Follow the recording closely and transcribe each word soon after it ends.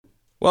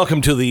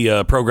Welcome to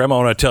the program. I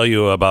want to tell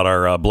you about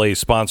our Blaze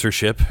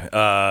sponsorship.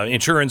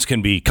 Insurance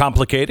can be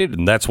complicated,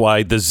 and that's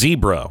why the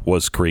Zebra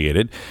was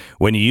created.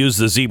 When you use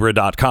the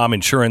zebra.com,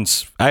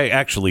 insurance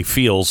actually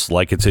feels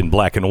like it's in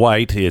black and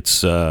white.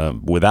 It's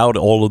without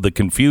all of the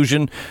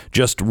confusion,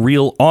 just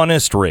real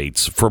honest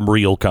rates from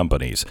real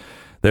companies.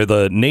 They're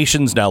the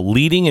nation's now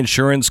leading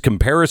insurance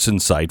comparison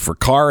site for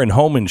car and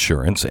home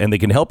insurance, and they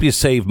can help you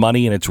save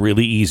money, and it's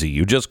really easy.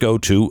 You just go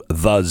to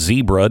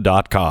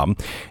thezebra.com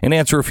and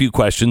answer a few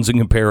questions and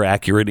compare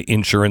accurate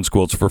insurance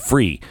quotes for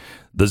free.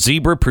 The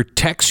Zebra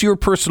protects your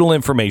personal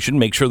information,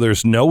 make sure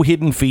there's no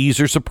hidden fees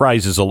or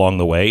surprises along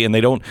the way, and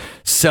they don't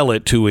sell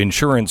it to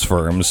insurance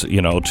firms,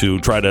 to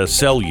try to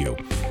sell you.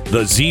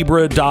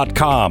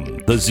 Thezebra.com.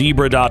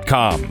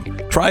 Thezebra.com.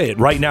 Try it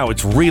right now.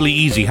 It's really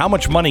easy. How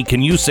much money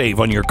can you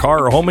save on your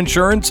car or home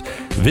insurance?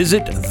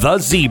 Visit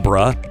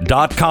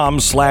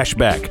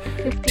thezebra.com/Beck.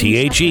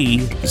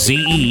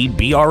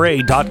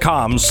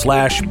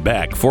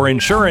 THEZEBRA.com/Beck for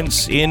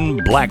insurance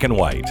in black and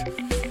white.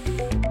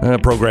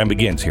 Program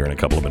begins here in a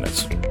couple of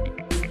minutes.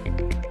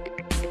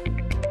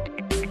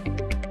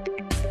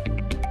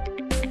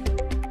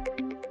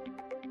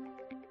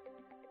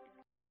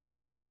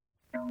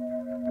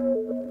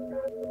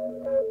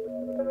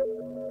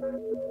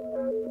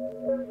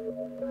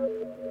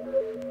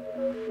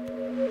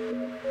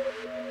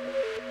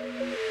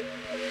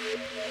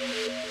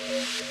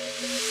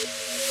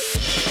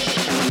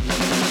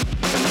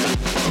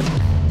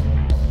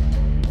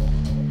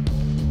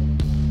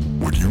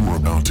 What you are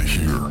about to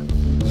hear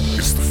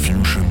is the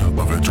fusion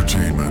of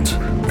entertainment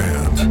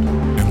and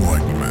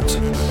enlightenment.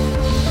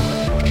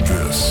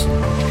 This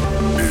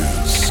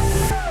is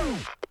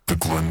the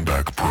Glenn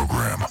Beck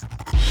Program.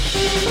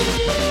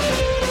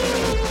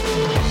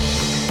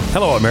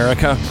 Hello,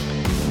 America.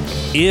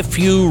 If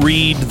you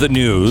read the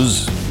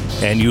news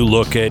and you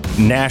look at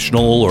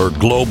national or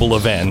global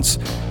events,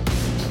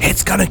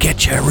 it's going to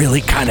get you really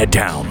kind of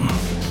down.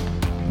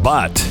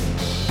 But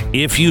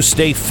if you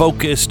stay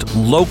focused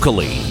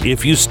locally,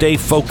 if you stay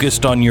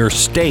focused on your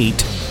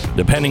state,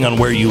 depending on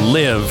where you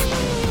live,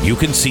 you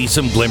can see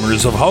some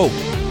glimmers of hope.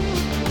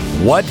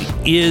 What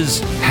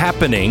is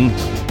happening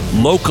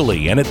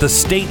locally and at the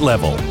state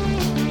level?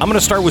 I'm going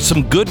to start with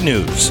some good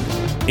news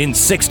in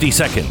 60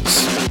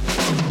 seconds.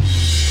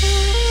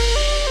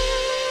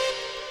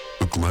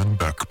 The Glenn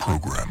Beck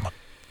Program.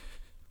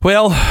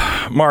 Well,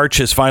 March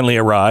has finally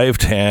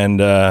arrived, and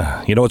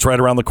you know what's right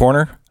around the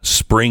corner?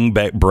 Spring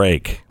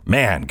break.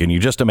 Man, can you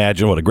just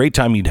imagine what a great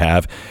time you'd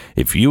have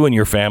if you and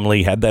your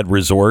family had that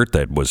resort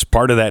that was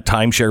part of that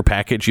timeshare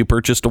package you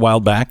purchased a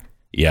while back?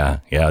 Yeah.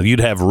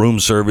 You'd have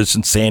room service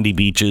and sandy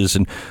beaches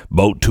and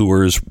boat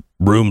tours,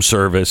 room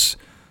service,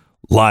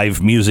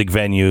 live music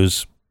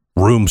venues,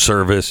 room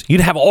service.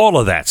 You'd have all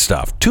of that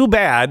stuff. Too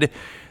bad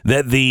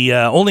that the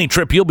only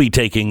trip you'll be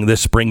taking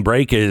this spring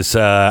break is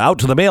out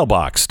to the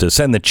mailbox to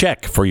send the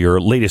check for your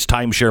latest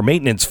timeshare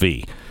maintenance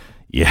fee.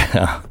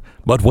 Yeah,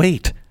 but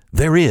wait,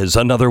 there is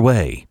another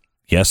way.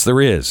 Yes, there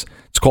is.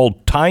 It's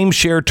called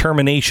Timeshare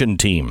Termination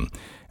Team,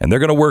 and they're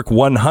going to work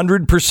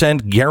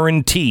 100%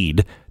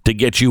 guaranteed to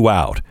get you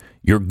out.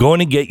 You're going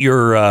to get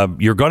you're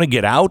going to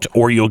get out,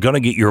 or you're going to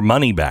get your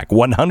money back.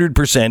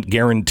 100%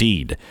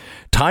 guaranteed.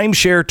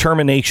 Timeshare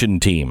Termination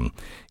Team.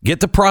 Get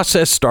the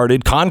process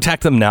started.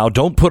 Contact them now.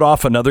 Don't put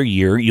off another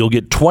year. You'll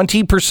get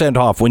 20%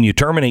 off when you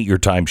terminate your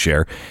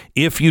timeshare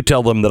if you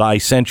tell them that I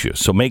sent you.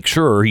 So make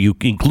sure you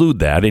include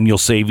that, and you'll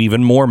save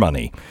even more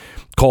money.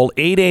 Call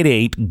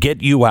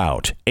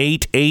 888-GET-YOU-OUT.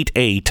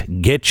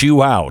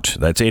 888-GET-YOU-OUT.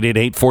 That's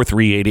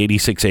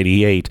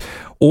 888-438-8688.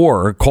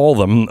 Or call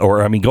them,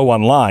 go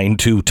online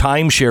to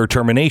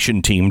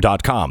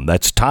timeshareterminationteam.com.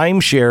 That's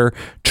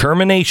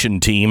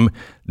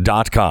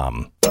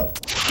timeshareterminationteam.com.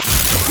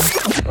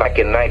 Back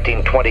in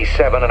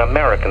 1927, an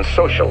American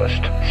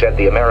socialist said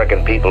the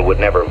American people would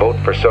never vote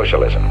for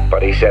socialism.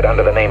 But he said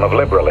under the name of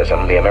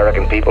liberalism, the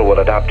American people will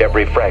adopt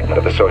every fragment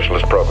of the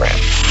socialist program.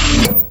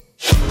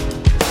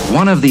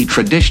 One of the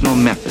traditional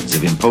methods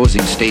of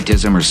imposing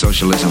statism or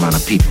socialism on a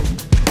people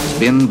has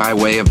been by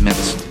way of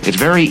medicine. It's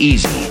very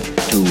easy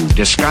to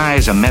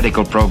disguise a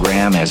medical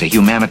program as a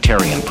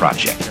humanitarian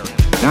project.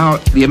 Now,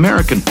 the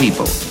American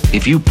people,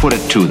 if you put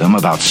it to them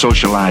about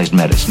socialized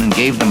medicine and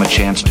gave them a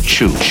chance to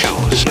choose,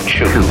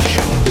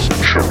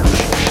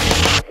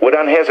 would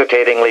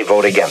unhesitatingly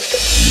vote against it.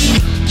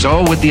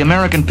 So, with the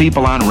American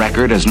people on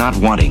record as not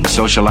wanting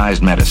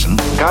socialized medicine,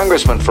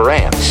 Congressman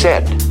Ferrand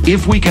said,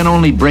 if we can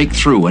only break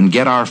through and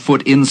get our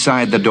foot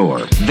inside the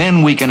door,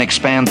 then we can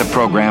expand the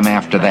program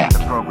after that.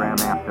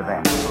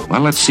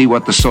 Well, let's see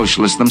what the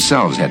socialists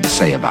themselves had to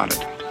say about it.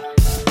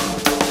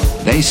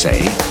 They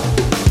say,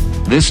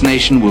 this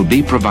nation will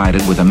be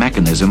provided with a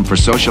mechanism for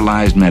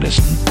socialized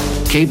medicine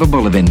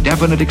capable of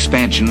indefinite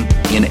expansion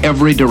in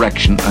every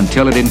direction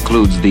until it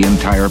includes the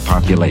entire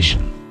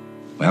population.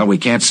 Well, we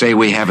can't say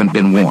we haven't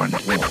been warned.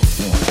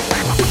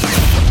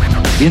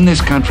 In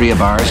this country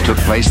of ours took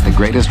place the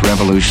greatest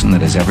revolution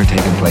that has ever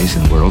taken place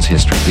in the world's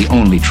history, the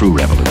only true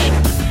revolution.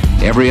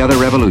 Every other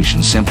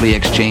revolution simply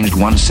exchanged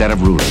one set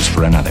of rulers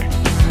for another.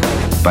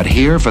 But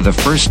here, for the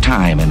first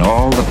time in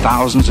all the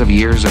thousands of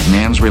years of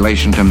man's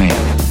relation to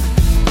man,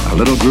 a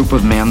little group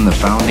of men, the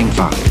Founding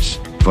Fathers,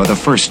 for the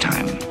first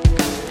time,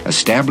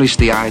 established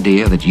the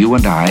idea that you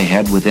and I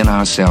had within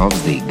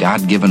ourselves the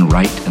God-given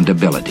right and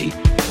ability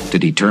to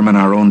determine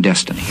our own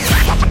destiny.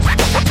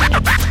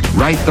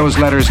 Write those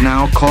letters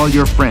now, call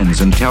your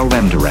friends and tell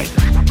them to write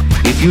them.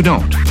 If you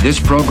don't, this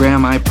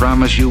program, I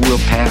promise you, will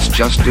pass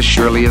just as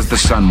surely as the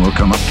sun will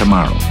come up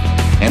tomorrow.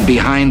 And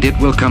behind it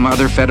will come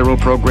other federal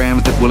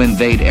programs that will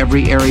invade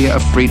every area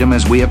of freedom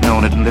as we have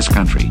known it in this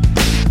country.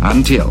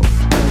 Until,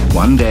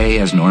 one day,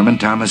 as Norman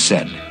Thomas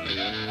said,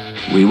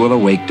 we will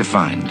awake to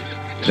find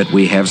that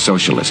we have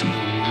socialism.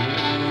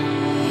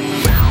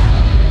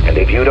 And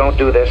if you don't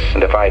do this,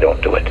 and if I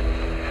don't do it,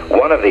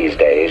 one of these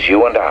days,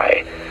 you and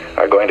I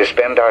are going to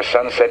spend our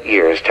sunset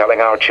years telling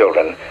our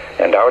children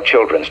and our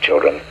children's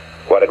children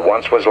what it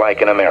once was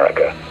like in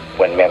America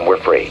when men were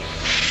free.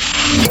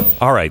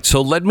 All right,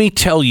 so let me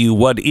tell you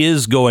what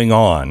is going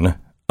on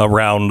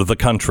around the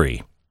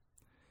country.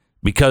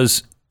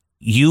 Because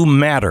you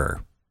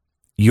matter.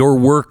 Your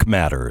work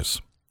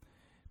matters.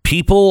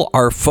 People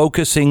are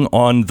focusing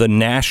on the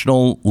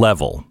national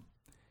level.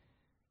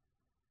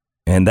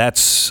 And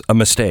that's a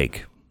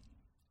mistake.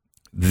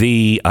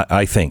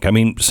 I think. I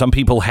mean, some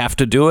people have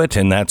to do it,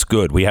 and that's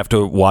good. We have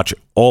to watch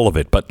all of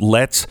it. But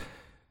let's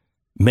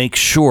make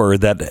sure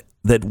that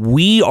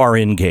we are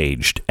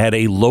engaged at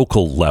a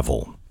local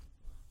level.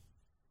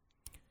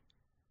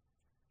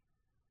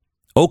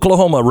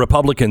 Oklahoma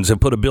Republicans have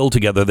put a bill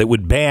together that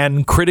would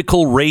ban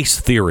critical race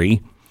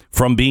theory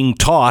from being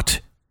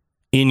taught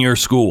in your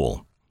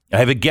school. I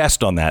have a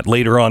guest on that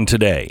later on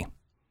today.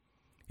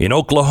 In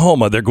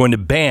Oklahoma, they're going to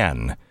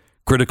ban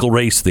critical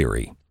race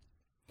theory.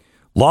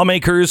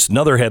 Lawmakers,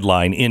 another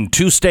headline, in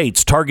 2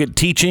 states target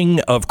teaching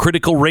of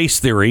critical race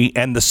theory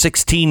and the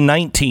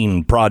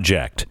 1619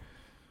 Project.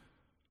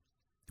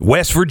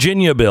 West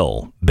Virginia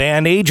bill,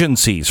 ban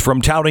agencies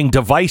from touting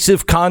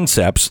divisive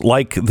concepts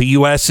like the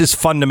U.S. is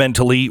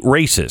fundamentally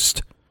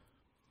racist.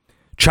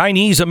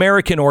 Chinese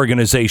American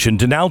organization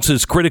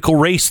denounces critical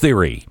race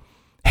theory,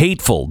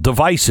 hateful,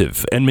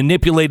 divisive, and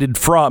manipulative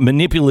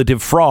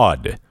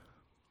fraud.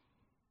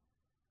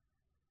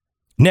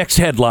 Next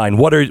headline,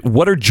 what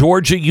are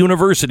Georgia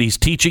universities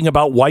teaching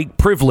about white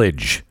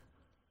privilege?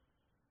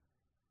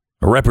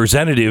 A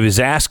representative is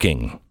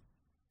asking.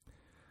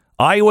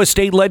 Iowa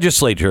state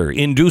legislature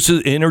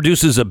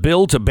introduces a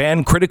bill to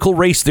ban critical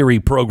race theory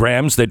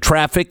programs that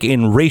traffic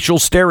in racial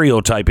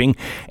stereotyping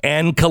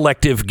and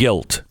collective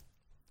guilt.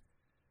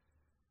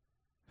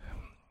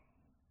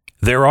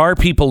 There are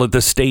people at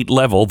the state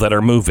level that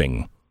are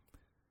moving.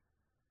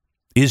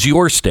 Is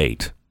your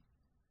state?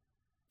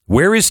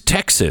 Where is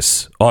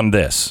Texas on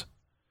this?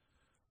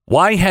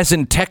 Why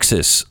hasn't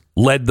Texas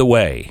led the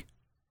way?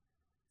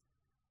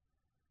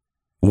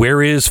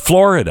 Where is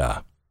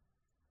Florida?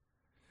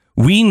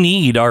 We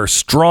need our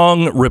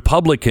strong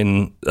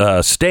Republican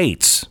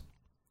states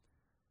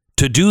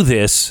to do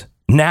this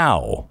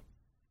now.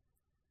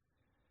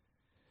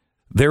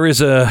 There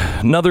is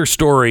another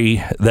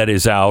story that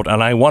is out,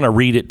 and I want to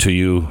read it to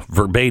you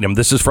verbatim.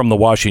 This is from the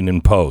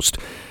Washington Post.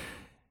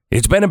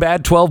 It's been a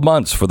bad 12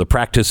 months for the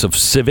practice of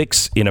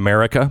civics in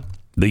America.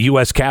 The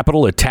U.S.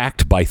 Capitol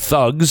attacked by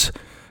thugs,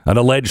 an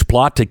alleged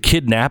plot to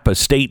kidnap a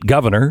state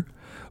governor,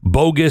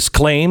 bogus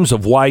claims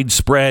of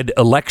widespread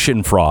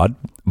election fraud,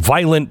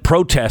 violent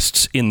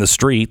protests in the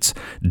streets,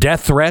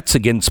 death threats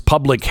against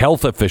public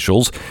health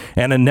officials,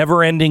 and a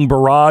never-ending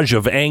barrage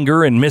of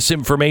anger and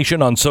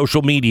misinformation on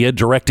social media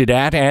directed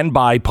at and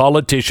by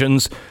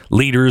politicians,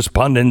 leaders,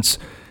 pundits,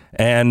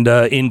 and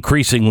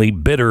increasingly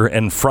bitter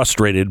and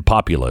frustrated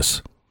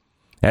populace.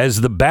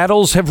 As the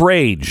battles have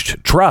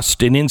raged,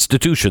 trust in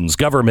institutions,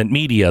 government,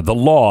 media, the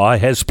law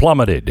has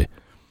plummeted.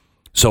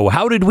 So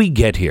how did we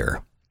get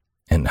here?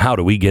 And how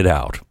do we get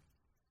out?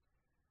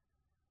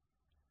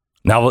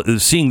 Now,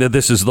 seeing that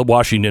this is the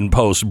Washington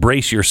Post,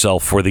 brace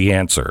yourself for the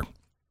answer.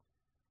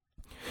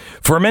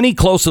 For many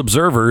close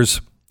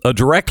observers, a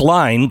direct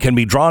line can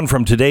be drawn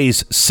from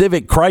today's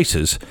civic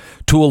crisis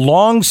to a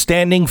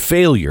long-standing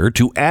failure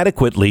to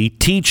adequately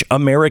teach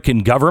American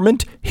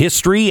government,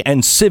 history,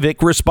 and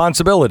civic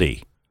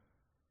responsibility.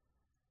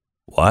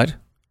 What?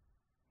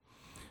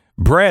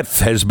 Breadth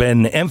has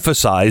been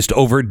emphasized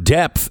over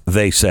depth,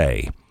 they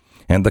say.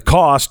 And the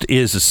cost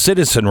is a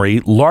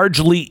citizenry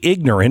largely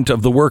ignorant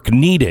of the work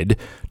needed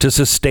to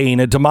sustain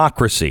a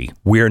democracy.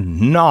 We're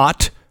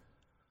not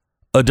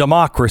a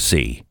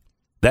democracy.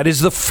 That is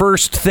the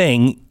first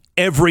thing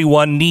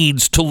everyone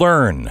needs to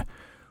learn.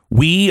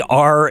 We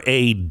are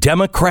a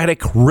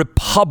democratic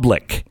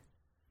republic.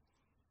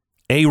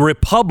 A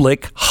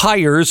republic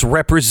hires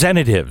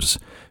representatives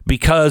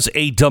because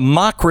a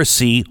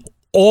democracy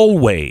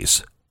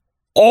always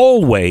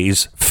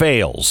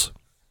fails.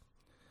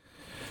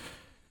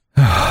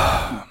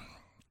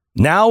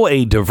 Now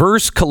a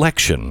diverse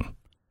collection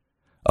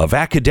of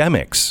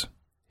academics,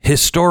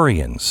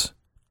 historians,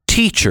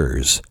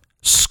 teachers,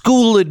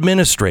 school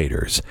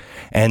administrators,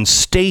 and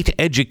state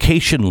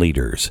education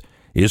leaders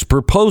is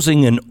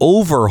proposing an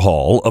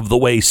overhaul of the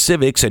way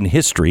civics and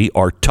history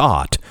are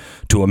taught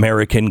to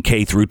American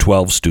K through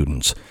 12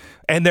 students.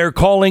 And they're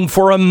calling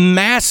for a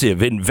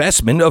massive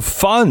investment of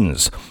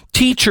funds,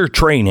 teacher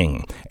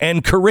training,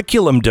 and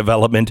curriculum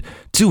development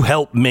to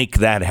help make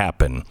that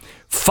happen.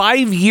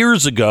 5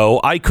 years ago,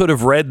 I could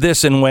have read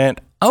this and went,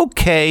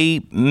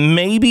 okay,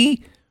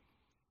 maybe.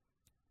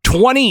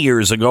 20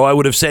 years ago, I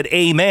would have said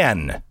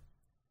amen.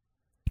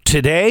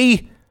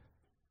 Today,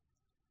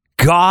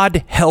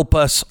 God help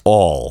us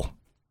all.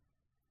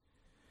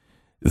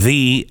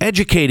 The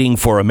Educating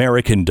for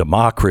American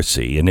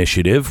Democracy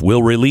initiative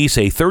will release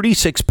a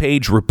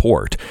 36-page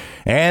report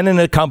and an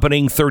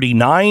accompanying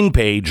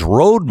 39-page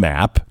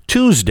roadmap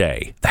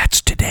Tuesday.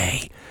 That's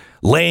today.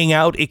 Laying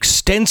out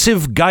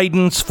extensive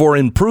guidance for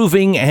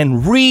improving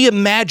and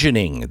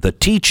reimagining the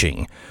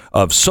teaching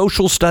of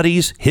social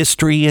studies,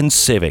 history, and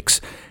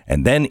civics,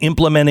 and then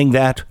implementing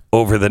that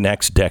over the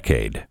next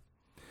decade.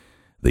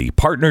 The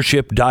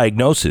partnership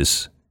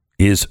diagnosis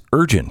is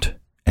urgent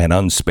and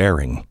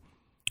unsparing.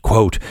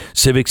 Quote,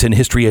 civics and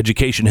history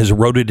education has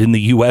eroded in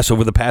the U.S.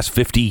 over the past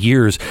 50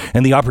 years,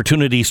 and the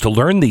opportunities to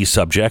learn these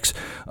subjects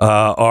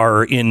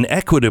are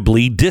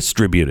inequitably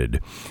distributed.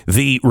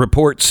 The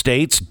report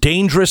states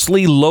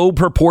dangerously low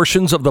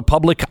proportions of the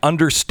public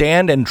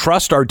understand and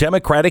trust our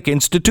democratic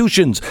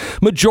institutions.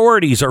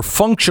 Majorities are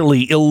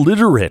functionally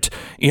illiterate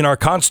in our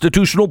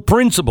constitutional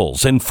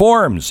principles and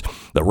forms.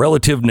 The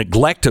relative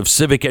neglect of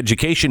civic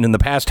education in the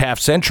past half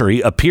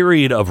century, a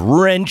period of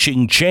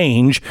wrenching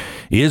change,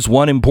 is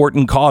one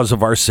important cause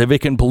of our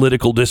civic and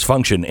political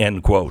dysfunction,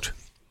 end quote.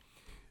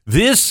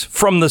 This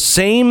from the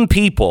same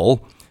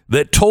people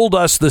that told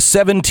us the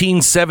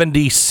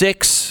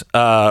 1776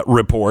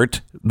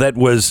 report that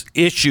was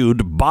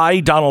issued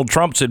by Donald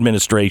Trump's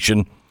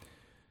administration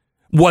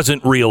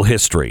wasn't real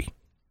history.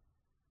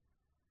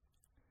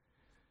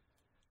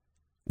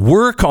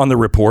 Work on the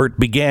report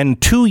began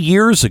 2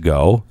 years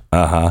ago,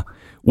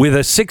 with a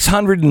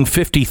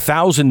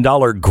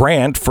 $650,000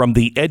 grant from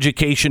the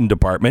Education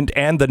Department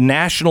and the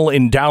National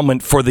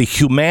Endowment for the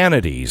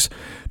Humanities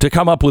to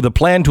come up with a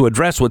plan to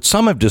address what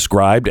some have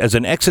described as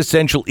an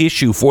existential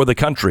issue for the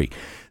country.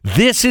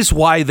 This is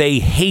why they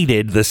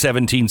hated the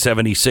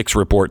 1776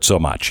 report so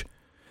much.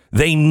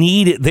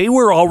 They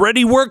were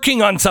already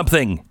working on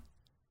something.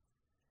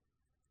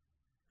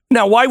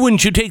 Now, why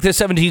wouldn't you take the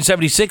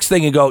 1776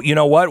 thing and go, you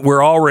know what,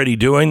 we're already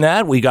doing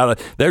that.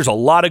 There's a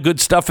lot of good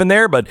stuff in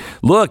there, but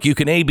look, you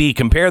can A-B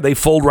compare. They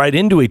fold right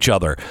into each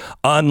other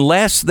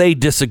unless they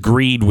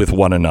disagreed with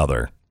one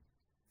another.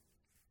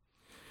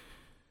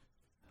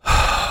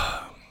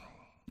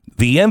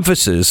 The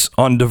emphasis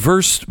on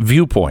diverse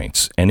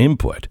viewpoints and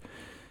input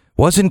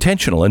was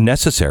intentional and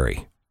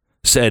necessary,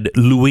 said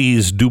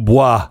Louise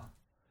Dubois,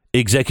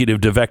 Executive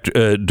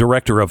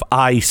Director of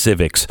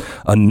iCivics,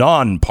 a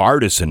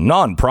nonpartisan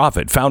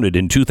nonprofit founded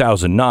in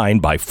 2009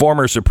 by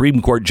former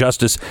Supreme Court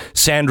Justice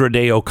Sandra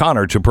Day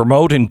O'Connor to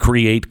promote and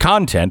create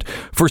content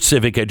for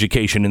civic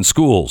education in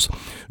schools.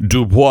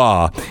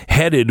 Dubois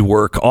headed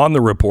work on the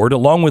report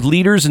along with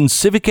leaders in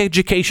civic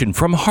education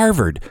from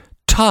Harvard,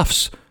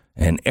 Tufts,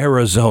 and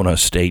Arizona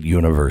State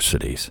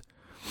Universities.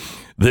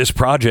 This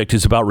project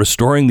is about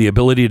restoring the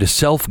ability to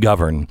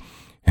self-govern.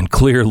 And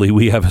clearly,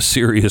 we have a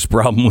serious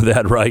problem with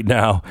that right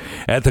now.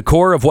 At the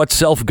core of what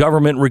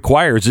self-government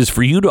requires is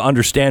for you to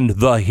understand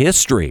the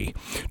history,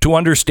 to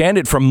understand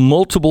it from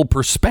multiple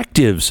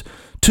perspectives,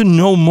 to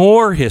know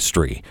more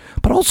history,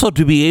 but also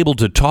to be able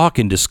to talk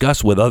and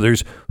discuss with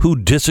others who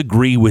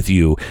disagree with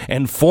you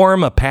and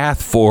form a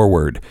path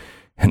forward.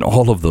 And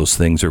all of those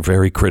things are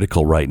very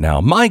critical right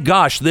now. My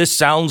gosh, this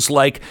sounds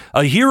like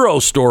a hero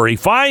story.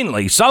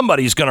 Finally,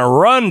 somebody's going to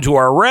run to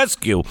our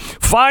rescue.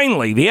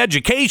 Finally, the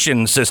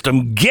education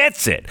system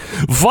gets it.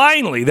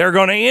 Finally, they're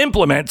going to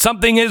implement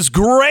something as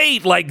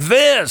great like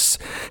this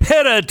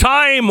at a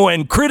time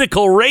when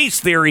critical race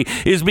theory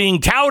is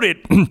being touted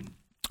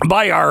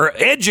by our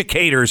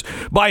educators,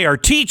 by our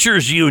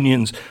teachers'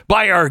 unions,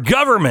 by our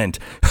government.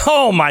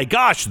 Oh my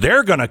gosh,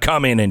 they're going to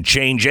come in and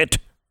change it.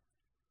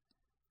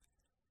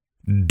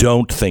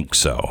 Don't think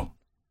so.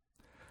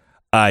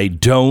 I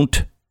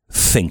don't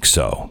think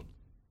so.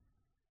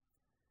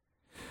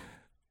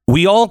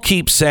 We all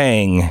keep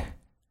saying,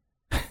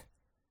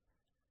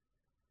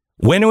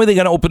 when are they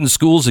going to open the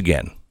schools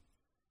again?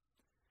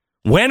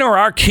 When are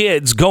our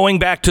kids going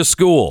back to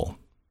school?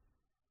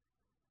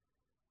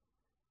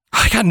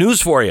 I got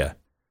news for you.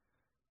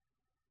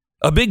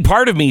 A big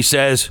part of me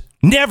says,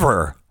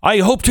 never. I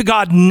hope to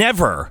God,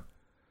 never.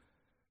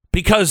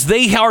 Because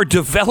they are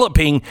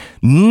developing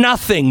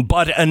nothing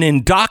but an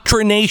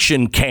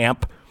indoctrination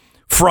camp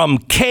from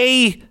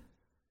K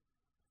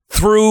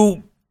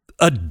through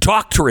a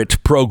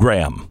doctorate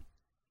program.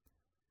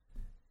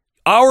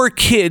 Our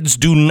kids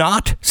do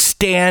not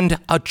stand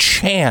a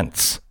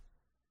chance.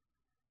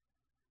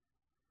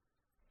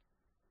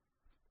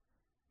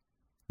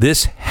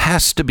 This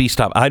has to be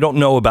stopped. I don't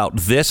know about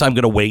this. I'm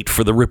going to wait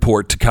for the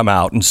report to come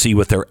out and see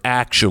what they're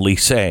actually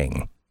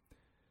saying.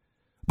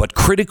 But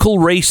critical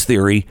race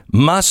theory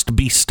must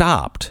be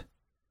stopped.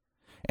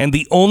 And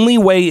the only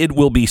way it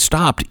will be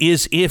stopped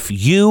is if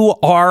you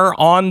are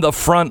on the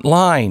front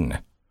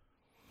line.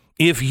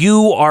 If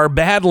you are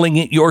battling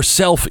it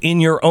yourself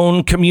in your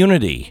own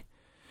community.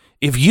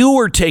 If you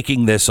are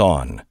taking this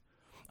on.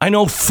 I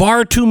know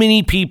far too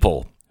many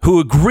people who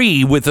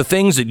agree with the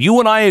things that you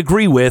and I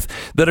agree with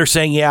that are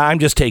saying, yeah, I'm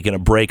just taking a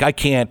break. I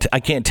can't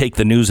take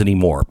the news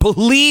anymore.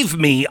 Believe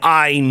me,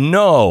 I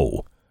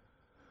know.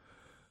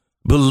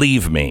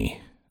 Believe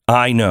me,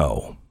 I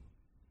know.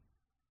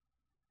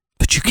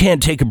 But you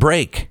can't take a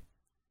break.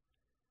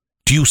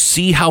 Do you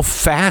see how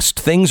fast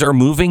things are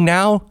moving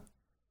now?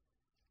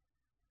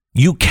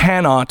 You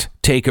cannot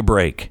take a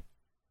break.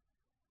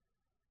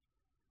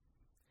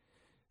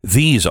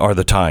 These are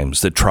the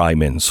times that try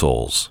men's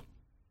souls.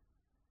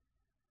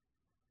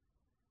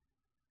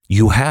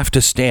 You have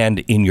to stand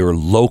in your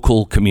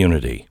local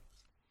community.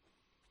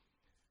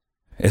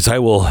 As I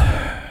will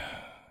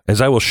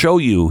show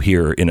you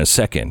here in a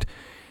second,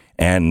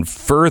 and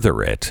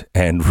further it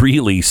and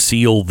really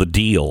seal the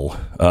deal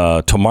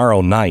tomorrow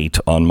night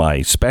on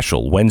my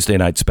special, Wednesday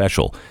night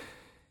special,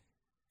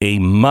 a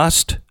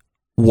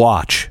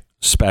must-watch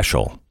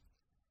special.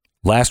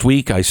 Last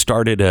week, I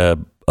started a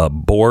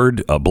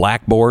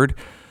blackboard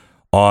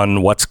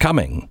on what's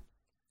coming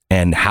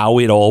and how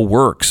it all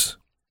works.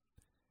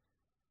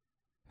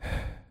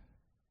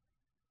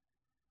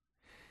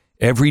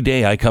 Every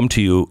day I come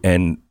to you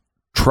and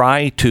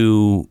try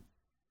to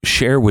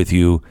share with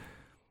you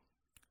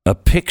a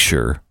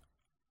picture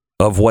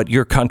of what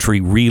your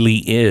country really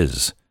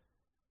is.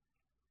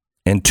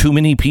 And too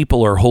many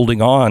people are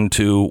holding on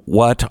to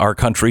what our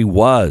country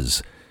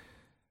was.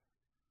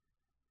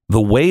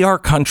 The way our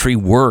country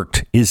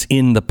worked is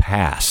in the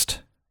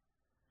past.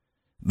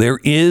 There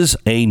is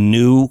a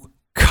new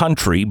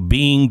country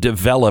being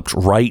developed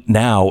right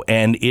now,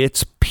 and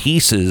its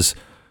pieces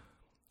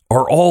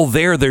are all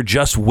there. They're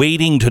just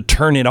waiting to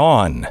turn it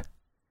on.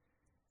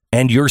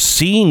 And you're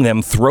seeing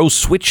them throw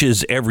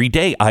switches every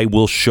day. I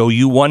will show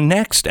you one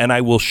next, and I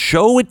will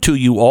show it to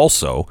you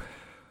also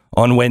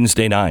on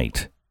Wednesday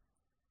night.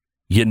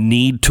 You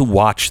need to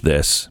watch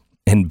this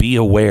and be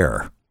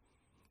aware.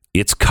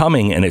 It's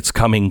coming, and it's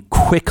coming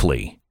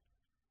quickly.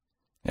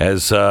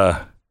 As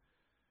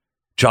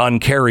John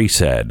Kerry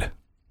said,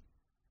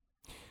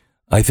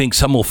 I think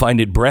some will find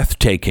it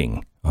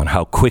breathtaking on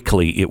how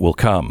quickly it will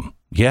come.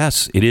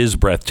 Yes, it is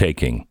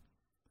breathtaking.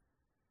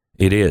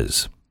 It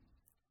is.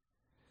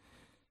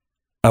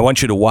 I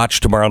want you to watch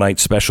tomorrow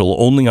night's special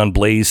only on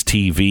Blaze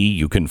TV.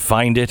 You can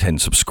find it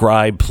and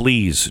subscribe.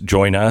 Please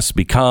join us.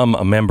 Become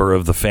a member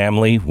of the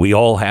family. We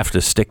all have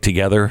to stick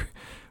together.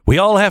 We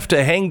all have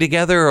to hang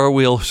together, or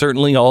we'll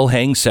certainly all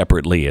hang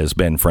separately, as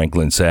Ben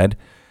Franklin said.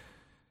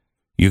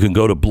 You can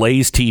go to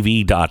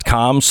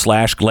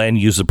blazetv.com/Glenn,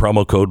 use the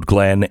promo code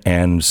Glenn,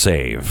 and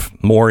save.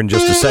 More in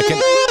just a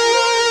second.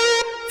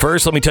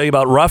 First, let me tell you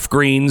about Rough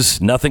Greens.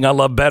 Nothing I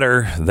love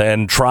better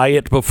than try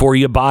it before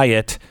you buy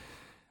it.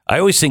 I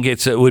always think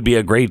it would be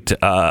a great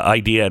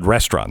idea at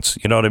restaurants.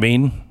 You know what I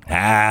mean?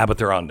 But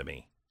they're on to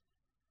me.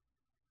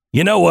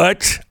 You know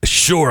what?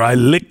 Sure, I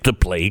licked the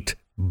plate,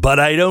 but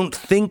I don't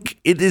think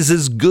it is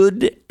as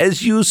good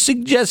as you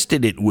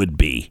suggested it would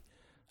be.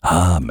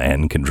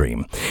 Man can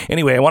dream.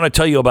 Anyway, I want to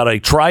tell you about a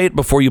try it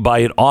before you buy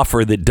it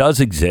offer that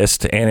does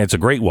exist, and it's a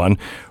great one.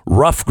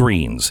 Rough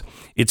Greens.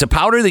 It's a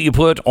powder that you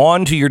put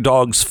onto your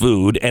dog's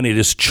food, and it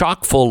is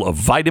chock full of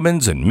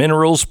vitamins and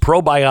minerals,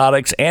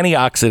 probiotics,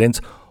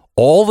 antioxidants,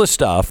 all the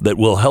stuff that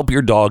will help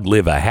your dog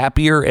live a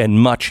happier and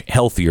much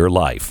healthier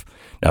life.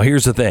 Now,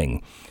 here's the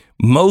thing.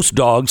 Most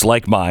dogs,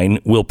 like mine,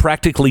 will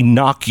practically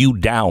knock you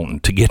down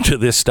to get to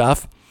this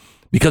stuff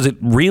because it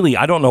really,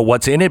 I don't know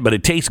what's in it, but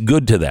it tastes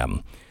good to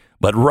them.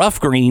 But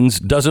Rough Greens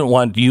doesn't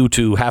want you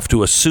to have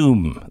to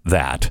assume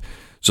that.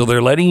 So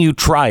they're letting you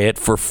try it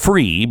for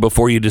free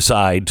before you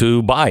decide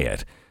to buy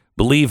it.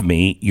 Believe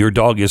me, your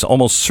dog is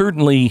almost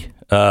certainly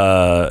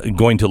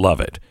going to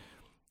love it.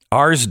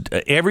 Ours,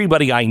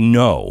 everybody I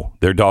know,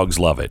 their dogs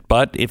love it.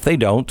 But if they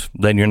don't,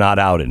 then you're not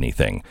out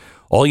anything.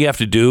 All you have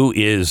to do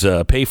is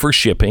pay for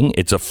shipping.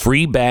 It's a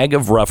free bag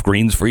of Rough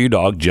Greens for your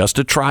dog just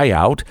to try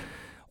out.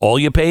 All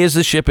you pay is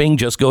the shipping.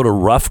 Just go to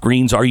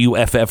roughgreens,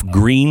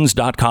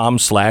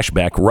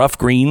 ruffgreens.com/Beck,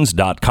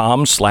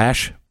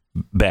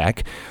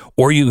 roughgreens.com/Beck,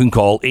 or you can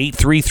call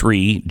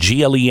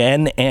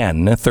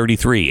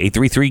 833-GLENN-33,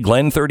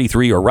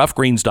 833-GLEN-33, or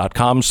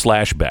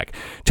roughgreens.com/Beck.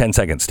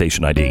 10-second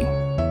station ID.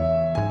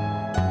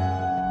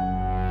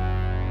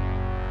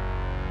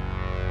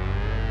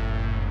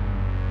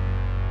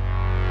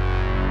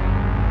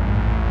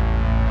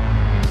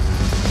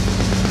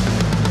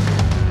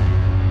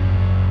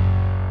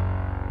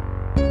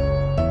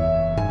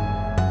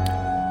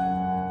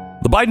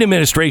 The Biden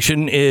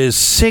administration is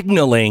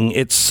signaling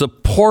its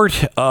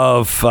support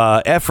of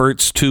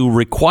efforts to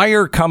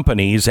require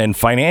companies and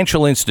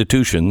financial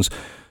institutions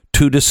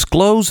to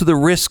disclose the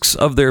risks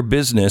of their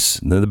business,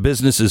 the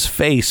businesses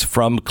face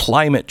from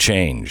climate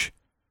change.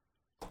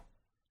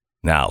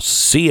 Now,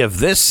 see if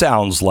this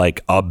sounds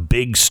like a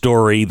big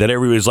story that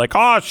everybody's like,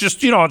 oh, it's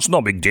just, it's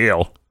no big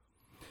deal.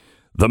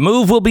 The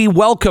move will be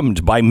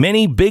welcomed by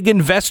many big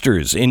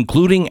investors,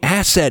 including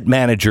asset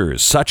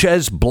managers such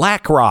as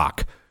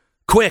BlackRock.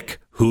 Quick,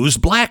 who's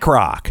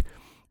BlackRock?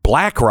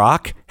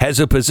 BlackRock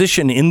has a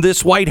position in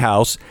this White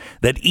House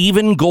that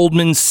even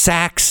Goldman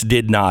Sachs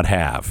did not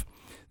have.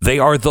 They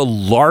are the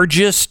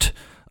largest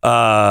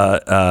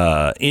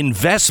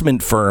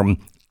investment firm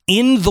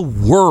in the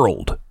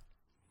world.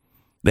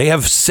 They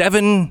have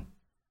 $7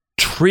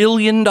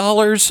 trillion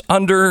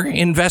under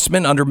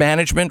investment, under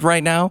management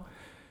right now.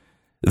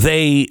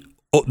 They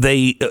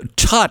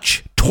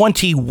touch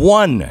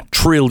 $21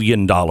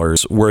 trillion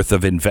worth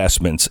of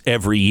investments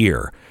every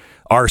year.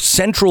 Our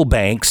central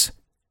banks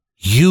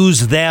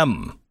use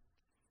them.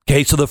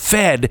 Okay, so the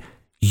Fed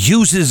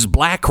uses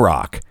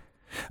BlackRock.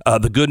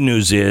 The good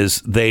news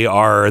is they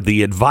are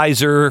the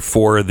advisor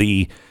for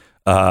the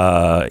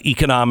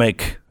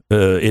economic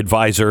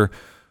advisor.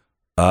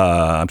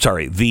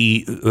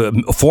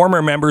 The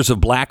former members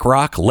of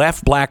BlackRock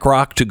left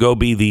BlackRock to go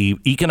be the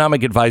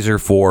economic advisor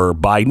for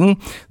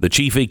Biden, the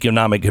chief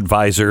economic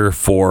advisor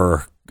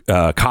for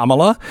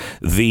Kamala,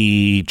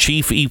 the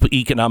chief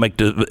economic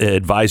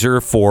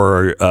advisor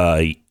for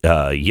Janet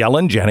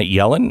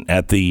Yellen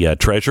at the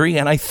Treasury,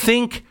 and I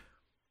think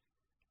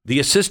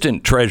the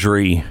assistant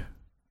Treasury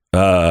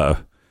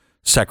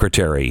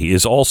secretary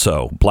is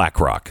also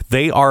BlackRock.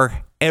 They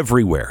are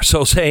everywhere.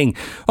 So saying,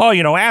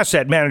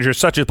 asset managers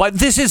such as Black,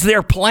 this is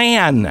their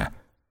plan.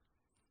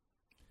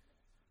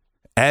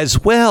 As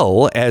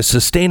well as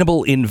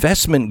sustainable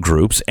investment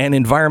groups and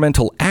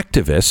environmental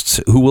activists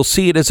who will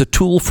see it as a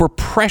tool for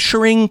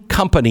pressuring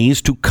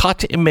companies to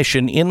cut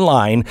emission in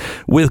line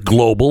with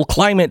global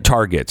climate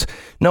targets.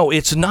 No,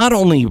 it's not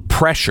only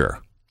pressure.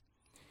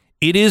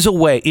 It is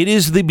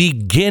the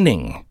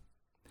beginning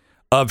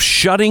of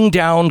shutting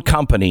down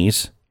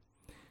companies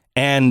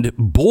and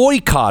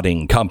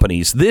boycotting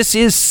companies. This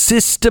is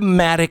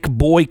systematic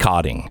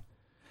boycotting.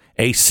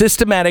 A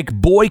systematic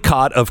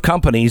boycott of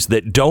companies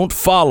that don't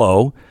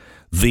follow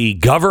the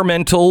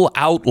governmental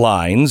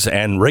outlines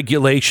and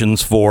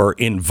regulations for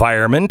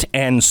environment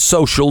and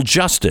social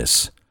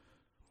justice.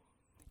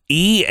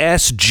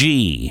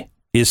 ESG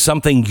is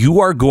something you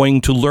are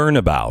going to learn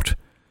about.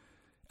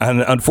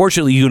 And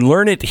unfortunately, you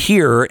learn it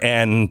here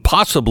and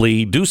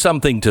possibly do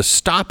something to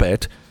stop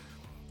it.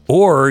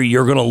 Or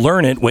you're going to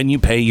learn it when you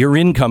pay your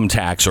income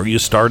tax, or you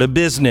start a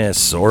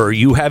business, or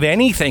you have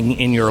anything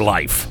in your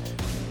life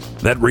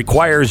that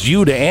requires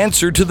you to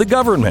answer to the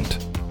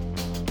government.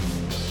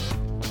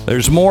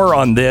 There's more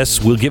on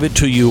this. We'll give it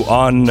to you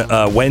on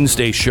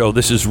Wednesday's show.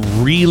 This is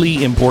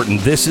really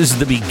important. This is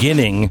the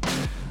beginning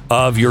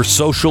of your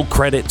social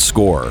credit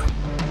score.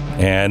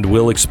 And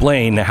we'll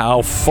explain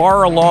how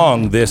far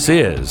along this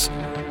is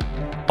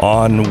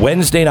on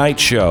Wednesday night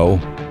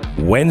show.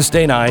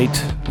 Wednesday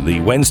night, the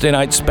Wednesday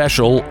night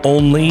special,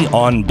 only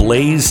on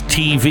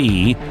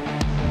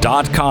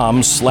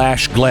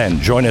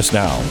blazetv.com/Glenn. Join us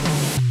now.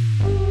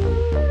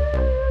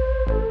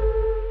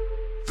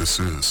 This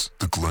is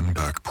the Glenn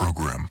Beck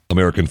Program.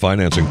 American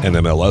Financing,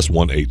 NMLS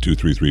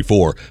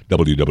 182334,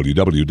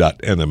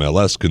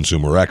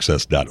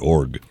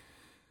 www.nmlsconsumeraccess.org.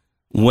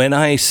 When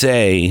I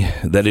say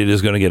that it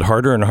is going to get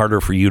harder and harder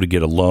for you to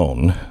get a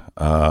loan,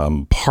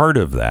 part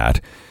of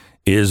that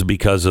is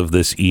because of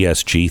this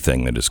ESG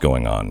thing that is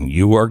going on.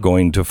 You are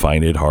going to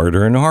find it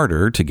harder and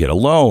harder to get a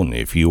loan.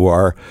 If you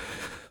are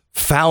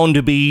found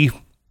to be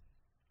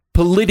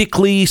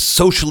politically,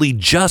 socially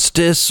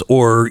justice,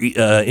 or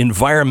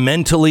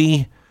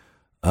environmentally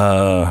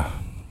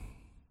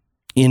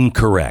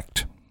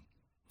incorrect.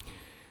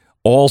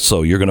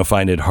 Also, you're going to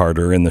find it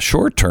harder in the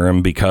short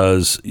term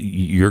because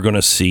you're going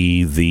to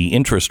see the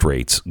interest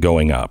rates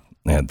going up.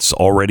 It's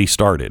already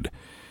started.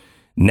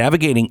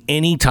 Navigating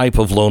any type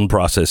of loan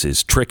process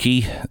is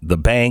tricky. The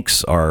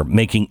banks are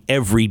making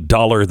every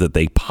dollar that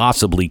they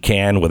possibly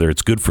can, whether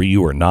it's good for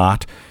you or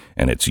not,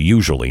 and it's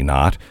usually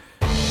not.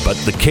 But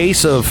the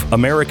case of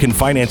American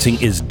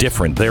Financing is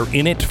different. They're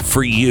in it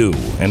for you,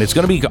 and it's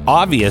going to be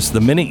obvious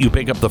the minute you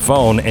pick up the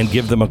phone and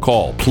give them a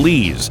call.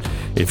 Please,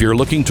 if you're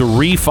looking to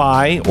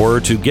refi or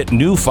to get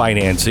new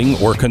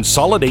financing or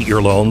consolidate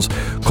your loans,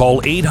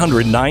 call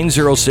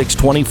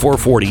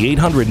 800-906-2440,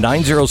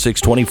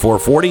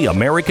 800-906-2440,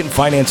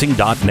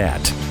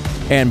 AmericanFinancing.net.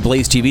 And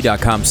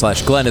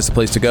blazetv.com/Glenn is the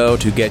place to go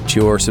to get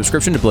your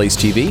subscription to Blaze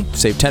TV.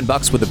 Save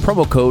 $10 with the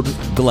promo code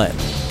Glenn.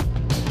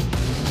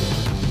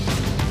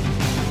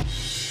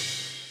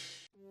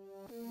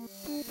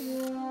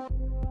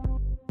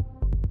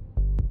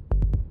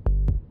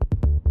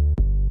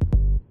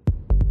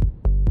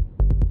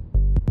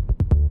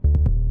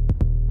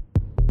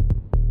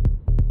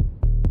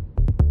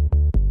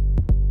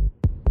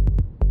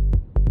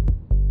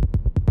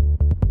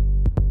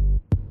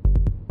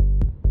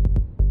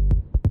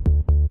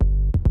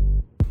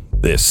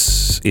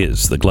 This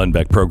is the Glenn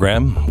Beck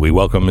Program. We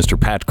welcome Mr.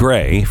 Pat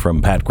Gray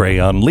from Pat Gray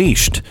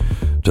Unleashed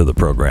to the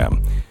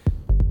program.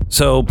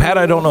 So, Pat,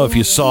 I don't know if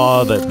you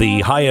saw that the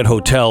Hyatt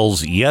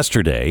Hotels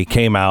yesterday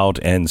came out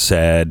and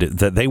said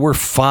that they were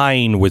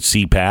fine with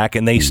CPAC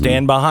and they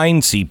stand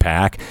behind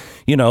CPAC.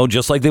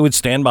 just like they would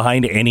stand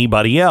behind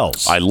anybody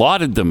else. I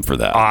lauded them for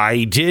that.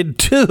 I did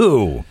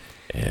too.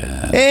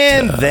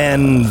 And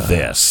then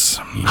this.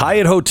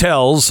 Hyatt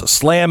Hotels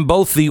slammed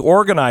both the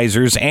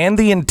organizers and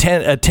the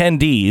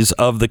attendees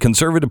of the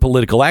Conservative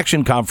Political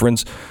Action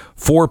Conference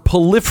for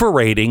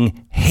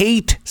proliferating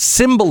hate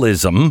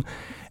symbolism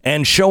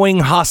and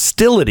showing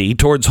hostility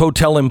towards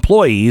hotel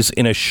employees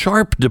in a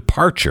sharp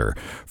departure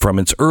from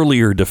its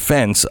earlier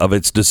defense of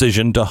its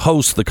decision to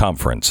host the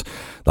conference.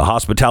 The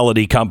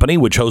hospitality company,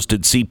 which hosted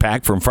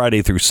CPAC from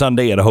Friday through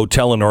Sunday at a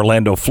hotel in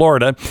Orlando,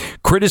 Florida,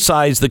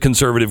 criticized the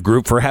conservative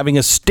group for having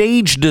a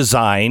stage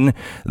design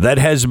that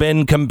has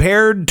been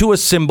compared to a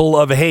symbol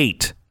of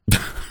hate.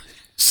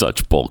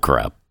 Such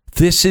bullcrap.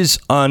 This is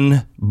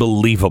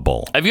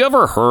unbelievable. Have you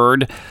ever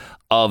heard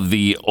of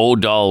the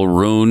Odal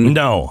Rune?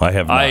 No, I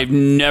have not. I've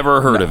never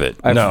heard of it.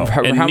 And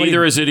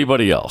neither has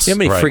anybody else. You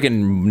know how many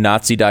freaking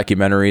Nazi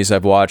documentaries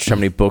I've watched? How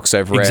many books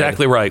I've read?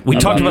 Exactly right. We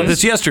talked about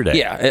this yesterday.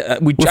 Yeah,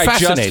 I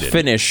just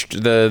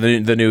finished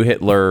the new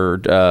Hitler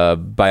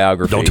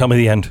biography. Don't tell me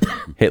the end.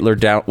 Hitler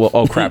down. Well,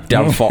 oh crap,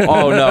 downfall.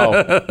 Oh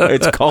no,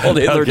 it's called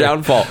Hitler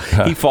Downfall.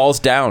 He falls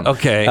down.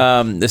 Okay.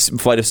 This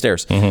flight of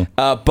stairs.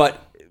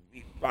 But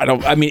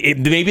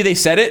maybe they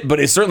said it, but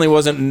it certainly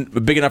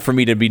wasn't big enough for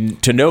me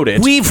to note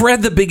it. We've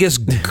read the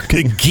biggest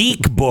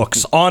geek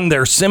books on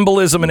their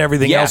symbolism and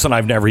everything else, and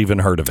I've never even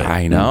heard of it.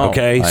 I know.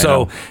 Okay,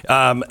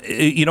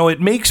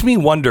 it makes me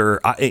wonder.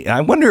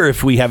 I wonder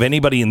if we have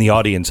anybody in the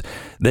audience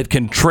that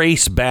can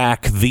trace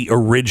back the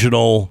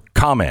original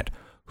comment.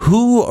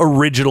 Who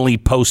originally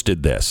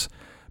posted this?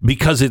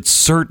 Because it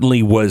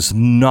certainly was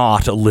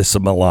not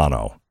Alyssa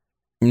Milano.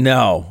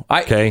 No.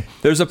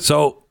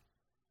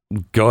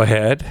 Go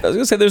ahead. I was going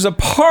to say, there's a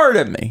part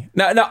of me.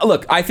 Now,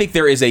 look, I think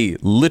there is a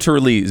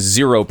literally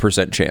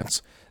 0%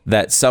 chance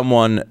that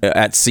someone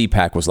at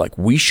CPAC was like,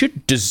 we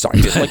should design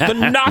it like the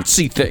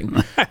Nazi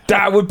thing.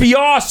 That would be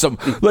awesome.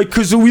 Like,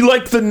 because we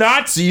like the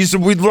Nazis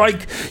and we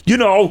like,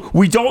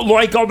 we don't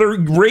like other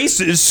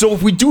races. So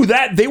if we do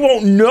that, they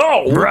won't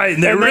know. Right.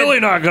 And they're really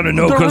not going to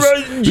know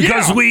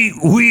because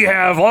we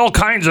have all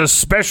kinds of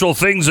special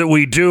things that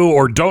we do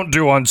or don't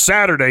do on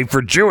Saturday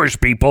for Jewish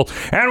people.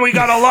 And we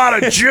got a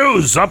lot of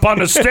Jews up on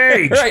the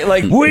stage. Right.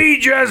 Like, we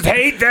just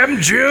hate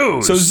them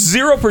Jews. So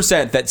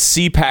 0% that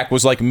CPAC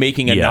was like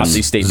making a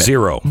Nazi statement.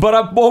 Zero. But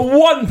a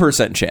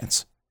 1%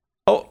 chance.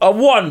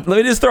 Let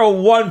me just throw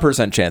a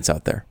 1% chance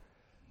out there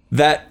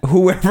that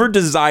whoever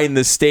designed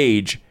the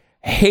stage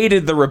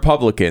hated the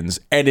Republicans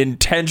and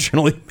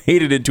intentionally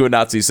made it into a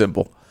Nazi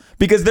symbol.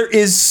 Because there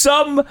is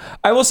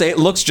I will say it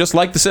looks just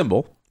like the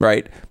symbol,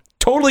 right?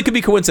 Totally could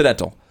be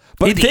coincidental.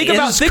 But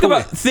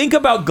think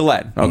about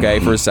Glenn, okay,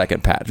 for a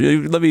second, Pat.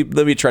 Let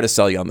me try to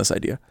sell you on this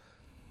idea.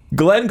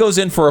 Glenn goes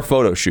in for a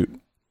photo shoot.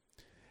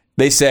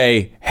 They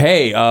say,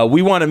 hey,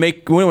 we want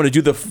to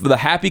do the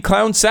happy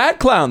clown, sad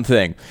clown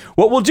thing.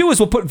 What we'll do is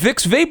we'll put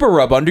Vicks Vapor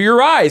Rub under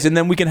your eyes, and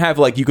then we can have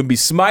you can be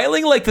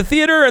smiling like the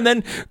theater and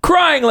then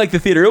crying like the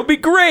theater. It'll be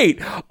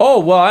great. Oh,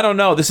 well, I don't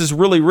know. This is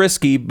really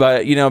risky,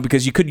 but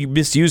because you could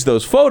misuse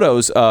those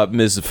photos,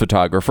 Ms.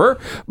 Photographer.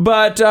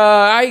 But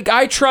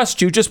I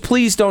trust you. Just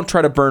please don't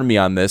try to burn me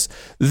on this.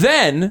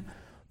 Then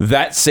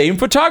that same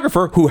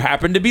photographer, who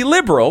happened to be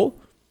liberal,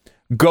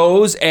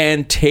 goes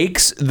and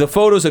takes the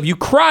photos of you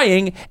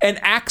crying and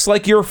acts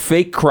like you're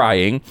fake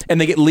crying, and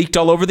they get leaked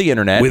all over the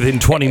internet within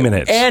 20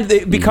 minutes. And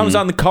it becomes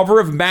on the cover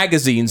of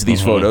magazines,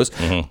 these photos.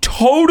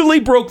 Totally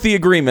broke the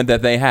agreement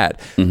that they had.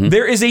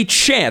 There is a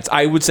chance,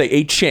 I would say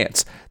a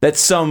chance, that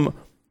some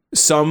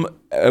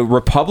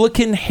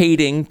Republican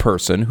hating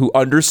person who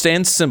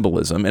understands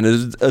symbolism and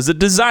is a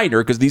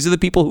designer, because these are the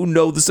people who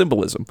know the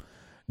symbolism,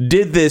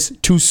 did this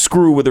to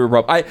screw with the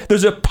Republic.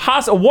 There's a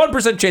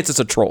 1% chance it's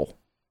a troll.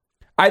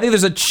 I think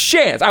there's a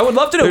chance. I would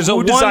love to know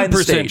who designed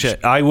the stage.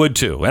 I would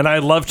too. And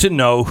I'd love to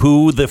know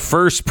who the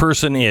first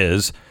person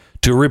is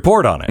to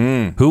report on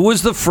it. Who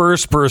was the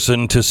first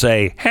person to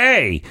say,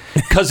 hey,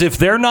 because if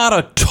they're not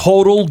a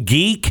total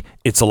geek,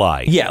 it's a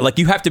lie. Yeah,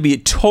 you have to be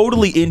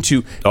totally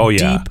into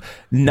deep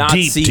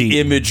Nazi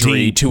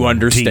imagery to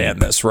understand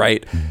this,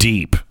 right?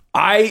 Deep.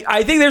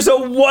 I think there's a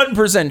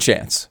 1%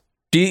 chance.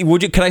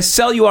 Can I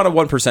sell you on a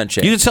 1% chance?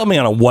 You can sell me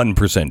on a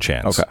 1%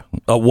 chance. Okay.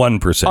 A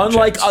 1%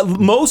 Unlike chance.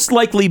 Most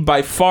likely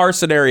by far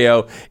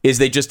scenario is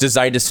they just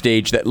designed a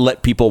stage that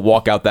let people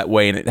walk out that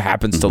way and it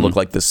happens to look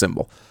like the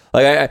symbol.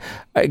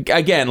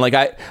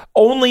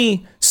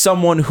 Only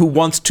someone who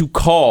wants to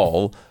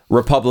call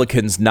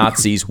Republicans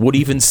Nazis would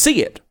even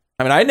see it.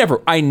 I mean,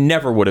 I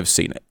never would have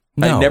seen it.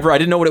 No. I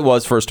didn't know what it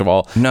was, first of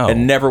all. No.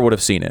 And never would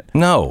have seen it.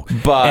 No.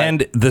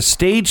 And the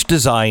stage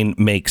design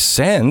makes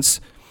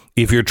sense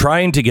if you're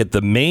trying to get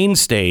the main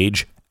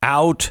stage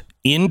out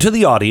into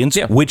the audience,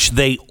 which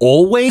they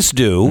always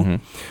do,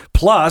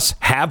 plus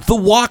have the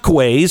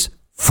walkways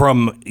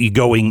from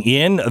going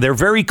in. They're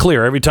very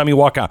clear every time you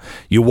walk out.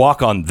 You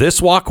walk on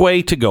this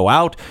walkway to go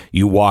out.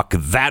 You walk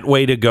that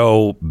way to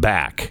go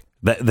back.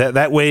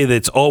 That way,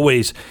 that's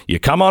always, you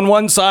come on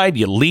one side,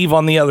 you leave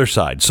on the other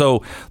side.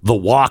 So the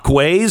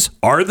walkways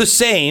are the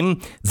same.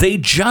 They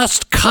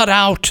just cut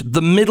out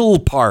the middle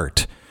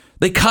part.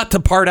 They cut the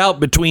part out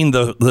between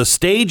the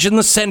stage in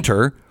the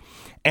center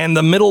and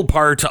the middle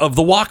part of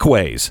the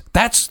walkways.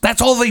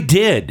 That's all they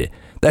did.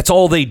 That's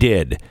all they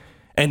did.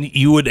 And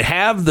you would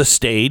have the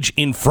stage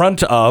in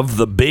front of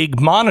the big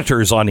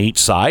monitors on each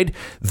side.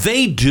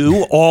 They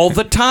do all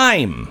the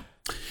time.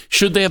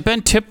 Should they have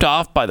been tipped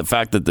off by the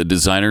fact that the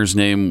designer's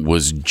name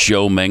was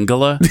Joe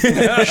Mengele?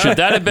 Should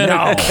that have been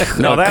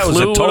no, that was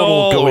a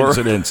total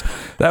coincidence.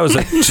 That was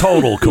a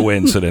total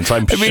coincidence,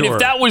 I'm sure. I mean, if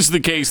that was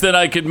the case, then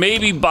I could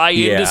maybe buy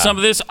into some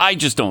of this. I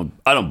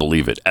don't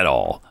believe it at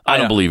all. I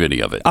don't believe any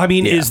of it. I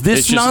mean, is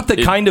this not the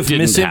kind of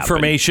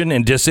misinformation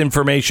and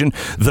disinformation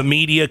the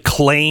media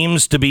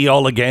claims to be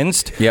all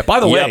against? Yep.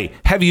 By the way,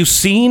 have you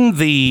seen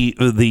the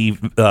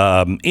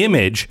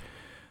image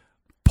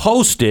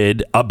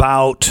posted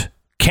about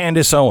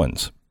Candace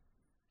Owens?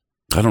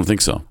 I don't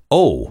think so.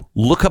 Oh,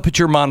 look up at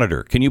your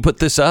monitor. Can you put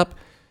this up?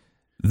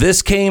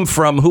 This came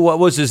from what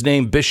was his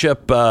name?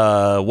 Bishop,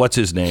 what's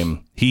his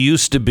name? He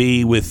used to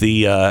be with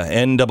the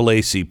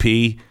NAACP.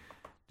 Do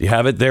you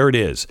have it? There it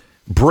is.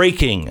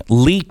 Breaking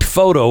leaked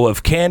photo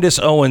of Candace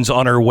Owens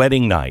on her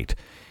wedding night.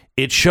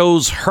 It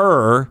shows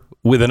her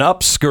with an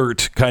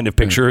upskirt kind of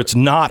picture. It's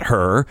not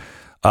her,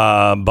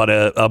 but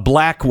a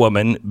black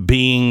woman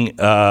being,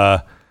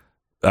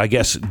 I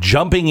guess,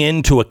 jumping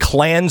into a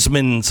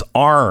Klansman's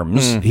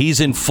arms. He's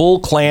in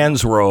full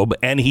Klan's robe,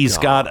 and he's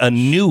got a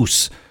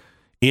noose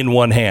in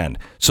one hand.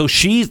 So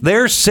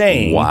they're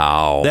saying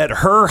that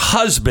her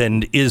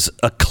husband is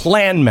a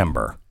Klan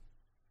member.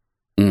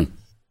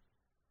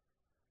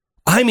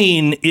 I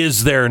mean,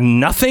 is there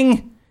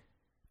nothing?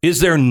 Is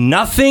there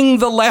nothing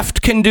the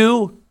left can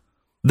do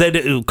that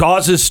it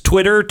causes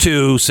Twitter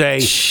to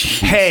say,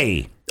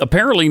 hey,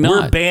 apparently not.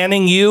 We're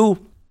banning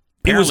you?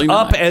 It was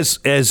up as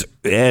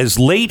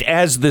late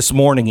as this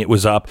morning. It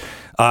was up.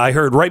 I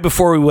heard right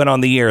before we went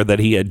on the air that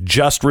he had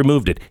just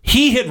removed it.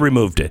 He had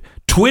removed it.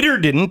 Twitter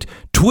didn't.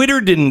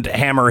 Twitter didn't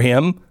hammer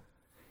him.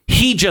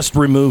 He just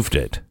removed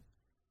it.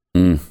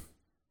 You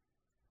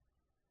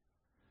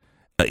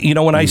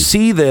know, when I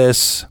see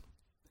this,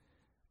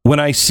 when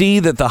I see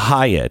that the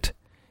Hyatt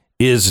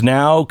is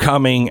now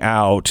coming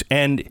out,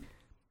 and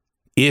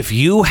if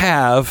you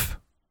have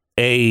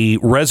a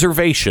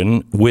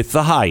reservation with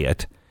the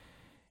Hyatt,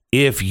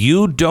 if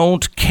you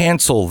don't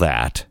cancel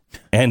that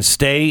and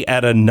stay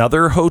at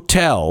another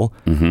hotel,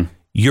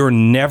 you're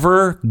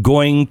never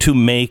going to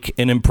make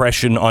an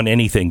impression on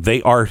anything.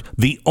 They are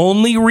the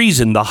only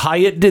reason the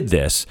Hyatt did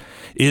this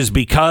is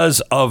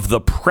because of the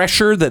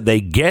pressure that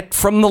they get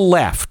from the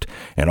left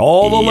and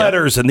all the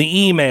letters and the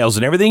emails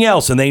and everything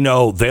else. And they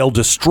know they'll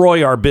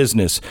destroy our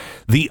business.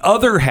 The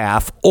other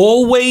half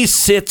always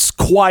sits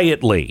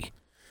quietly.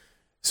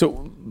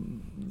 So,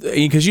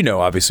 because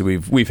obviously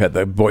we've had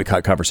the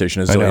boycott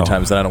conversation a zillion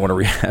times that I don't want to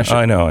rehash.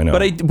 I know.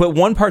 But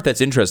one part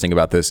that's interesting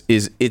about this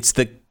is it's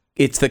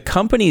the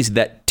companies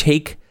that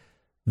take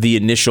the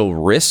initial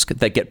risk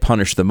that get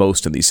punished the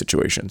most in these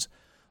situations.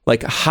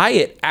 Like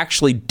Hyatt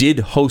actually did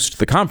host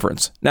the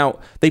conference. Now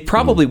they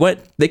probably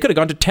they could have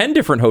gone to 10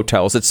 different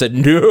hotels that said,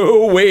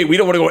 no way, we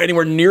don't want to go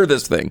anywhere near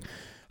this thing.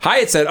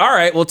 Hyatt said, all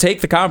right, we'll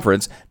take the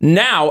conference.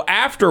 Now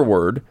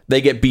afterward,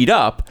 they get beat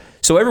up.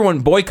 So everyone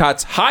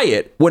boycotts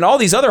Hyatt when all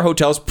these other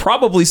hotels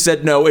probably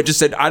said no. It just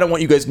said, I don't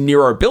want you guys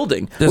near our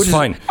building. That's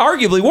fine.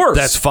 Arguably worse.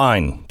 That's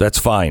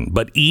fine.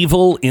 But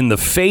evil in the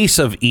face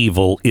of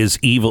evil is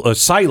evil.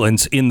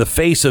 Silence in the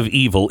face of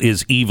evil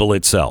is evil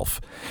itself.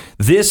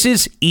 This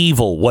is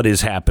evil, what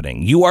is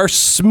happening. You are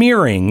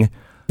smearing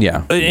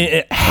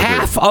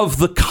half of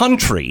the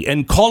country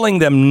and calling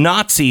them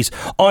Nazis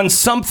on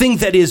something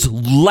that is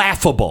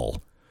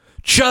laughable.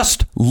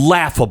 Just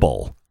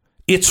laughable.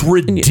 It's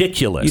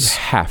ridiculous. You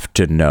have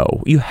to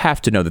know. You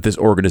have to know that this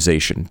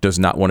organization does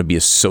not want to be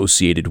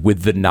associated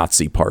with the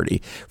Nazi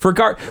party.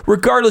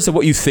 Regardless of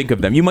what you think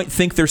of them, you might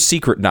think they're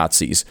secret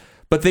Nazis,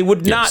 but they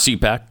would not.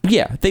 CPAC.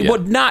 Yeah, they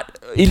would not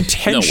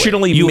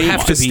intentionally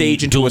make the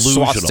stage into a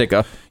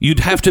swastika.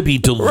 You'd have to be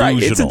delusional.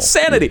 Right, it's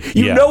insanity.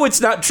 You know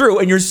it's not true,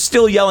 and you're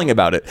still yelling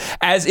about it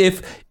as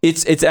if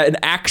it's an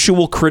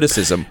actual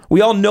criticism.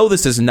 We all know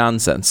this is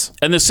nonsense.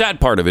 And the sad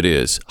part of it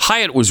is,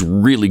 Hyatt was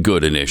really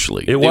good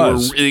initially.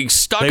 They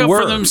stuck up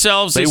for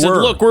themselves. They said,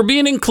 look, we're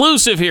being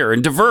inclusive here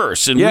and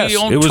diverse, and we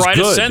don't try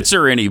to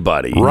censor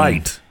anybody.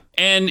 Right.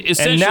 And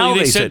essentially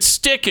they said,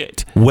 stick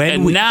it.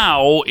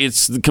 Now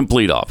it's the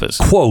complete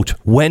opposite. Quote,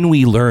 when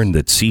we learned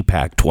that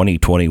CPAC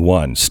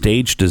 2021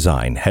 stage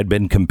design had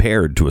been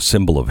compared to a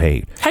symbol of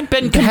hate. Had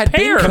been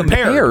compared?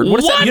 What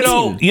does that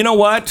mean? You know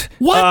what?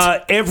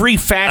 What? Every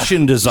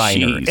fashion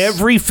designer,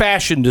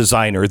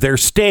 their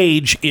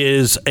stage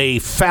is a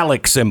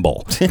phallic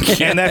symbol.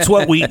 And that's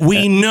what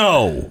we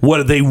know.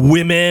 What are they,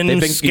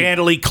 women,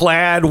 scantily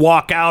clad,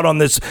 walk out on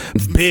this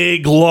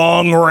big,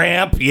 long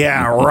ramp?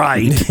 Yeah,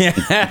 right.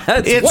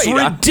 It's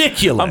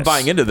ridiculous. I'm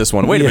buying into this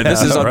one. Wait a minute.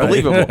 This is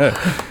unbelievable.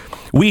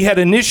 We had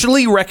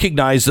initially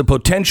recognized the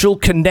potential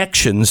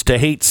connections to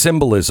hate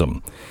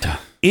symbolism.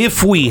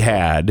 If we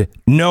had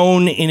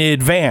known in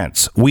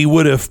advance, we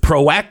would have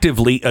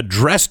proactively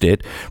addressed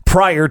it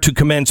prior to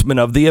commencement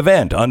of the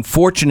event.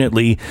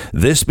 Unfortunately,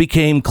 this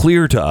became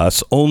clear to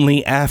us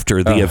only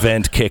after the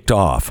event kicked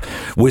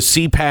off. With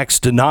CPAC's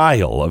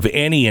denial of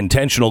any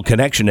intentional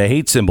connection to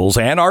hate symbols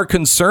and our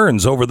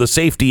concerns over the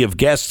safety of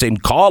guests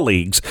and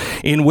colleagues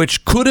in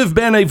which could have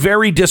been a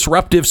very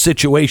disruptive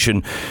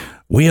situation,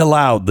 we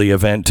allowed the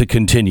event to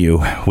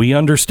continue. We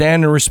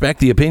understand and respect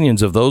the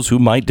opinions of those who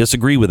might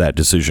disagree with that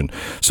decision.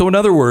 So in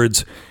other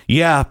words,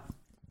 yeah,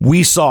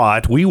 we saw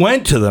it. We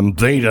went to them.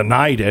 They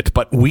denied it,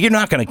 but we're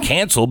not going to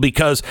cancel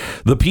because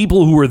the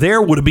people who were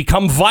there would have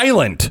become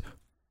violent.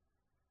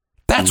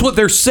 That's what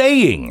they're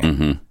saying.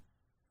 Mm-hmm.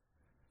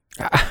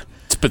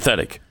 It's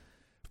pathetic.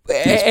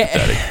 It's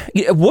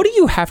pathetic. What do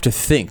you have to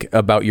think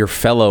about your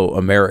fellow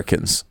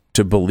Americans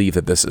to believe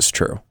that this is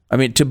true? I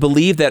mean, to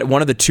believe that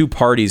one of the two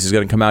parties is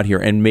going to come out here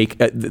and make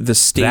the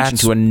stage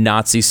into a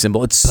Nazi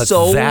symbol.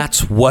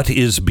 That's what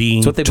is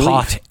being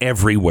taught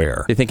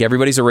everywhere. They think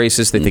everybody's a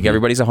racist. They think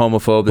everybody's a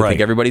homophobe. They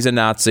think everybody's a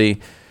Nazi.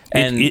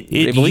 And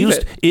they believe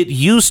it. It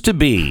used to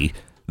be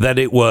that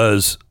it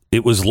was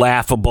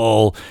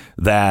laughable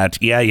that,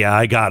 yeah,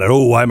 I got it.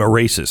 Oh, I'm a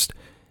racist.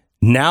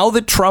 Now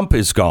that Trump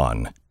is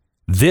gone,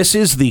 this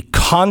is the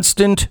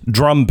constant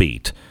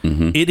drumbeat.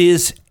 Mm-hmm. It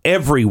is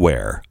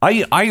everywhere.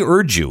 I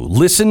urge you,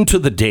 listen to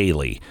the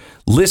Daily.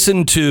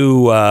 Listen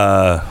to,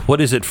 what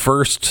is it,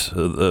 First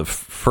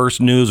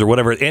News or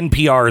whatever,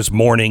 NPR's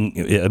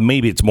morning,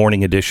 maybe it's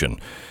morning edition.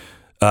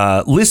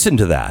 Listen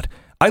to that.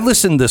 I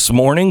listened this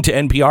morning to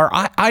NPR.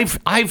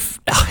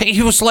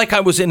 It was like I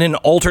was in an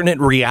alternate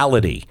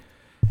reality.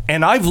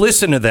 And I've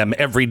listened to them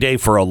every day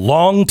for a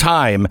long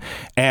time,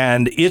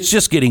 and it's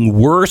just getting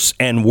worse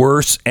and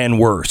worse and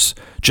worse.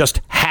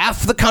 Just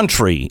half the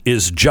country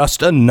is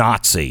just a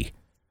Nazi.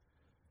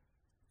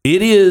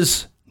 It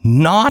is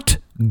not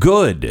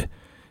good.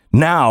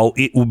 Now,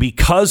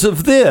 because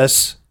of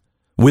this,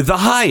 with the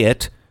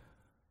Hyatt,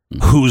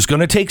 who's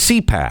going to take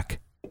CPAC?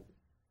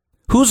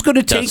 Who's going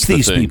to take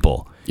these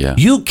people? Yeah.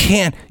 You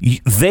can't.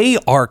 They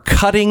are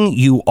cutting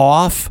you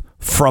off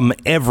from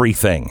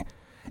everything.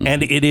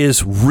 And it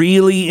is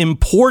really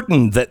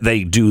important that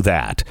they do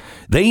that.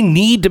 They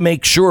need to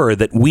make sure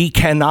that we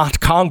cannot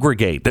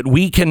congregate, that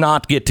we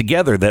cannot get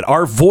together, that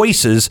our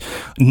voices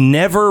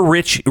never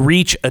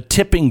reach a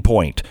tipping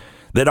point,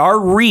 that our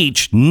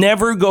reach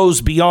never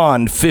goes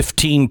beyond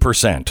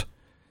 15%.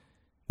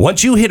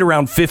 Once you hit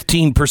around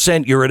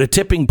 15%, you're at a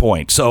tipping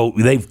point. So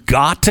they've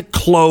got to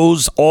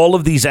close all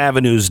of these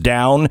avenues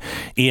down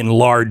in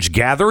large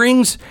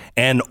gatherings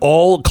and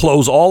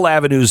close all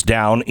avenues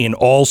down in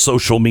all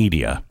social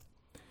media.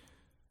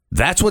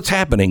 That's what's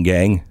happening,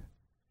 gang.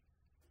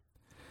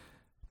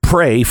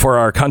 Pray for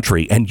our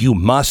country, and you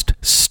must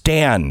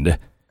stand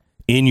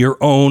in your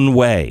own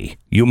way.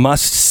 You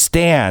must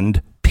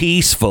stand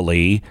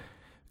peacefully.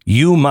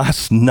 You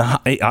must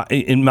not,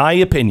 in my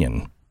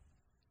opinion,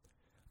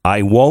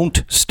 I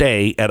won't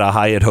stay at a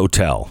Hyatt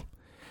hotel.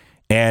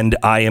 And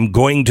I am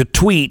going to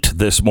tweet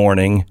this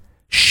morning,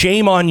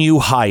 shame on you,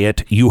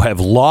 Hyatt. You have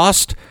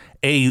lost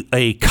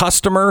a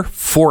customer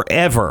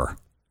forever.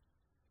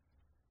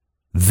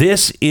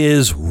 This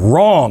is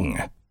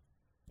wrong.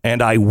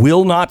 And I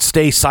will not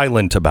stay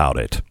silent about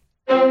it.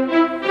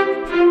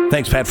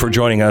 Thanks, Pat, for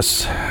joining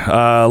us.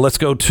 Let's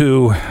go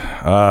to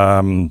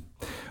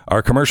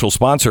our commercial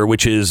sponsor,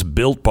 which is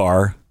Built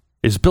Bar.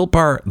 Is Built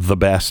Bar the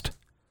best?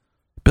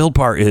 Built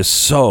Bar is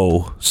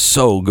so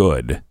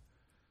good.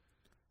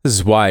 This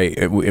is why,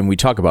 and we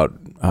talk about,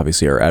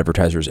 obviously, our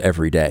advertisers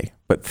every day,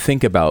 but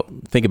think about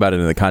it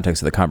in the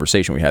context of the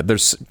conversation we had.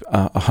 There's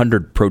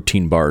 100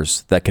 protein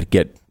bars that could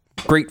get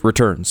great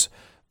returns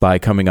by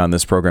coming on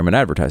this program and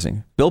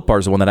advertising. Built Bar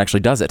is the one that actually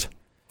does it.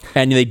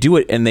 And they do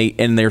it, and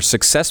they're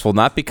successful,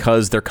 not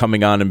because they're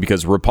coming on and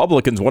because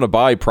Republicans want to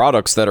buy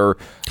products that are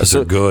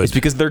good. It's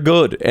because they're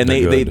good, and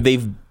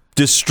they've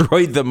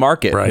destroyed the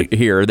market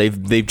here.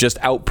 They've just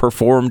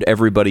outperformed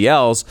everybody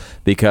else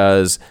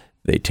because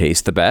they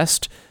taste the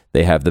best.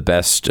 They have the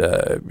best,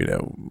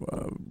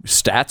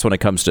 stats when it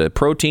comes to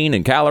protein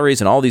and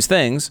calories and all these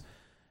things.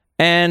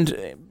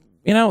 And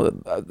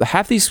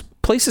half these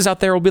places out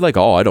there will be like,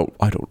 "Oh, I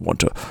don't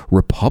want a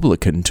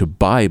Republican to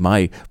buy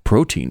my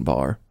protein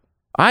bar."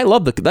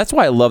 That's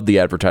why I love the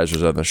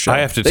advertisers on the show. I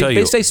have to tell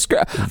you, they say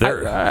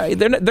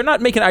they're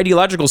not making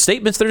ideological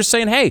statements. They're just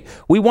saying, "Hey,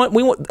 we want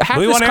half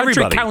this country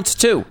everybody. Counts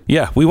too."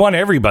 Yeah, we want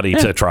everybody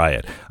to try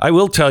it. I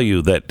will tell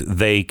you that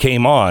they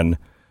came on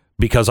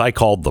because I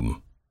called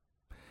them.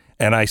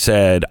 And I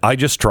said, I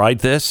just tried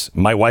this.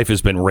 My wife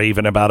has been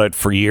raving about it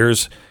for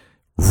years.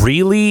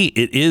 Really?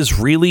 It is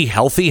really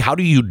healthy? How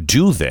do you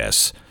do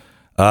this?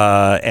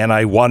 And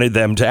I wanted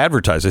them to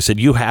advertise. I said,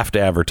 you have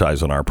to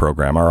advertise on our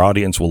program. Our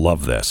audience will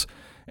love this.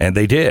 And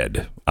they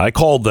did. I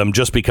called them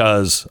just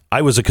because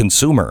I was a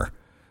consumer.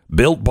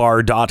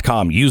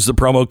 BuiltBar.com. Use the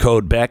promo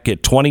code Beck.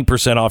 Get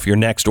 20% off your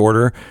next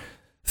order.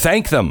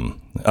 Thank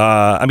them.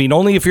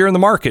 Only if you're in the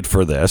market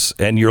for this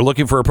and you're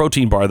looking for a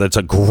protein bar that's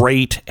a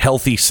great,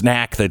 healthy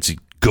snack that's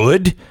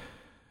good.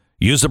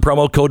 Use the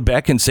promo code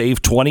Beck and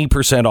save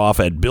 20% off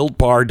at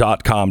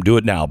BuiltBar.com. Do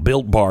it now,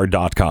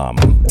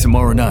 BuiltBar.com.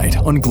 Tomorrow night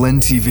on Glenn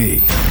TV,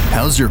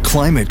 how's your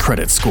climate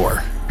credit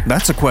score?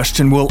 That's a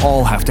question we'll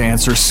all have to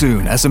answer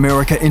soon as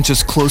America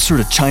inches closer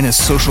to China's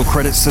social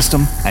credit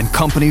system and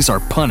companies are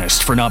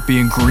punished for not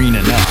being green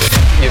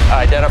enough. You've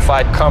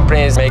identified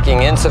companies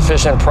making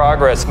insufficient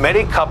progress.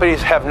 Many companies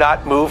have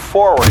not moved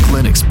forward.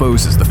 Glenn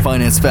exposes the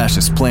finance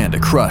fascist plan to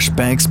crush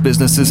banks,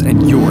 businesses,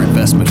 and your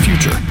investment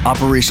future.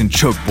 Operation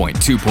Choke Point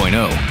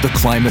 2.0, the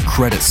climate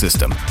credit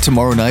system.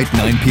 Tomorrow night,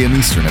 9 p.m.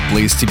 Eastern at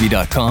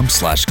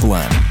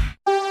blazetv.com/Glenn.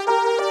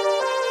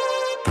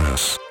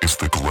 This is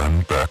the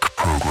Glenn Beck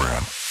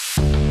Program.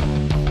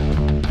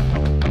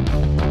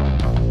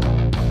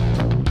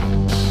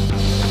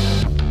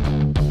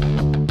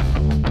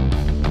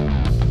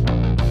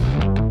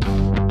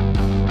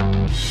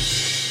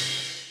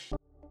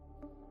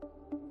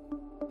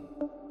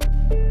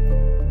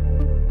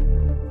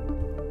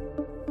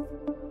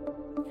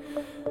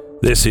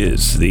 This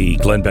is the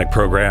Glenn Beck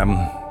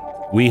Program.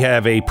 We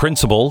have a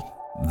principal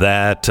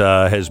that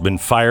has been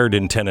fired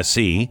in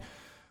Tennessee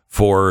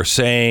for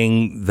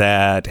saying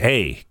that,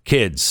 hey,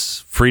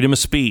 kids, freedom of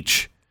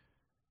speech,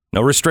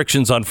 no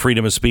restrictions on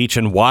freedom of speech,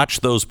 and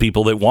watch those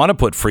people that want to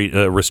put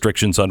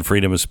restrictions on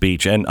freedom of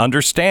speech and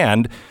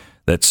understand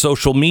that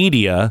social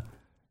media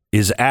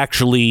is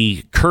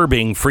actually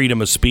curbing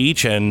freedom of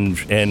speech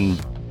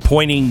and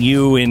pointing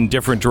you in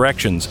different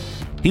directions.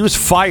 He was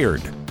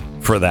fired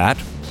for that.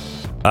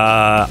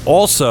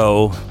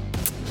 Also,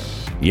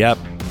 yep,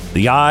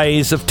 the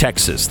Eyes of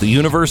Texas, the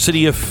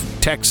University of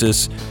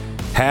Texas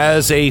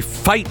has a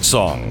fight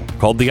song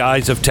called The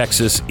Eyes of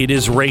Texas. It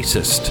is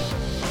racist.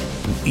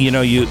 You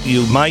know,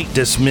 you might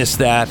dismiss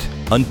that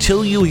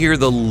until you hear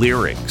the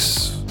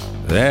lyrics.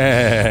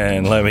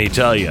 Then, let me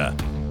tell you,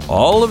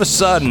 all of a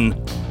sudden,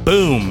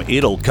 boom,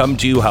 it'll come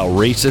to you how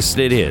racist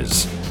it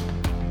is.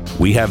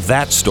 We have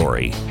that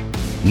story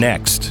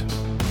next.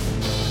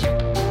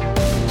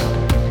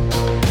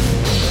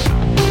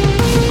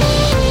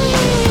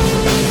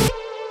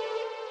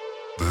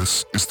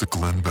 This is the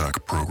Glenn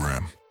Beck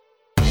Program.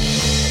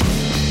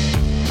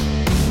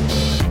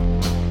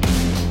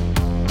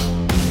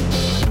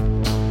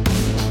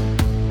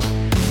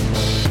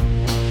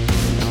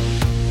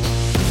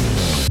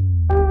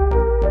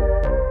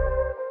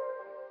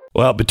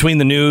 Well, between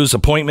the news,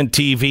 appointment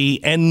TV,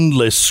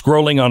 endless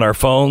scrolling on our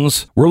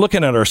phones, we're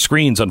looking at our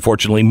screens,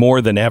 unfortunately,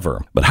 more than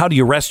ever. But how do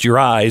you rest your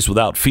eyes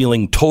without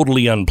feeling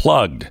totally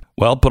unplugged?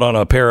 Well, put on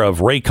a pair of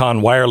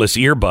Raycon wireless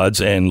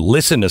earbuds and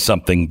listen to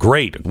something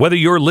great. Whether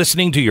you're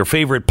listening to your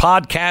favorite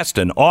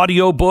podcast, an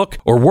audiobook,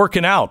 or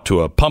working out to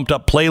a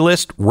pumped-up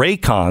playlist,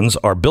 Raycons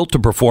are built to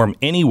perform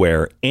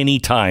anywhere,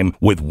 anytime,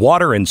 with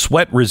water and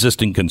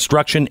sweat-resistant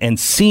construction and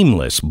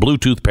seamless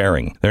Bluetooth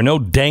pairing. There are no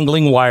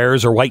dangling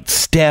wires or white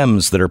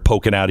stems that are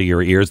poking out of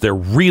your ears. They're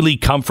really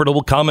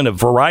comfortable, come in a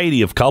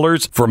variety of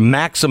colors for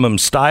maximum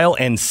style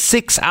and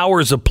 6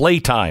 hours of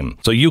playtime,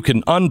 so you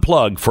can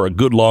unplug for a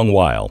good long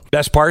while.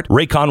 Best part?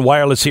 Raycon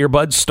wireless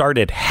earbuds start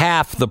at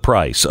half the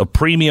price of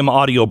premium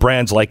audio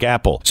brands like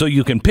Apple, so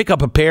you can pick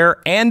up a pair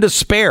and a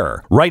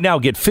spare. Right now,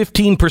 get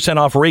 15%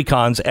 off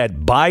Raycons at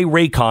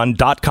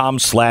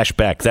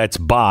buyraycon.com/Beck. That's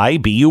buy,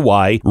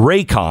 B-U-Y,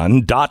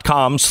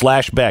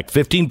 Raycon.com/Beck.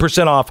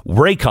 15% off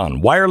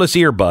Raycon wireless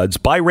earbuds,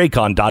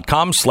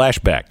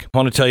 buyraycon.com/Beck. I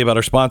want to tell you about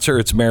our sponsor.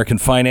 It's American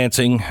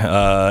Financing.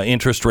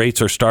 Interest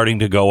rates are starting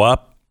to go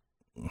up.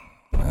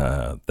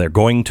 They're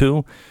going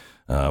to.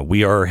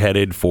 We are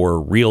headed for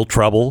real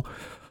trouble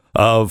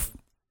of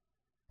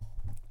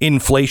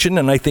inflation,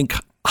 and I think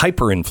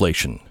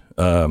hyperinflation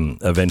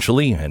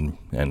eventually, and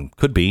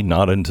could be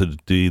not into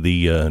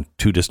the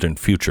too distant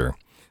future.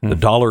 The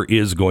dollar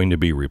is going to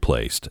be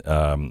replaced.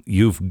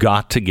 You've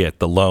got to get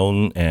the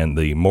loan and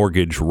the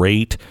mortgage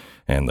rate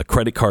and the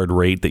credit card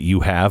rate that you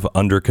have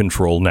under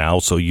control now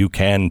so you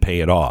can pay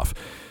it off.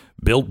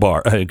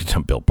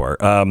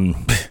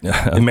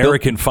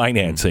 American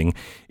Financing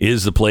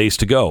is the place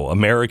to go.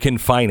 American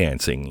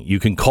Financing. You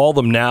can call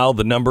them now.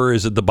 The number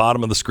is at the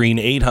bottom of the screen,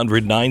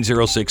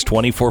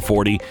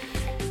 800-906-2440.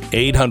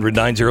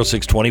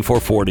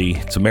 800-906-2440.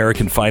 It's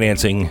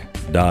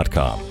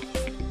AmericanFinancing.com.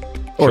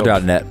 Or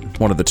 .net,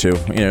 one of the two.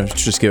 You know,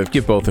 just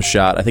give both a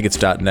shot. I think it's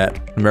 .net,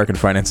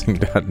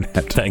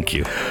 AmericanFinancing.net. Thank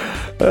you.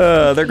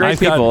 They're great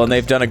people, and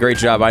they've done a great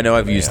job. I know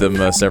I've used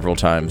them several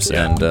times,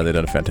 and they've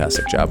done a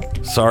fantastic job.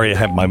 Sorry, I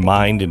have my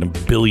mind in a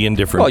billion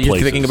different places. Well,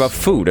 you're thinking about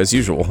food, as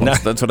usual.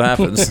 That's what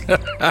happens.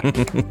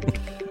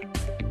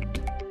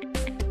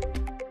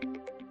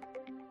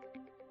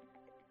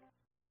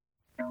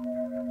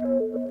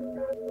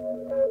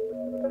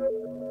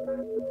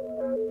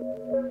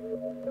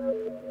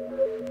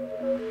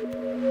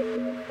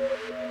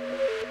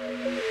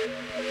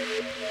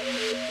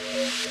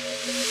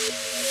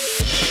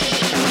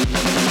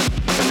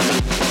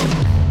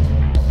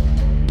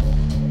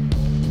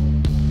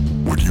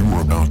 What you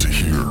are about to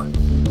hear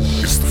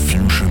is the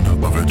fusion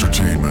of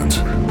entertainment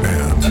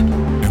and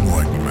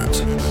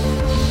enlightenment.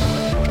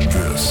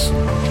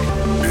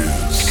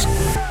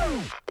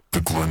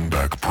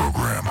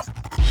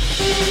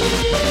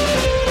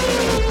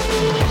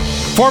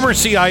 Former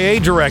CIA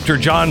director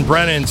John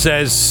Brennan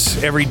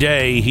says every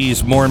day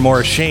he's more and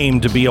more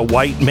ashamed to be a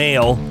white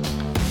male.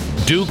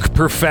 Duke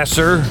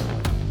professor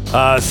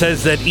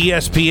says that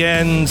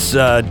ESPN's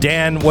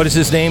Dan, what is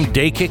his name?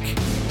 Dakich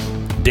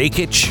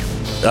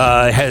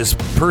has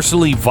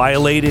personally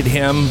violated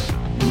him,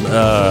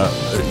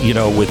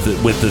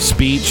 with the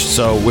speech.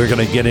 So we're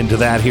going to get into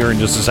that here in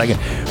just a second.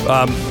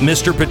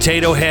 Mr.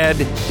 Potato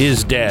Head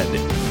is dead.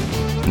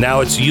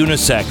 Now it's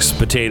unisex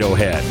Potato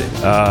Head.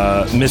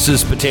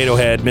 Mrs. Potato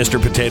Head,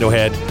 Mr. Potato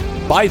Head.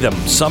 Buy them.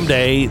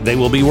 Someday they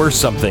will be worth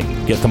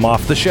something. Get them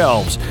off the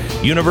shelves.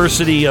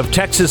 University of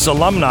Texas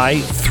alumni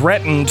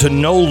threaten to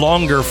no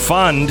longer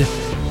fund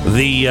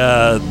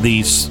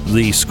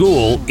the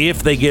school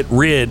if they get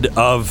rid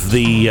of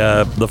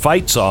the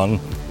fight song,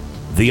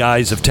 "The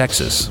Eyes of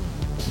Texas."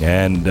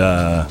 And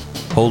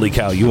holy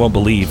cow, you won't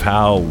believe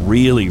how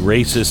really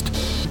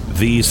racist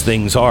these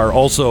things are.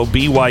 Also,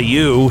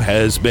 BYU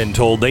has been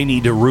told they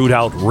need to root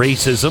out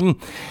racism,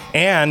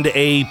 and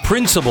a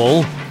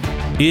principal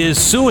is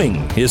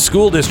suing his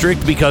school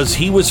district because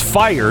he was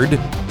fired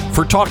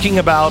for talking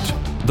about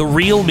the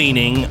real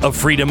meaning of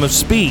freedom of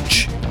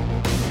speech.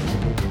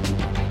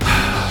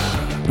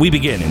 We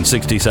begin in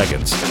 60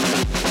 seconds.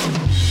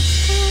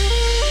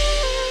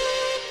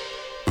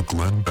 The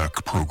Glenn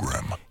Beck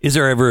Program. Is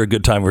there ever a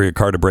good time for your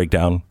car to break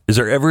down? Is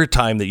there ever a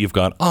time that you've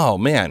gone, oh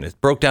man, it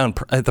broke down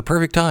at the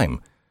perfect time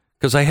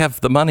because I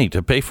have the money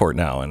to pay for it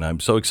now and I'm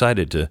so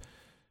excited to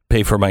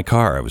pay for my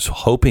car. I was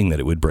hoping that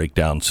it would break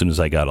down as soon as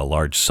I got a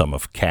large sum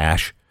of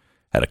cash,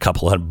 had a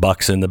couple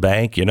 $100 in the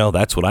bank.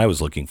 That's what I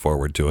was looking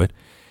forward to it.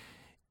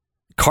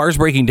 Cars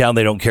breaking down,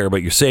 they don't care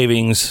about your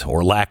savings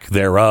or lack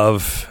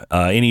thereof,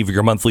 any of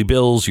your monthly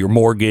bills, your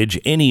mortgage,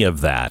 any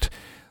of that.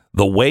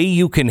 The way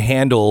you can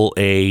handle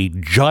a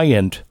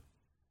giant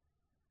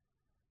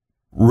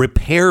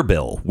repair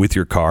bill with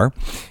your car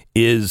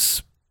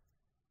is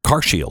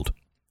CarShield.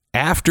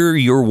 After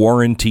your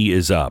warranty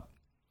is up,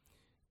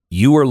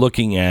 you are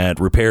looking at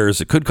repairs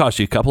that could cost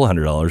you a couple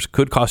 $100,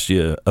 could cost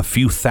you a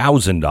few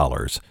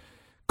 $1,000s.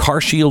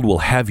 CarShield will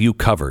have you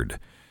covered.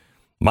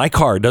 My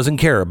car doesn't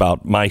care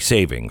about my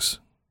savings,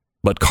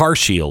 but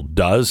CarShield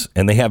does,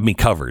 and they have me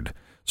covered.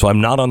 So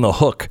I'm not on the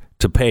hook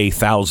to pay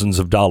thousands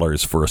of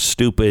dollars for a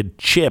stupid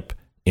chip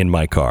in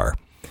my car.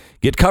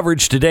 Get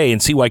coverage today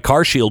and see why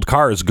CarShield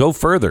cars go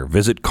further.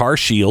 Visit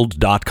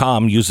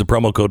carshield.com. Use the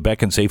promo code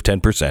Beck and save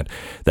 10%.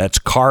 That's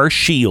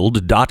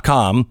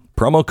carshield.com.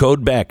 Promo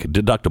code Beck.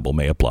 Deductible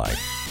may apply.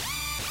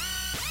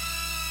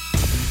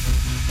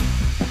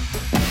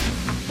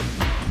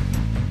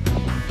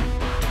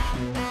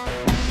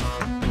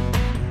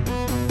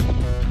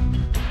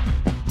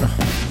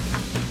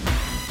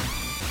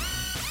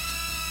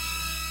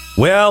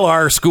 Well,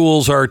 our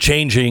schools are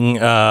changing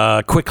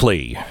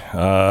quickly.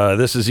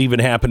 This is even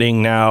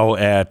happening now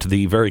at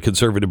the very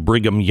conservative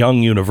Brigham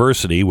Young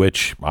University,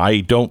 which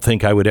I don't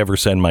think I would ever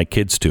send my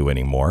kids to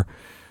anymore.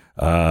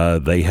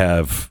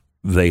 They've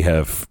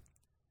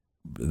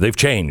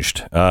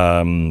changed.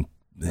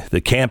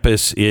 The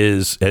campus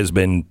has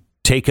been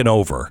taken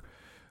over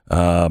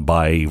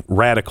by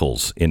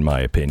radicals, in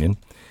my opinion.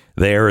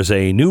 There is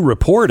a new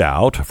report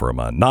out from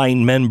a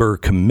 9-member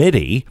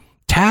committee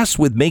tasked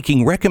with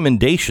making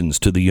recommendations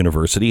to the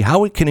university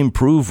how it can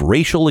improve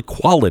racial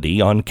equality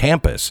on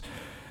campus.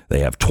 They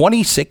have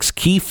 26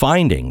 key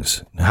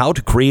findings, how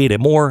to create a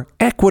more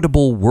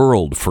equitable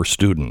world for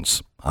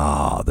students.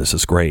 This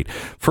is great.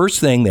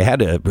 First thing, they had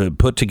to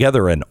put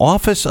together an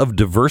Office of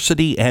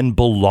Diversity and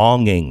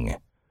Belonging.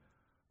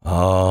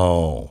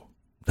 Oh,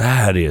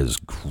 that is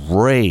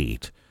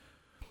great.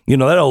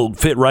 That'll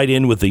fit right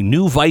in with the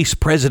new Vice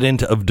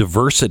President of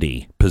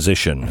Diversity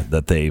position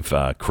that they've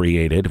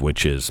created,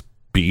 which is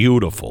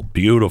beautiful,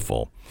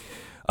 beautiful.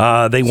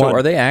 Are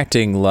they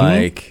acting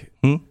like,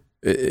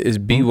 is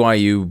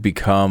BYU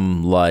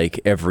become like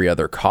every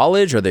other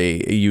college? Are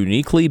they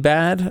uniquely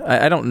bad?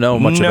 I don't know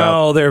much about.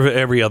 No, they're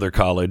every other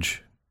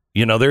college.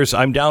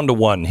 I'm down to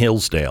one,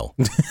 Hillsdale.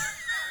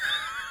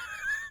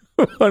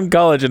 One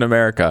college in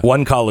America.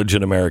 One college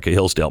in America,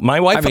 Hillsdale. My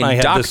wife and I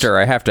had doctor,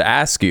 I have to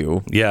ask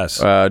you.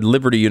 Yes.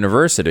 Liberty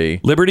University.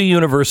 Liberty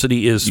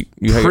University is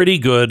pretty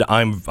good.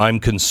 I'm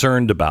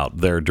concerned about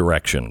their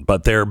direction,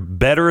 but they're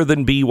better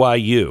than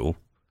BYU,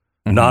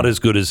 not as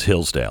good as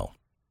Hillsdale.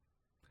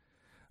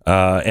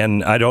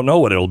 And I don't know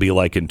what it'll be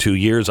like in 2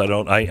 years. I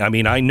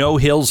know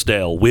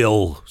Hillsdale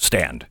will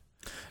stand.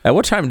 At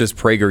what time does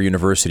Prager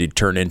University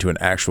turn into an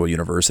actual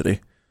university?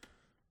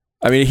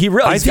 I mean, he's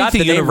got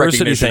the name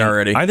recognition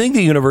already. I think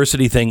the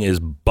university thing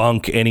is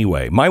bunk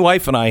anyway. My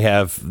wife and I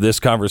have this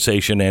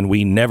conversation, and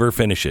we never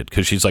finish it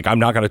because she's like, "I'm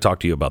not going to talk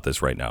to you about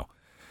this right now,"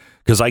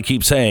 because I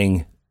keep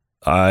saying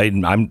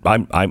I'm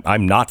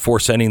not for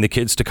sending the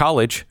kids to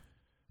college.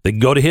 They can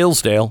go to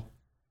Hillsdale.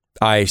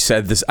 I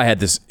said this. I had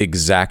this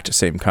exact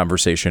same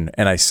conversation,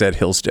 and I said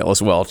Hillsdale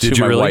as well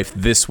to my wife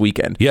this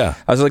weekend. Yeah,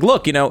 I was like,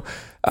 "Look,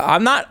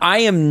 I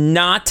am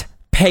not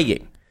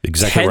paying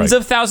tens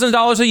of thousands of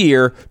dollars a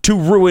year to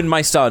ruin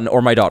my son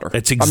or my daughter.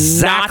 It's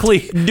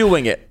exactly I'm not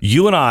doing it.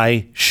 You and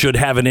I should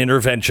have an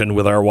intervention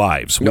with our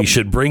wives. We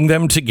should bring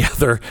them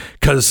together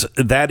because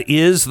that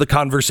is the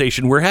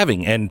conversation we're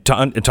having. And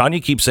Tanya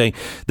keeps saying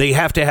they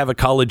have to have a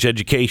college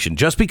education.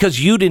 Just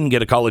because you didn't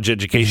get a college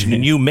education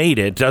and you made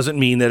it doesn't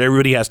mean that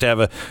everybody has to have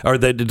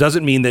that it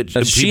doesn't mean that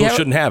people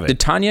shouldn't have it. Did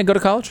Tanya go to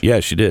college? Yeah,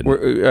 she did.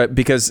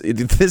 Because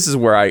this is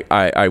where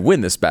I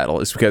win this battle,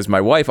 is because my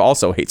wife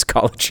also hates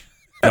college.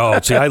 Oh,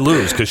 see, I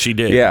lose because she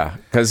did. Yeah,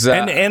 because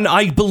and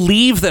I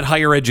believe that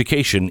higher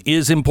education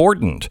is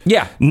important.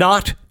 Yeah,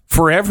 not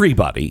for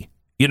everybody.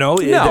 You know,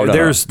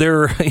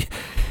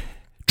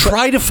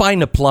 try to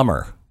find a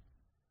plumber.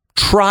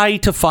 Try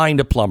to find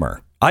a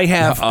plumber. I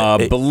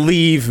have...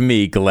 believe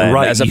me, Glenn,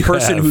 as a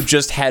person who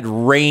just had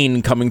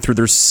rain coming through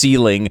their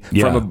ceiling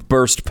from a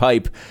burst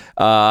pipe,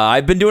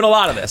 I've been doing a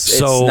lot of this.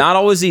 So it's not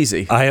always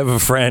easy. I have a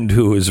friend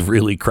who is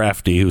really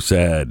crafty who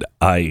said,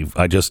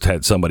 I just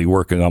had somebody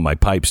working on my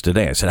pipes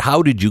today. I said,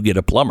 how did you get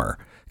a plumber?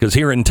 Because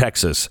here in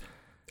Texas...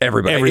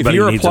 Everybody if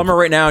you're a plumber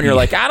right now and you're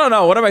like, I don't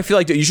know, what do I feel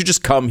like doing? You should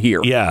just come here.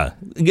 Yeah.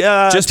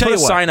 Just put a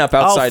sign up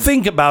outside. I'll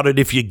think about it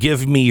if you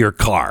give me your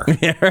car.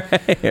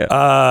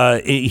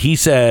 He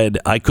said,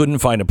 I couldn't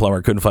find a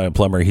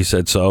plumber. He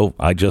said, so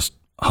I just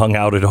hung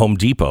out at Home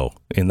Depot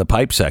in the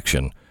pipe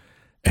section.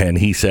 And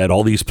he said,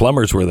 all these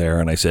plumbers were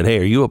there. And I said, hey,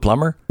 are you a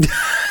plumber?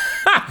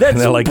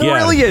 That's like,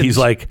 brilliant. Yeah. He's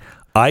like,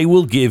 I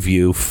will give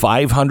you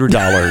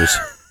 $500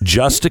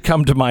 just to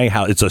come to my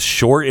house.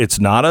 It's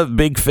not a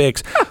big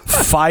fix.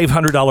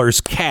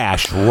 $500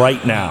 cash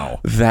right now.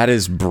 That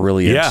is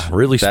brilliant. Yeah,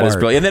 really smart. That is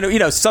brilliant. And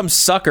then, some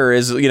sucker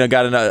is,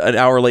 got an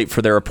hour late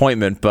for their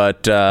appointment,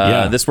 but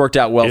this worked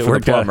out well for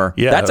the plumber.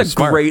 That's a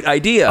great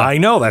idea. I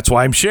know. That's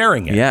why I'm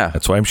sharing it. Yeah.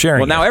 That's why I'm sharing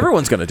it. Well, now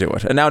everyone's going to do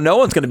it. And now no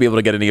one's going to be able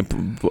to get any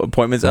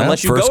appointments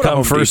unless you go to Home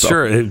Depot. First come, first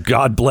serve.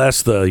 God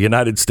bless the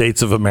United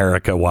States of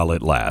America while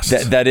it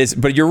lasts. That is,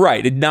 but you're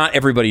right. Not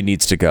everybody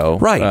needs to go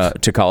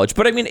to college.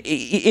 But I mean,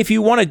 if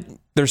you want to,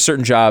 there's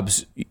certain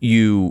jobs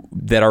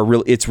that are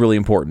real. It's really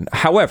important.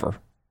 However,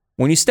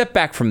 when you step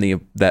back from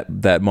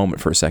that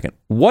moment for a second,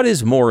 what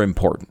is more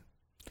important?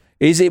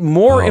 Is it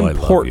more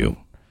important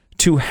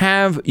to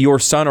have your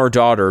son or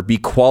daughter be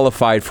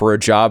qualified for a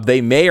job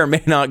they may or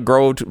may not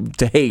grow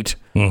to hate,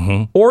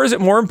 or is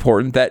it more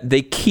important that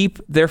they keep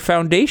their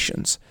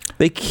foundations?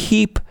 They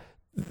keep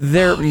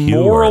their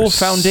moral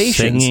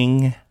foundations.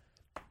 Singing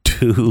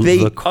to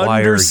the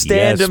choir. They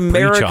understand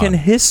American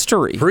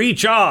history.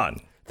 Preach on.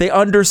 They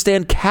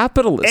understand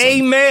capitalism.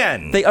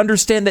 Amen. They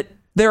understand that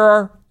there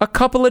are a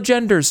couple of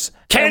genders.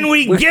 Can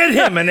we get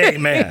him an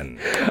amen?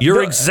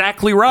 You're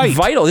exactly right.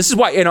 Vital. This is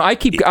why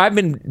I've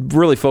been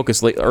really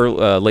focused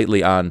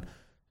lately on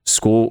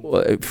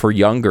school for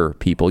younger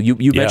people.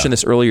 You mentioned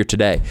this earlier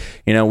today.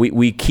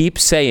 We keep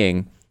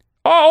saying,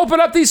 oh, open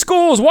up these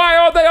schools. Why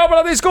aren't they open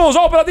up these schools?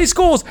 Open up these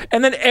schools.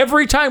 And then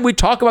every time we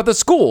talk about the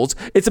schools,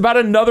 it's about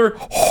another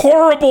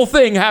horrible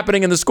thing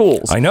happening in the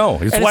schools. I know.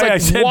 It's why I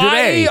said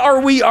today. Why are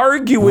we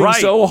arguing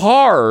so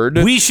hard?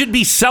 We should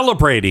be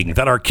celebrating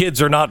that our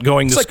kids are not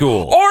going to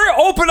school. Or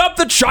open up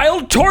the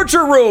child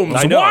torture rooms.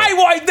 I know.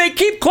 Why? They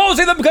keep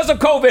closing them because of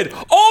COVID.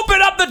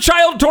 Open up the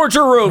child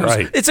torture rooms.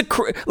 Right. It's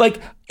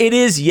it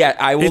is,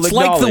 yet I will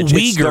acknowledge like the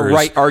Uyghurs. It's the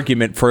right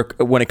argument for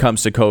when it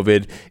comes to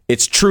COVID.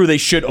 It's true they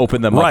should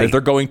open them up if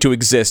they're going to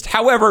exist.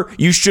 However,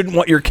 you shouldn't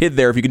want your kid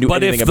there if you can do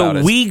anything about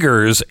it. But if the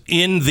Uyghurs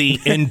in the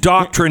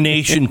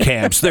indoctrination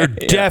camps, they're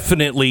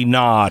definitely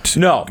not,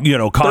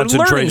 concentration.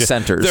 They're learning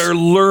centers. They're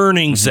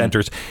learning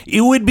centers.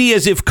 It would be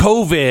as if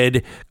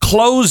COVID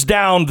closed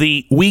down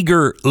the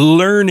Uyghur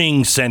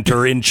Learning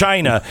Center in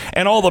China,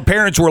 and all the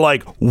parents were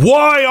like,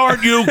 why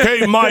aren't you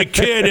getting my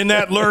kid in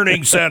that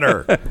learning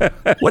center?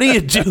 What are you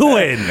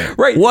doing?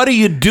 Right. What are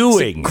you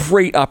doing? It's a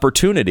great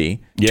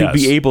opportunity to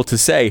be able to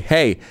say,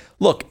 hey,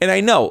 look, and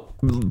I know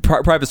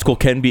private school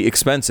can be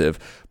expensive,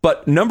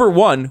 but number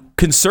one,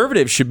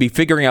 conservatives should be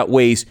figuring out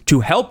ways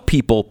to help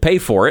people pay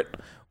for it,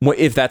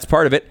 if that's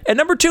part of it. And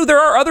number two, there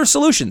are other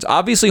solutions.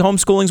 Obviously,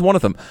 homeschooling is one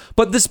of them.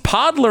 But this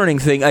pod learning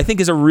thing, I think,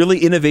 is a really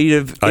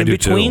innovative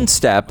in-between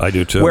step. I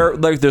do too. Where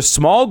there's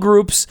small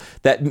groups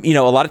that,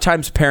 a lot of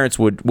times parents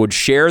would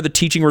share the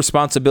teaching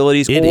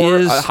responsibilities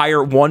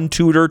hire one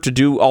tutor to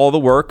do all the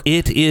work.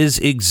 It is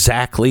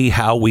exactly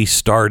how we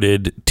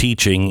started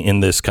teaching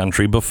in this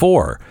country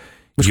before.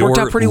 Which worked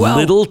out pretty well.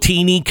 Your little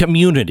teeny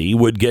community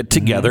would get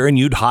together and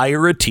you'd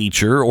hire a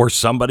teacher or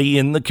somebody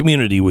in the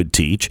community would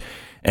teach.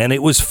 And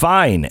it was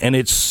fine. And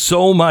it's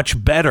so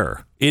much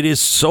better. It is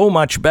so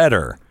much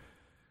better.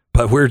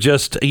 But we're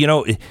just,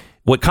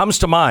 what comes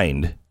to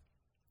mind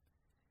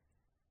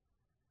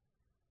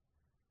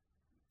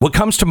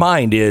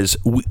is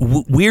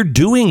we're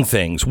doing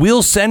things.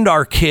 We'll send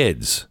our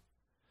kids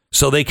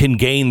so they can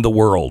gain the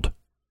world.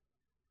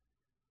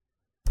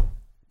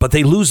 But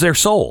they lose their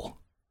soul.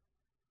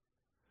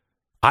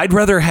 I'd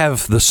rather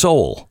have the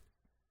soul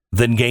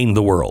than gain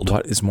the world.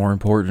 What is more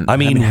important? I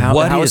mean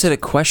how is it a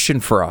question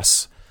for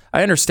us?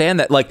 I understand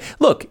that.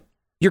 Look,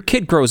 your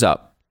kid grows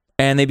up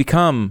and they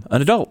become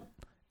an adult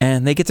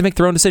and they get to make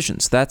their own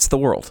decisions. That's the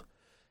world.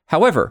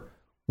 However,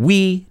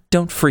 we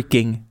don't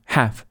freaking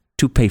have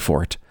to pay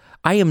for it.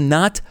 I am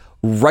not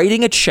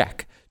writing a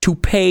check to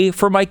pay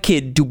for my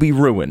kid to be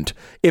ruined.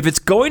 If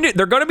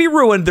they're going to be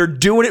ruined, they're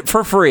doing it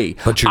for free.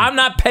 But I'm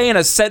not paying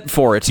a cent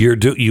for it.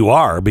 You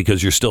are,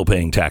 because you're still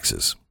paying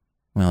taxes.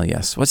 Well,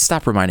 yes.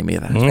 Stop reminding me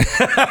of that.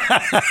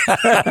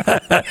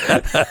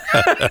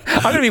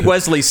 I'm going to be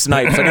Wesley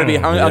Snipes. I'm going to be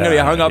hung up.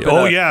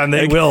 And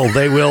they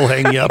will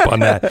hang you up on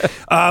that.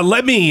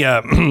 Let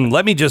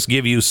me just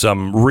give you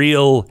some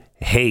real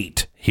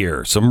hate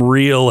here. Some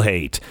real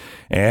hate.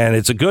 And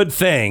it's a good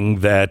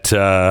thing that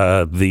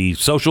the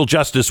social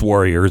justice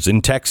warriors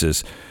in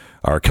Texas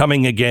are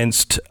coming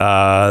against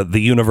the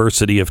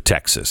University of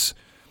Texas.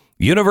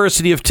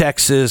 University of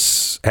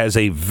Texas has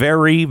a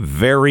very,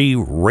 very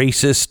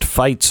racist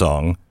fight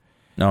song.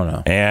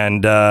 No.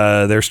 And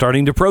they're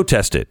starting to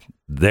protest it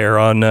there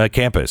on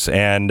campus.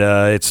 And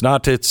I'm just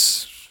going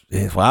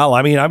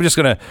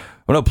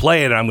to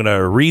play it. And I'm going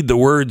to read the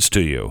words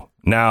to you.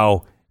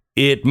 Now,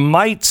 it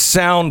might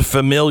sound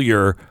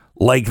familiar,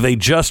 like they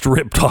just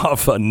ripped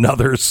off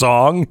another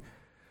song,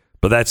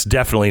 but that's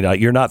definitely not.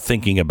 You're not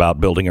thinking about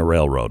building a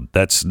railroad.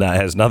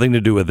 Has nothing to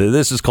do with it.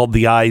 This is called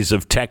The Eyes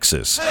of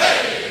Texas.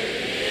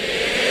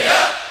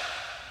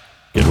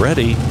 Get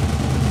ready.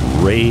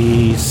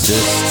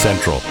 Racist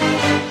Central.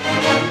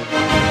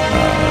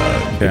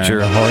 Get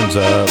your horns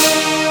up.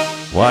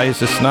 Why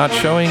is this not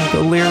showing the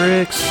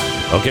lyrics?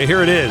 Okay,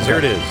 here it is.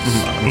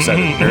 I'm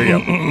excited. There you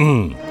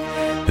go.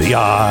 The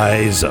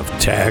eyes of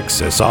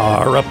Texas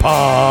are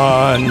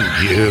upon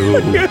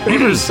you. You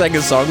ever sang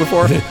a song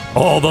before?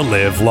 All the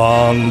live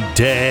long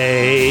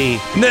day.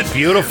 Isn't that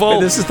beautiful?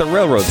 This is the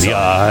railroad song. The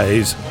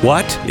eyes.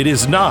 What? It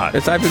is not.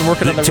 I've been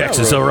working on the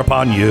Texas railroad. are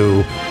upon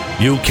you.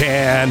 You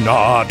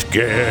cannot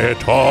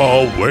get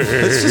away.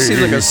 This just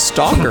seems like a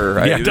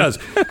stalker. Yeah, it does.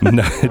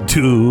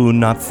 Do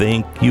not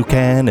think you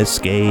can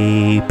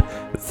escape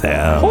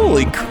them.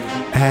 Holy crap.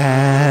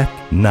 At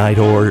night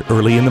or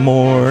early in the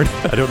morning.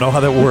 I don't know how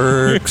that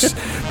works.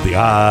 The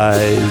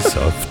eyes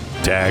of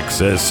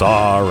Texas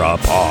are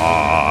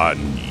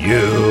upon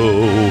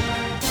you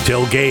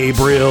till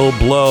Gabriel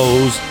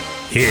blows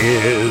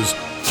his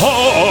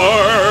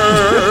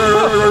horn.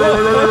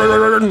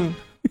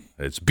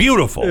 It's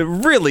beautiful.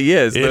 It really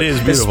is. It is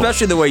beautiful.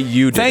 Especially the way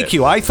you did it. Thank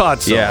you. I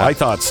thought so. Yeah. I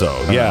thought so.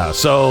 Yeah.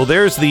 So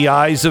there's the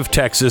eyes of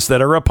Texas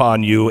that are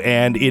upon you,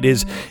 and it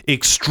is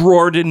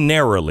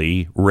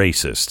extraordinarily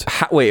racist.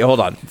 Wait, hold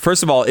on.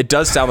 First of all, it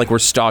does sound like we're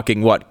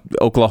stalking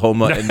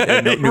Oklahoma and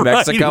New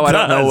Mexico. Right, I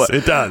don't know what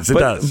it does.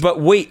 But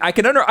wait, I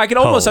can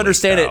almost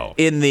understand it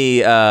in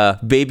the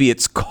baby,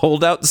 it's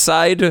cold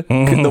outside.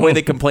 The way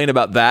they complain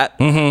about that.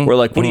 We're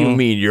like, what do you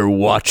mean you're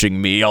watching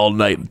me all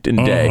night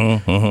and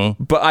day?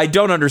 But I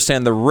don't understand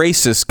the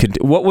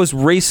racist. What was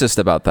racist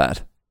about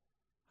that?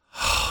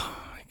 Oh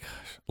my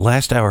gosh!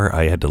 Last hour,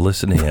 I had to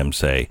listen to him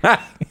say, the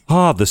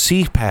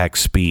CPAC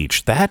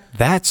speech.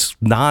 That's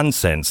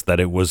nonsense.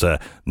 That it was a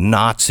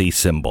Nazi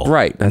symbol.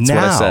 Right. That's what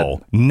I said.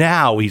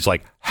 Now he's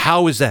like,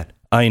 how is that?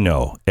 I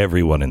know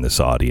everyone in this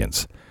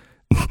audience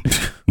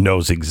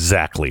knows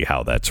exactly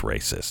how that's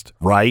racist.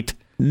 Right?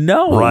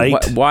 No.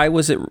 Right? Why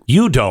was it?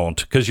 You don't,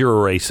 because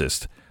you're a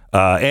racist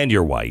and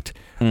you're white.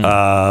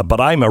 But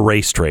I'm a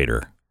race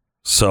traitor.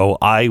 So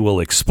I will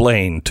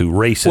explain to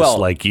racists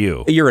like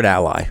you. You're an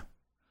ally.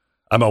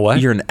 I'm a what?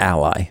 You're an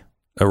ally.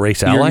 A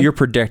race ally? You're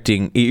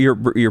projecting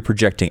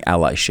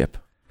allyship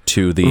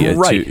to the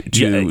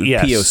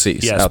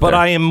POCs. Yes, but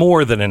I am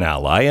more than an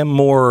ally. I am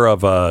more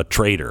of a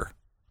traitor,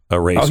 a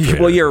race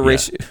traitor. Well, you're a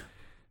race.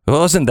 It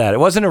wasn't that. It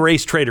wasn't a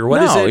race traitor.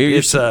 What is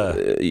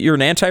it? You're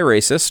an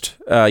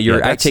anti-racist.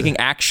 You're taking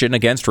action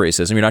against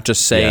racism. You're not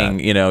just saying,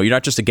 you're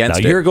not just against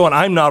it. You're going,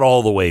 I'm not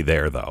all the way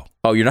there, though.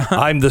 Oh, you're not?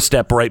 I'm the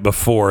step right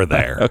before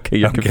there. Okay,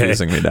 you're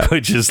confusing me now.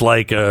 Which is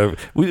like,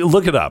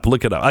 look it up.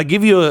 I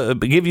give you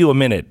a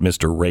minute,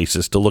 Mr.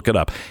 Racist, to look it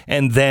up.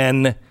 And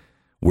then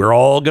we're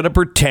all going to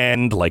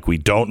pretend like we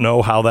don't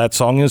know how that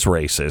song is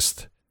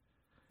racist.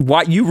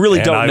 Why you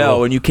really don't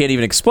know, and you can't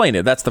even explain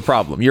it. That's the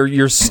problem.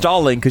 You're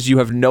stalling because you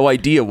have no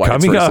idea why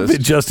it's racist. Coming up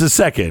in just a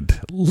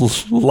second,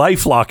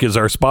 LifeLock is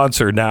our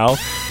sponsor now.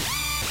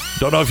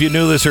 Don't know if you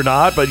knew this or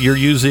not, but if you're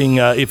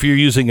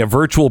using a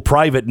virtual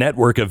private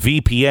network, a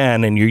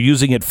VPN, and you're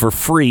using it for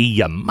free,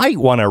 you might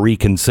want to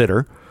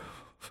reconsider.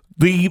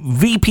 The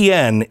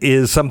VPN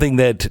is something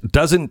that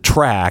doesn't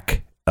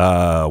track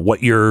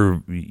what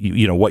you're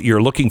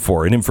looking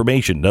for in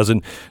information.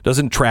 Doesn't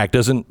track.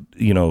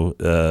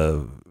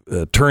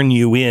 Turn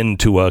you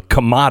into a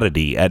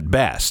commodity at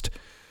best.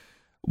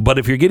 But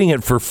if you're getting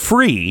it for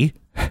free,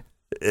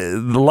 a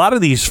lot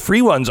of these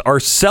free ones are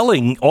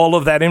selling all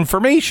of that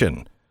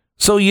information.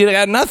 So you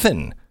got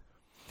nothing.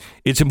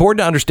 It's important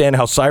to understand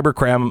how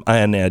cybercrime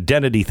and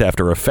identity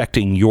theft are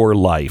affecting your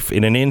life.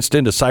 In an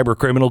instant, a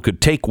cybercriminal could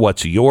take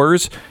what's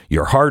yours,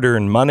 your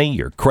hard-earned money,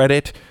 your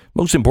credit,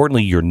 Most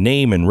importantly, your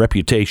name and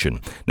reputation.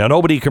 Now,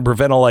 nobody can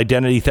prevent all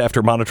identity theft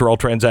or monitor all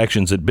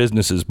transactions at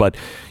businesses, but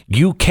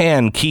you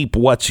can keep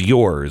what's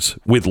yours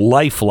with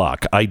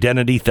LifeLock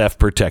Identity Theft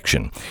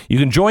Protection. You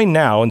can join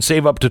now and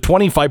save up to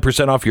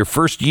 25% off your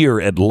first year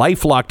at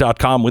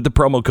LifeLock.com with the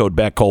promo code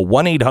BECK. Call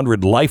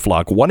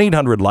 1-800-LifeLock,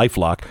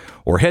 1-800-LifeLock,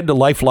 or head to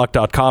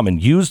LifeLock.com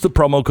and use the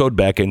promo code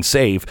BECK and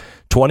save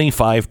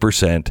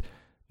 25%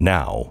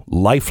 now.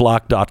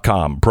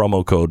 LifeLock.com,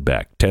 promo code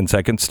BECK. 10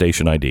 seconds,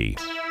 station ID.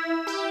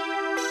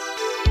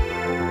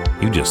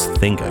 You just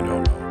think I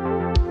don't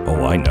know.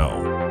 Oh, I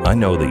know. I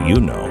know that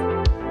you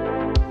know.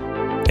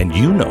 And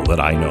you know that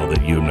I know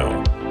that you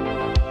know.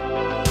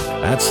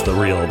 That's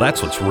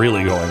what's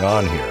really going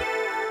on here,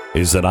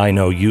 is that I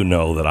know you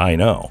know that I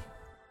know.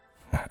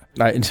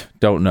 I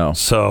don't know.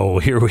 So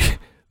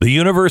the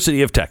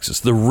University of Texas,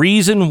 the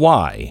reason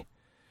why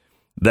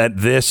that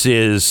this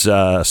is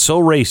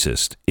so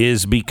racist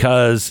is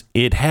because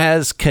it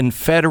has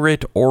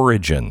Confederate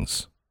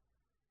origins.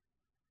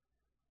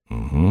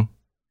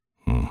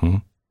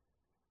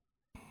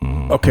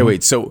 Okay,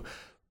 wait. So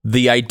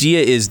the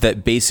idea is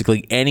that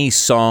basically any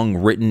song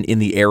written in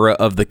the era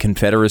of the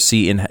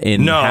Confederacy in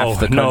half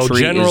the country. No,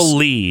 General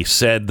Lee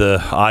said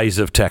the eyes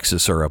of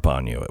Texas are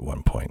upon you at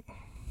one point.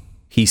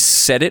 He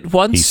said it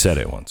once? He said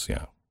it once,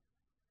 yeah.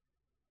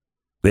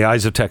 The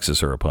eyes of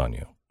Texas are upon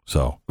you.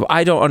 So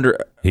I don't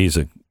he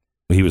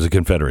was a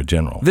Confederate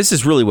general. This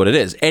is really what it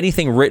is.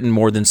 Anything written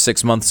more than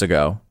 6 months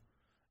ago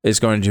is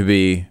going to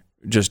be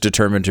just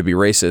determined to be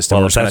racist.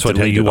 Well, if that's what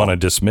you want to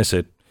dismiss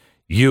it,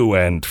 you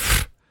and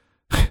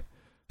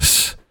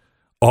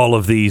all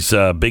of these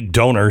big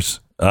donors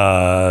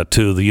to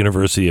the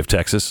University of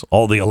Texas,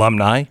 all the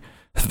alumni,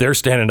 they're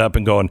standing up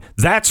and going,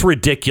 "That's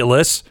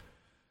ridiculous.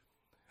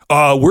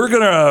 We're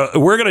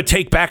gonna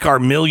take back our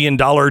 $1 million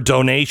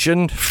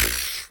donation."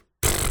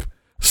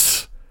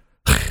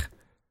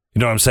 You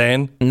know what I'm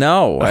saying?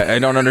 No, I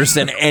don't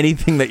understand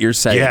anything that you're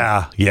saying.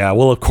 Yeah.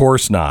 Well, of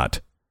course not.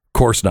 Of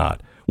course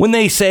not. When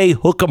they say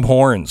 "hook 'em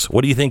horns,"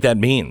 what do you think that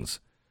means?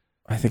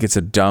 I think it's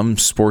a dumb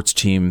sports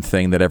team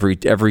thing that every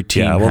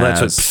team has.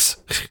 That's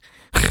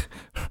what.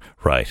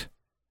 Right.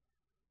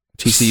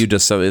 TCU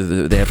does so.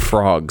 They have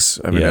frogs.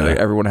 I mean,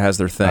 everyone has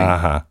their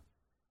thing.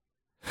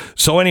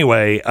 So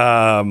anyway,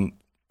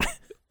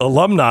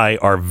 alumni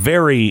are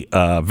very,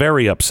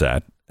 very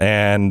upset,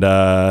 and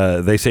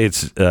they say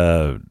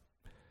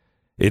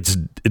it's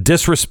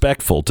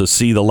disrespectful to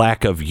see the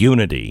lack of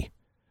unity.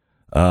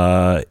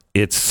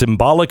 It's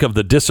symbolic of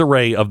the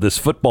disarray of this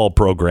football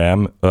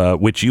program,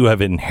 which you have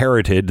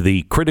inherited,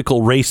 the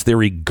critical race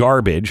theory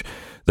garbage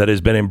that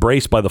has been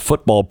embraced by the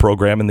football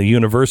program and the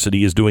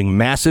university is doing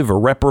massive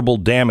irreparable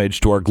damage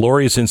to our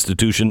glorious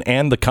institution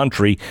and the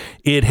country.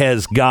 It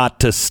has got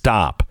to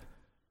stop.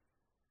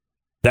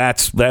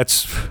 That's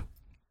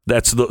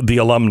the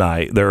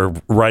alumni. They're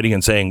writing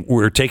and saying,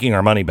 we're taking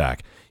our money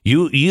back.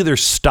 You either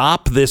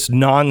stop this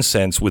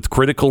nonsense with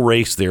critical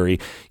race theory.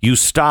 You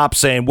stop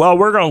saying, well,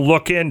 we're going to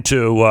look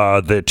into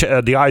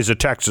the eyes of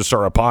Texas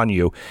are upon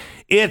you.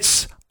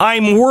 It's,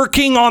 I'm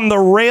working on the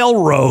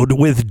railroad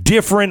with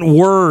different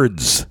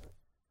words.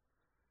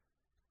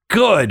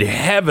 Good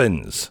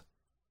heavens.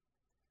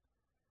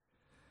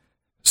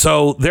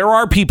 So there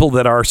are people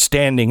that are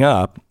standing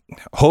up.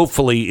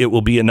 Hopefully it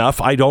will be enough.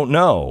 I don't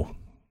know.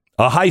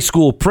 A high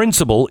school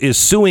principal is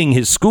suing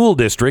his school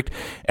district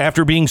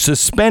after being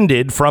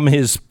suspended from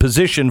his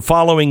position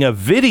following a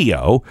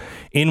video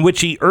in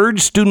which he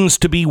urged students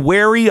to be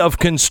wary of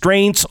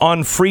constraints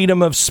on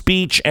freedom of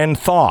speech and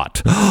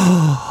thought.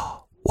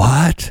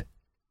 What?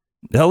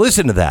 Now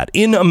listen to that.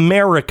 In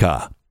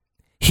America,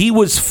 he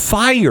was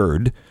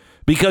fired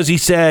because he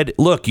said,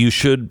 look, you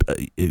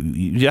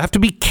have to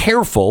be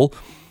careful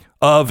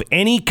of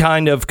any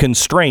kind of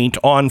constraint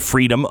on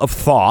freedom of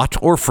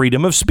thought or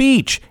freedom of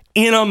speech.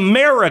 In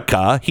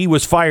America, he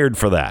was fired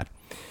for that.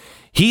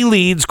 He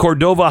leads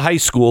Cordova High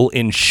School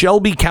in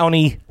Shelby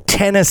County,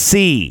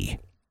 Tennessee.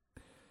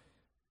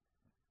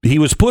 He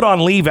was put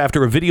on leave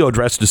after a video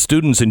addressed to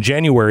students in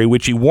January,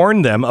 which he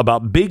warned them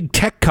about big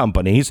tech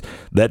companies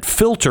that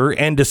filter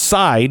and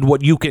decide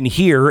what you can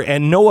hear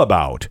and know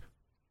about.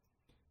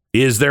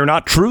 Is there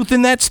not truth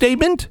in that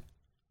statement?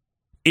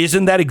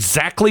 Isn't that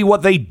exactly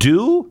what they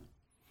do?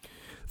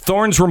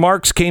 Thorne's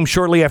remarks came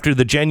shortly after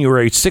the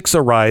January 6th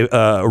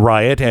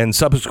riot and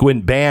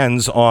subsequent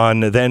bans on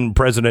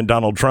then-President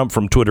Donald Trump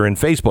from Twitter and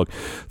Facebook.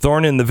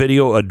 Thorne, in the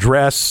video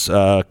address,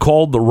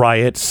 called the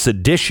riot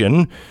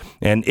sedition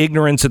and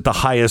ignorance at the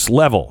highest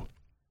level.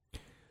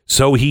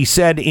 So he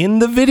said in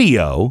the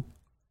video,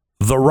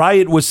 the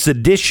riot was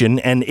sedition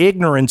and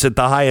ignorance at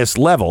the highest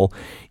level,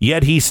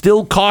 yet he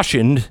still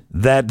cautioned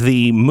that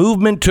the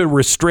movement to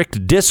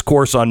restrict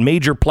discourse on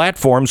major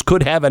platforms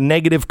could have a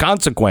negative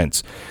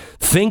consequence.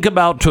 Think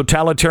about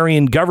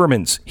totalitarian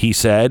governments, he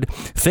said.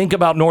 Think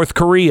about North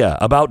Korea,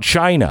 about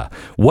China.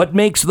 What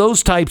makes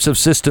those types of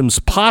systems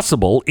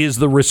possible is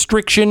the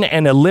restriction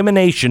and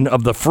elimination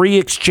of the free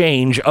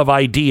exchange of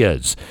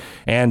ideas.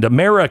 And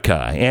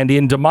America, and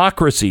in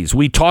democracies,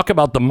 we talk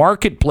about the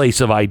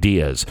marketplace of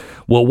ideas.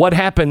 Well, what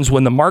happens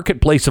when the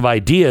marketplace of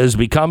ideas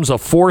becomes a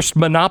forced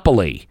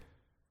monopoly?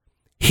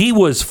 He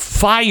was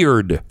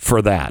fired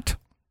for that.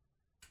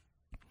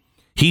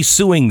 He's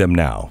suing them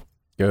now.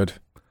 Good.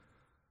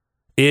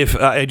 If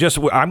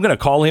I'm going to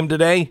call him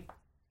today.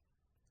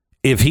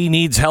 If he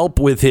needs help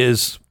with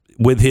his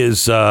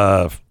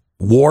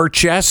war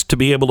chest to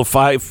be able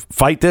to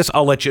fight this,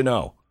 I'll let you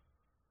know.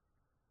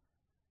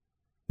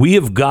 We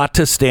have got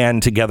to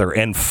stand together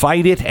and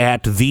fight it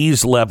at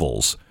these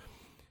levels.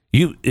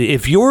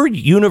 If your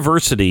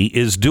university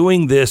is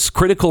doing this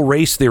critical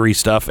race theory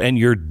stuff and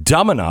you're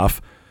dumb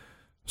enough,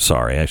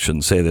 sorry, I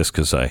shouldn't say this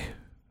because I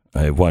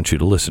want you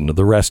to listen to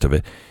the rest of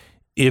it.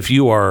 If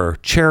you are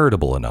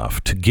charitable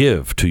enough to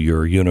give to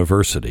your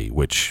university,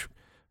 which,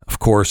 of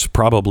course,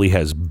 probably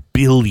has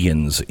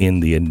billions in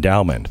the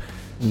endowment.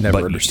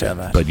 Never understand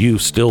that. But you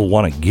still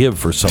want to give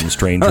for some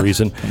strange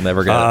reason.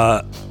 Never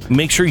got it.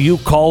 Make sure you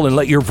call and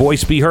let your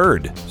voice be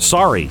heard.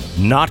 Sorry,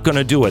 not going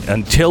to do it.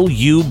 Until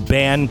you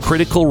ban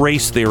critical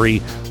race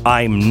theory,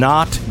 I'm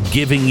not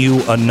giving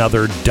you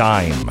another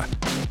dime.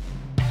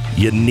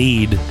 You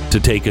need to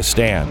take a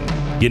stand.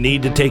 You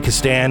need to take a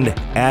stand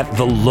at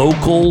the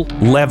local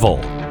level.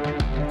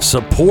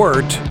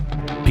 Support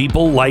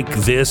people like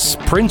this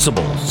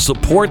principal.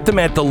 Support them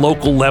at the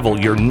local level.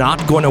 You're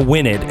not going to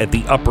win it at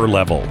the upper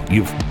level.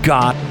 You've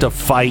got to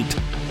fight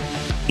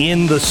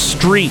in the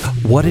street.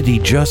 What did he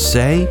just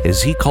say?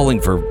 Is he calling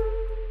for...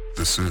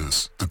 This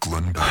is the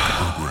Glenn Beck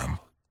program.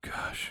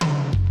 Gosh.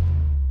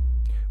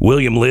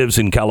 William lives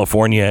in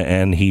California,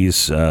 and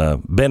he's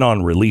been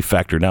on Relief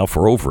Factor now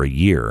for over a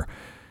year.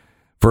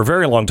 For a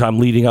very long time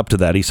leading up to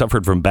that, he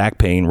suffered from back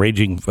pain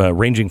ranging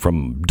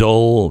from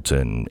dull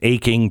to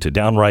aching to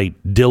downright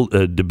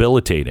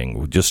debilitating,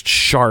 with just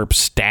sharp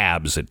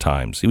stabs at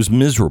times. He was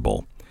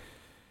miserable.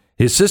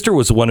 His sister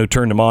was the one who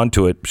turned him on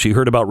to it. She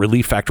heard about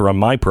Relief Factor on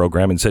my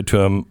program and said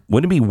to him,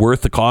 wouldn't it be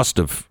worth the cost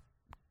of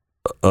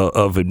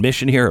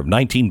admission here of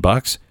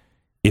 $19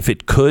 if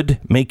it could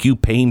make you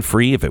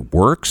pain-free, if it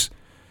works?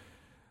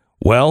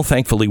 Well,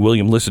 thankfully,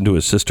 William listened to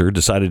his sister,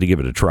 decided to give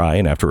it a try,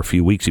 and after a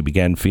few weeks, he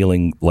began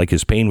feeling like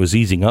his pain was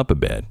easing up a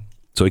bit.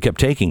 So he kept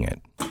taking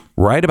it.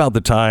 Right about the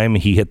time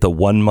he hit the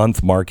 1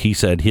 month mark, he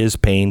said his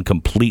pain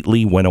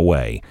completely went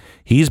away.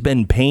 He's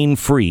been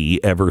pain-free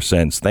ever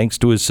since, thanks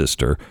to his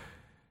sister,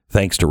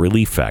 thanks to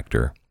Relief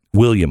Factor.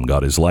 William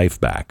got his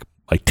life back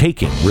by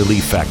taking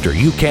Relief Factor.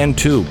 You can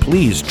too.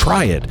 Please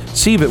try it.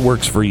 See if it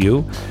works for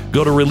you.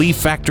 Go to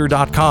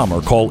relieffactor.com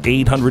or call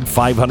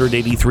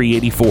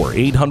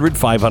 800-500-8384.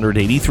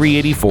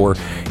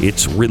 800-500-8384.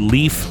 It's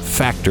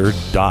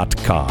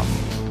relieffactor.com.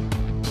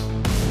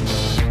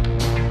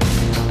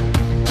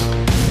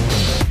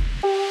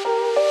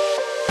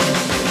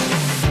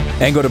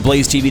 And go to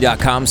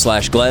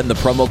blazetv.com/Glenn. The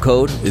promo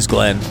code is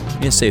Glenn. You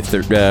can save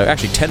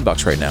actually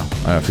 $10 right now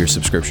for your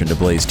subscription to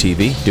Blaze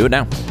TV. Do it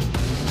now.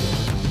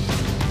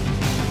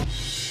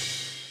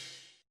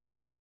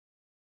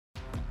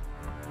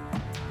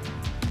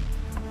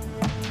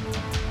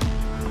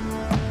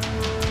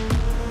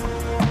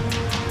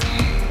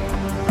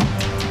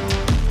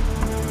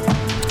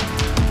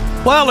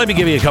 Well, let me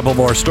give you a couple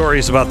more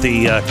stories about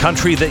the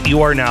country that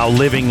you are now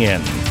living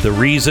in. The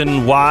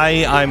reason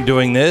why I'm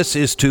doing this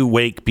is to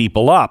wake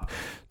people up,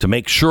 to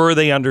make sure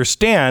they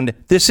understand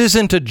this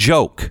isn't a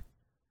joke.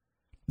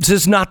 This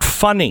is not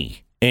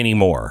funny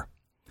anymore.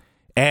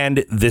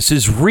 And this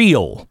is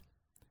real.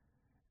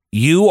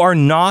 You are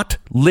not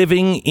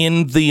living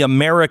in the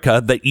America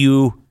that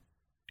you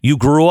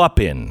grew up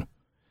in.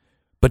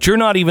 But you're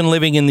not even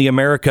living in the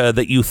America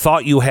that you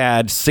thought you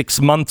had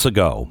 6 months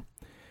ago.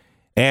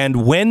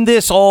 And when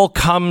this all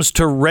comes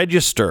to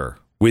register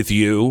with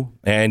you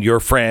and your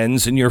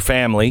friends and your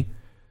family,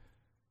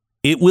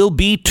 it will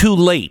be too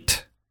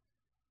late.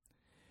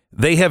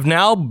 They have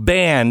now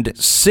banned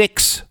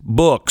 6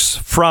 books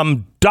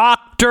from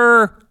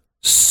Dr.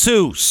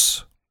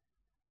 Seuss.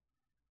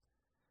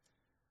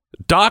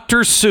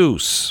 Dr.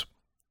 Seuss.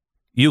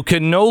 You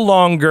can no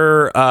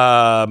longer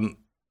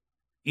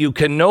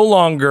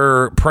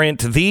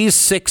print these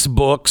 6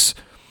 books.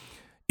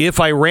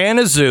 If I Ran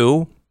a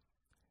Zoo,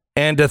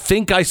 and To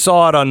Think I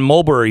Saw It on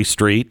Mulberry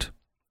Street,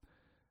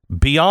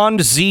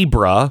 Beyond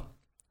Zebra,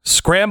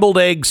 Scrambled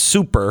Egg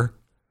Super,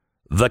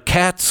 The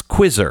Cat's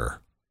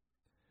Quizzer.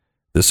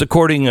 This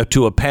according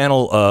to a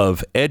panel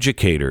of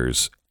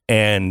educators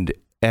and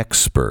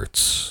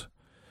experts.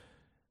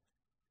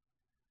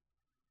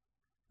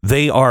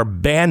 They are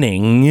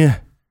banning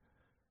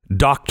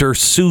Dr.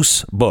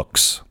 Seuss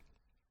books.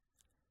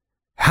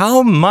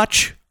 How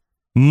much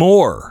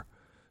more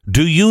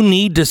do you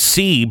need to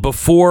see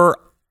before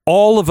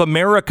all of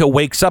America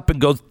wakes up and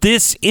goes,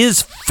 this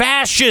is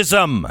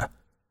fascism?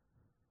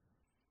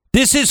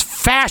 This is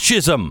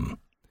fascism.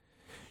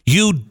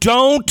 You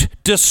don't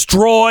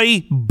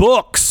destroy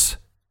books.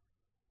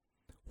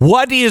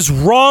 What is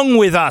wrong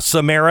with us,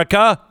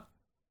 America?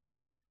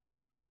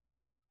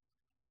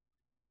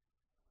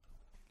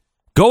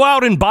 Go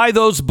out and buy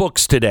those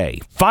books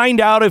today. Find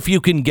out if you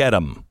can get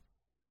them.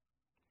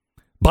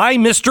 Buy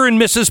Mr.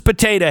 and Mrs.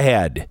 Potato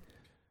Head,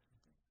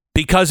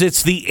 because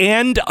it's the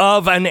end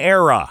of an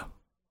era.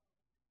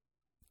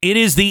 It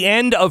is the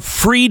end of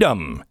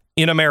freedom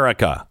in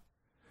America,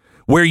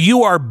 where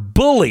you are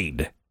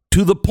bullied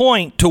to the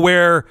point to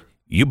where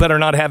you better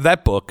not have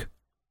that book.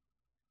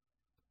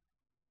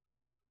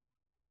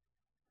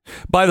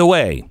 By the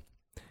way,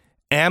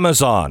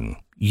 Amazon,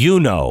 you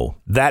know,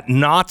 that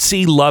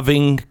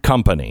Nazi-loving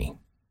company.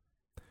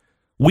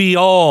 We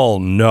all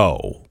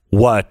know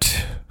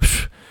what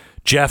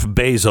Jeff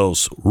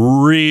Bezos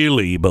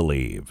really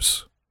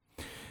believes.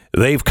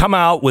 They've come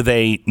out with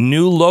a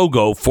new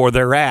logo for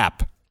their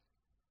app.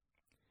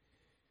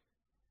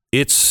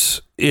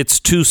 It's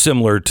too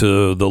similar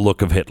to the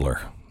look of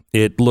Hitler.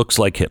 It looks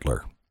like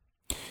Hitler.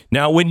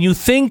 Now, when you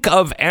think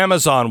of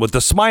Amazon with the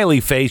smiley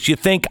face, you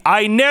think,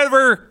 I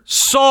never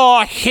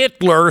saw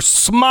Hitler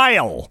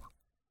smile.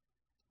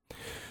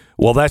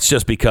 Well, that's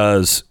just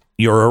because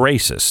you're a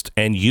racist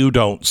and you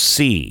don't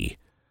see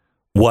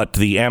what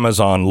the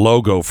Amazon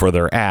logo for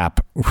their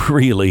app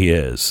really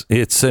is.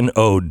 It's an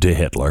ode to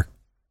Hitler.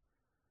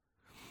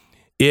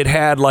 It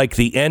had like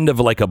the end of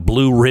like a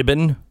blue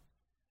ribbon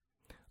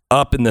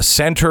up in the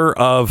center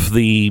of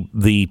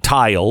the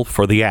tile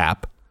for the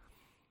app.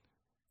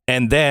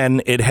 And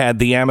then it had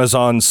the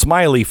Amazon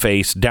smiley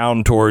face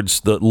down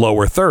towards the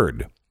lower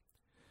third.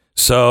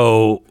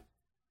 So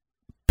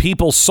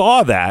people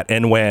saw that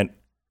and went,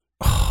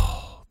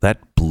 oh,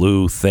 that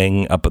blue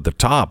thing up at the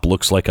top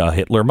looks like a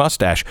Hitler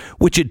mustache,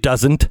 which it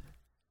doesn't.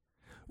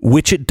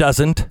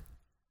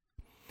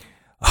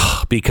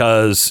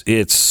 Because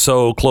it's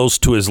so close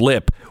to his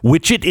lip,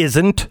 which it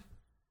isn't.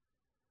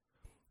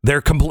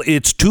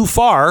 It's too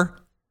far.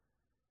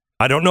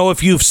 I don't know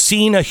if you've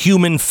seen a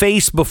human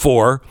face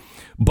before,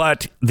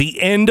 but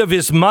the end of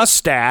his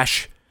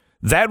mustache,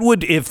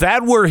 if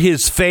that were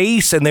his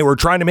face and they were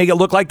trying to make it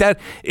look like that,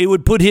 it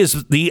would put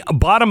the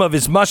bottom of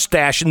his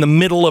mustache in the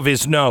middle of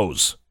his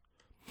nose.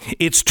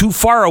 It's too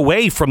far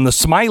away from the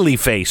smiley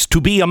face to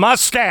be a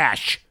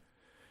mustache.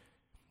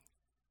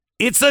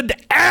 It's an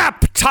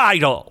app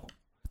title.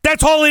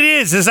 That's all it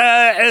is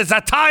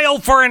a tile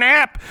for an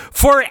app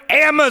for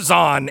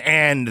Amazon.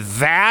 And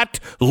that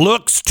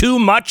looks too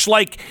much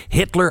like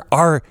Hitler.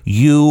 Are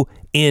you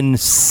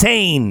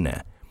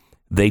insane?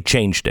 They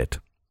changed it.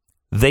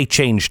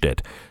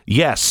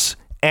 Yes,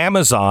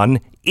 Amazon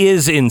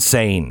is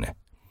insane.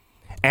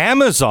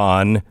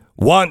 Amazon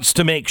wants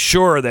to make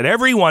sure that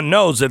everyone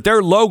knows that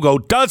their logo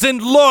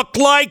doesn't look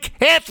like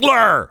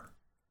Hitler.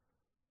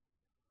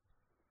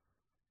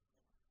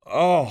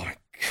 Oh, my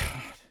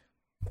God.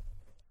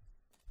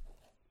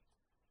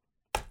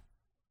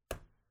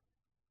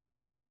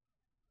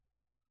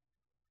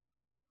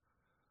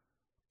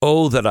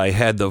 Oh, that I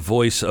had the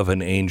voice of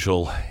an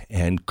angel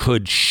and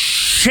could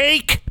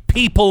shake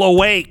people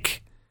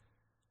awake.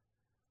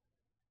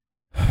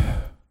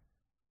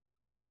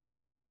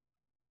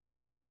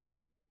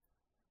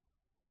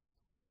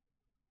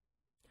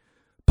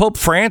 Pope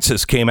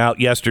Francis came out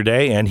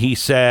yesterday and he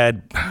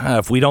said,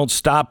 if we don't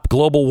stop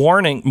global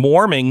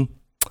warming,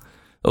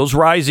 those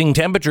rising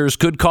temperatures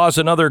could cause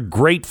another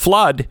great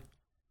flood.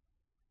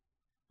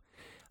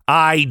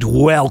 I'd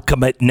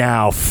welcome it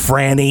now,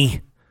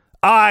 Franny.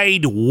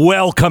 I'd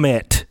welcome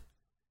it.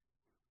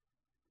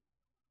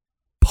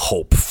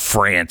 Pope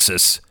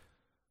Francis.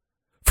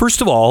 First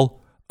of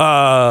all,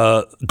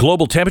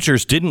 global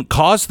temperatures didn't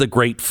cause the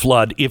great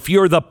flood. If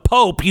you're the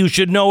Pope, you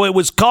should know it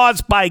was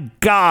caused by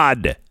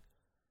God.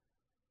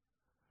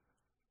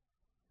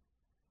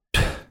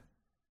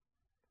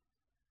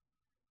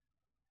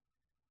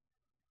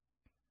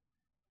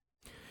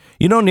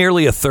 You know,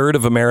 nearly a third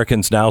of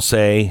Americans now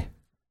say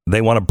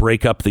they want to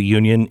break up the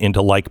union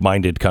into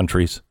like-minded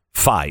countries.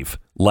 5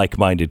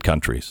 like-minded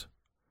countries.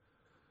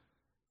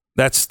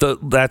 That's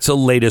a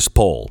latest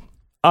poll.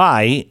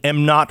 I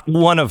am not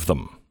one of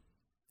them.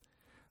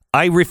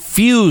 I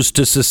refuse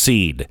to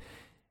secede.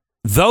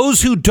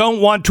 Those who don't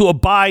want to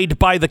abide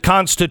by the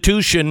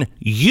Constitution,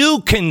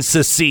 you can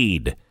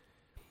secede.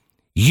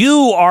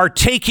 You are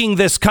taking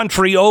this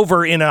country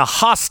over in a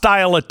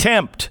hostile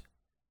attempt.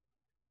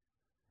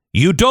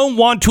 You don't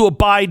want to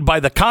abide by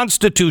the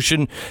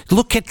Constitution.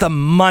 Look at the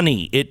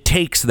money it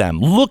takes them.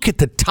 Look at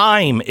the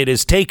time it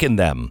has taken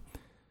them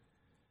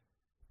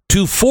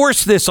to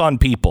force this on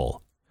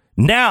people.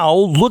 Now,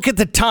 look at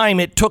the time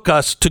it took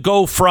us to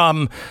go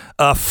from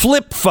a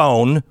flip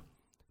phone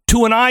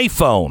to an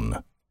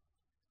iPhone.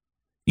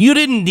 You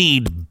didn't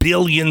need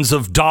billions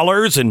of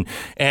dollars and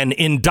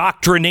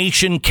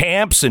indoctrination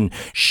camps and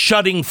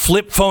shutting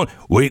flip phone.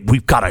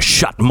 We've got to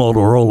shut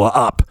Motorola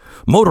up.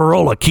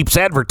 Motorola keeps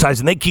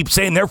advertising. They keep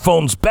saying their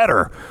phone's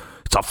better.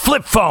 It's a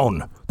flip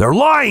phone. They're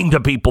lying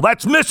to people.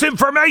 That's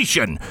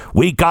misinformation.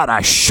 We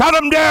gotta shut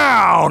them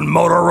down,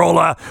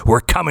 Motorola. We're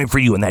coming for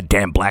you in that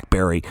damn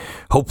BlackBerry.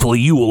 Hopefully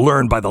you will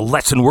learn by the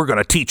lesson we're going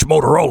to teach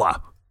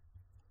Motorola.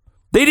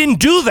 They didn't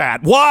do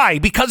that. Why?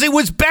 Because it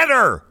was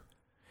better.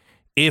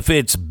 If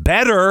it's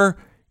better,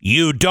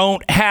 you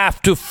don't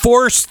have to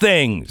force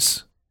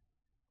things.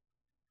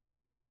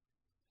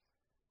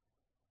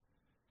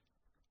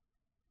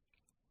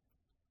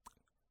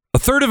 A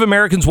third of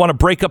Americans want to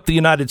break up the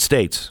United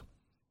States.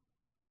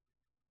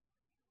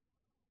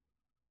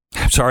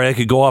 I'm sorry, I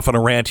could go off on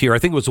a rant here. I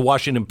think it was the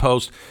Washington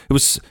Post. It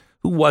was,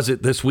 who was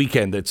it this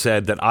weekend that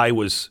said that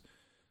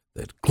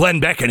that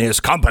Glenn Beck and his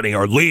company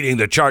are leading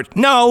the charge?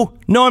 No,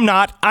 I'm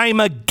not. I'm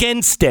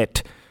against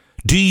it.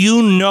 Do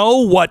you know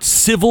what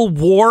civil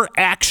war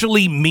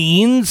actually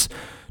means?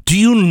 Do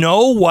you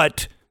know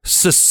what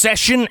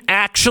secession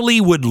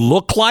actually would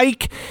look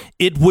like?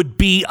 It would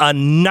be a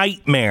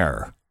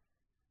nightmare.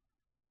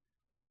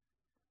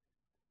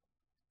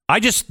 I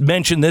just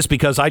mentioned this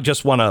because I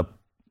just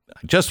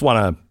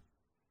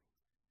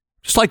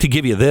like to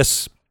give you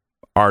this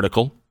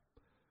article.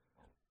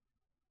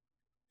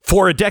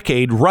 For a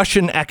decade,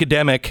 Russian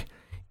academic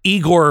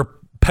Igor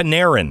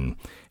Panarin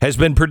has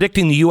been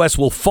predicting the U.S.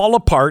 will fall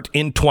apart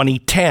in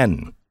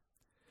 2010.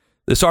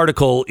 This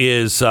article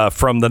is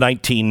from the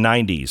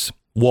 1990s,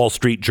 Wall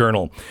Street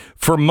Journal.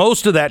 For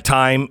most of that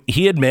time,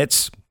 he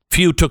admits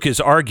few took his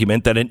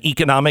argument that an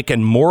economic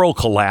and moral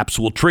collapse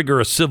will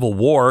trigger a civil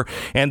war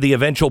and the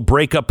eventual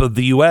breakup of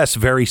the U.S.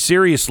 very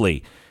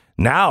seriously.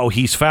 Now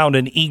he's found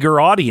an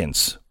eager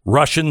audience,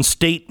 Russian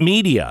state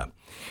media.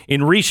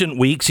 In recent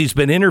weeks, he's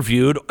been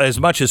interviewed as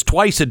much as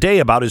twice a day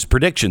about his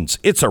predictions.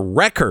 It's a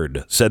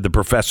record, said the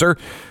professor,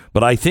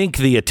 but I think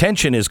the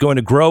attention is going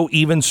to grow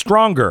even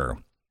stronger.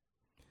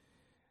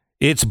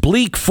 Its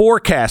bleak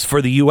forecast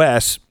for the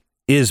U.S.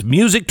 is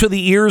music to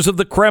the ears of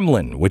the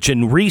Kremlin, which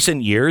in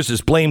recent years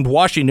has blamed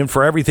Washington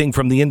for everything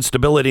from the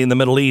instability in the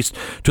Middle East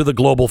to the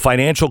global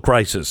financial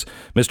crisis.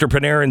 Mr.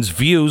 Panarin's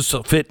views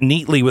fit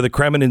neatly with the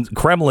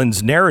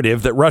Kremlin's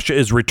narrative that Russia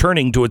is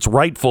returning to its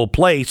rightful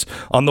place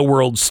on the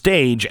world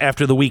stage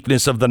after the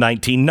weakness of the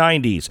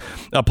 1990s.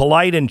 A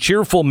polite and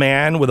cheerful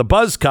man with a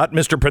buzz cut,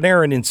 Mr.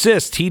 Panarin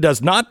insists he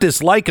does not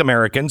dislike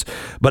Americans,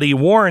 but he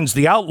warns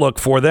the outlook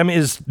for them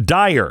is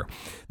dire.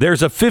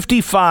 There's a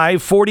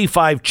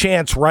 55-45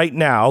 chance right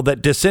now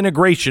that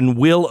disintegration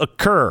will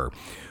occur.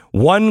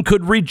 One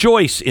could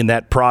rejoice in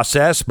that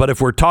process, but if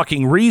we're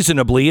talking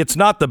reasonably, it's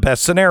not the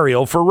best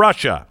scenario for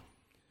Russia.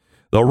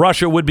 Though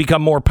Russia would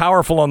become more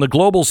powerful on the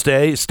global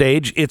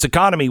stage, its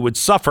economy would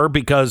suffer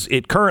because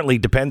it currently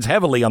depends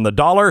heavily on the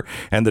dollar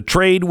and the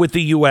trade with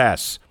the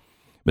U.S.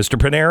 Mr.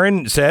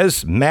 Panarin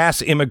says mass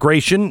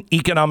immigration,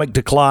 economic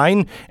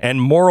decline,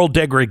 and moral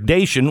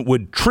degradation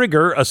would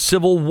trigger a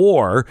civil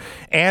war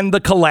and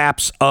the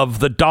collapse of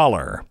the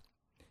dollar.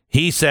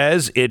 He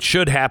says it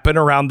should happen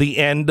around the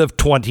end of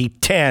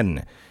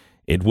 2010.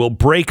 It will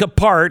break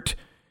apart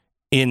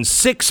in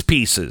 6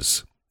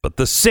 pieces, but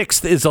the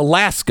 6th is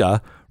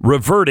Alaska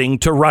reverting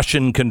to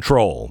Russian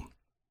control.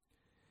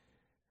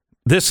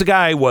 This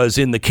guy was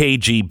in the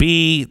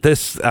KGB.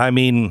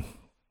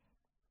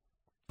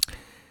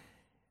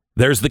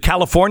 There's the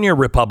California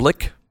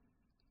Republic,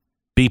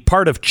 be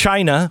part of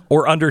China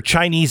or under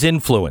Chinese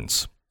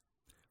influence.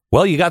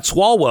 Well, you got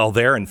Swalwell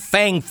there and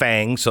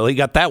Fang, so they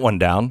got that one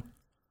down.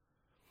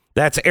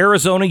 That's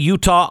Arizona,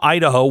 Utah,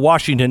 Idaho,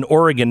 Washington,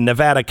 Oregon,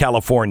 Nevada,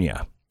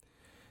 California.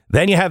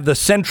 Then you have the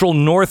Central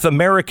North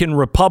American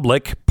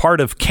Republic,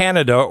 part of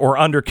Canada or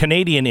under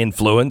Canadian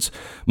influence,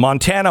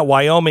 Montana,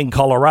 Wyoming,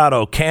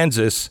 Colorado,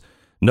 Kansas,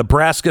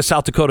 Nebraska,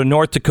 South Dakota,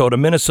 North Dakota,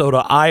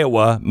 Minnesota,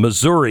 Iowa,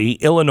 Missouri,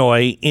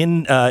 Illinois,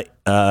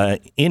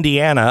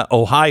 Indiana,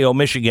 Ohio,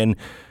 Michigan,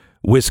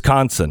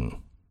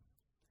 Wisconsin.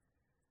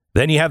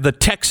 Then you have the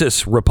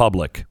Texas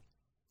Republic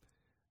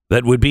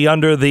that would be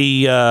under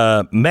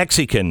the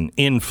Mexican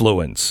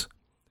influence.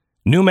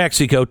 New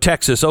Mexico,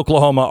 Texas,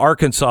 Oklahoma,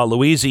 Arkansas,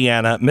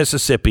 Louisiana,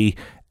 Mississippi,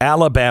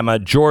 Alabama,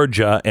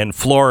 Georgia, and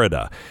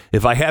Florida.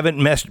 If I haven't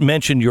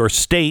mentioned your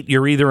state,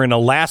 you're either in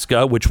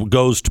Alaska, which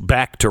goes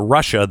back to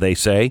Russia, they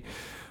say,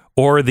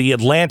 or the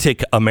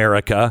Atlantic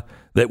America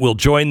that will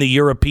join the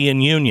European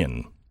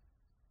Union.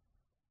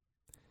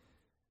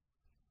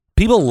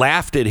 People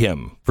laughed at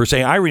him for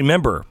saying, I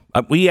remember,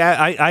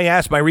 I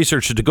asked my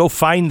researchers to go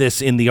find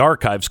this in the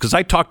archives because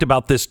I talked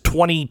about this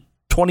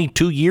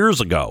 22 years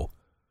ago.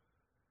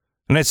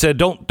 And I said,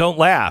 don't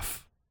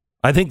laugh.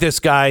 I think this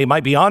guy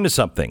might be onto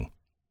something.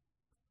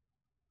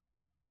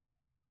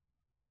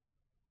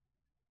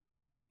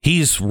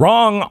 He's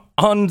wrong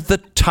on the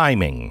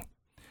timing.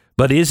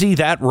 But is he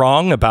that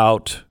wrong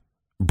about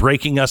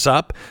breaking us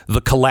up?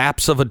 The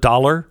collapse of a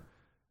dollar?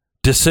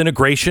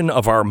 Disintegration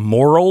of our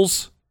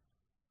morals?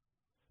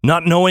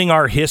 Not knowing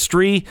our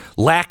history?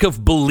 Lack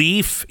of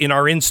belief in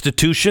our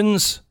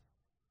institutions?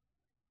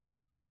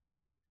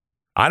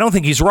 I don't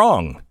think he's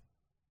wrong.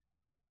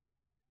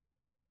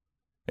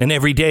 And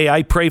every day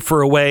I pray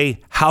for a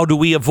way, how do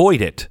we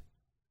avoid it?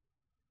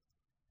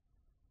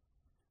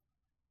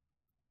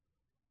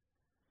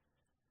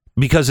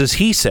 Because as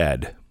he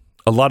said,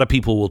 a lot of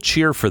people will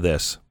cheer for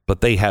this,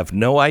 but they have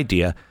no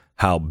idea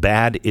how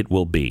bad it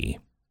will be.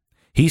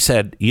 He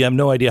said, you have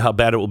no idea how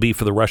bad it will be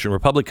for the Russian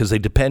Republic because they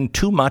depend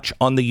too much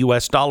on the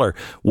U.S. dollar.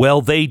 Well,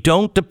 they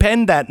don't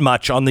depend that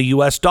much on the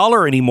U.S.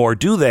 dollar anymore,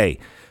 do they?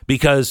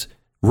 Because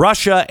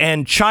Russia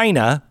and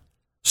China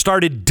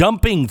started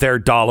dumping their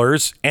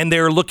dollars and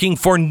they're looking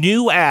for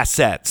new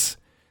assets.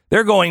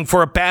 They're going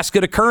for a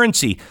basket of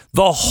currency.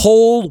 The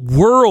whole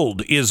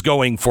world is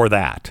going for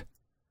that.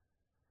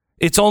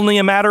 It's only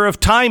a matter of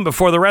time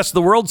before the rest of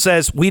the world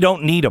says we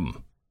don't need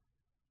them.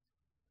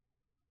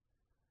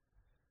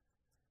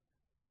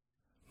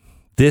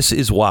 This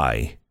is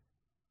why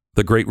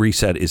the Great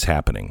Reset is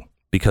happening,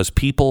 because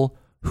people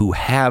who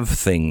have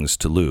things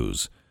to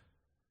lose,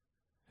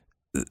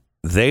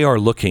 they are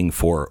looking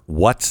for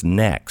what's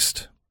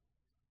next.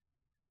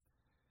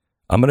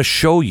 I'm going to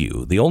show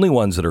you the only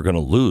ones that are going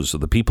to lose are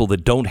the people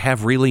that don't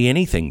have really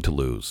anything to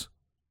lose.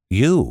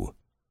 You.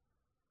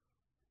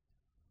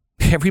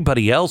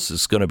 Everybody else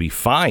is going to be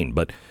fine,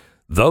 but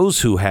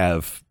those who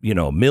have,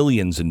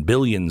 millions and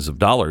billions of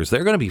dollars,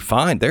 they're going to be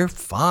fine. They're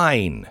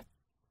fine.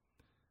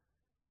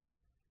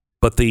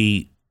 But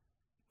the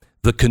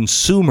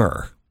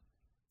consumer,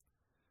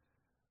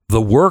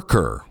 the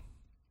worker,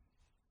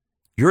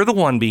 you're the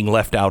one being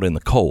left out in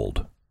the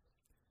cold.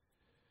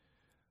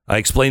 I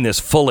explain this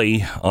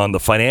fully on the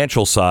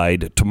financial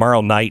side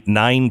tomorrow night,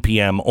 9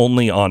 p.m.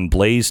 only on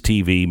Blaze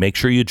TV. Make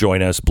sure you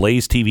join us,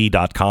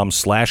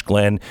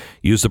 blazetv.com/Glenn.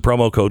 Use the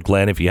promo code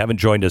Glenn. If you haven't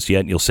joined us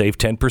yet, you'll save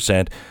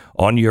 10%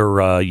 on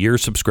your year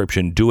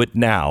subscription. Do it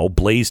now,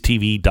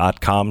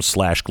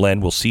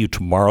 blazetv.com/Glenn. We'll see you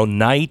tomorrow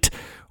night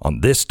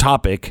on this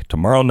topic,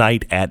 tomorrow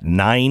night at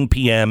 9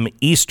 p.m.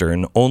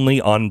 Eastern,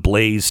 only on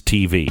Blaze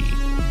TV.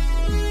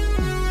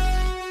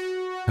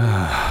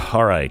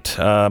 All right.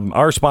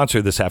 Our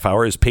sponsor this half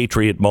hour is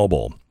Patriot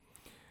Mobile.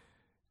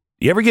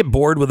 You ever get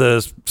bored with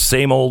the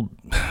same old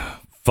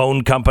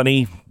phone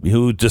company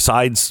who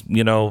decides,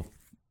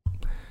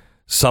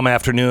 some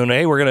afternoon,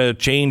 hey, we're going to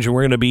change and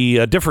we're going to be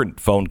a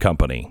different phone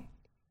company?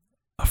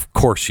 Of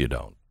course you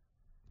don't.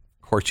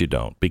 Of course you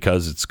don't,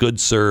 because it's good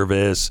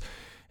service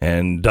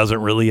and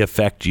doesn't really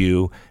affect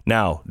you.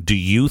 Now, do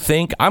you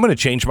think I'm going to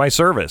change my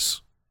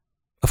service?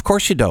 Of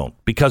course you don't,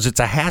 because it's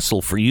a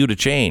hassle for you to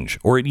change,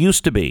 or it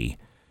used to be.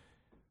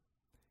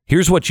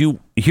 Here's what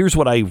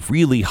I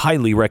really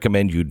highly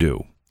recommend you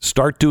do.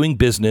 Start doing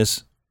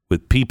business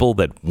with people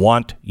that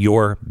want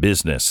your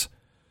business.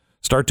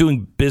 Start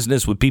doing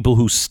business with people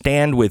who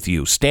stand with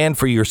you, stand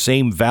for your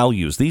same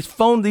values. These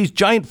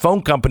giant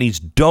phone companies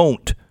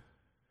don't.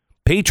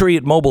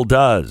 Patriot Mobile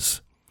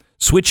does.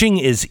 Switching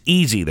is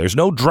easy. There's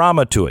no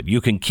drama to it. You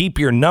can keep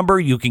your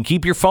number. You can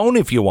keep your phone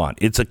if you want.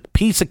 It's a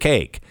piece of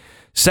cake.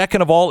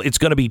 Second of all, it's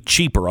going to be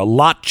cheaper, a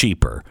lot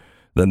cheaper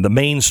than the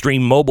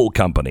mainstream mobile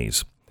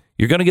companies.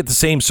 You're going to get the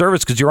same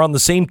service because you're on the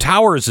same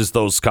towers as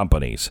those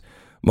companies.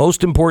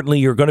 Most importantly,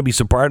 you're going to be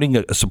supporting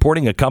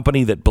a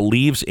company that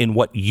believes in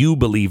what you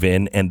believe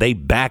in, and they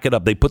back it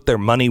up. They put their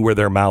money where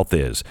their mouth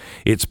is.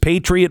 It's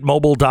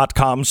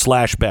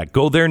patriotmobile.com/Beck.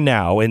 Go there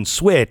now and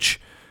switch.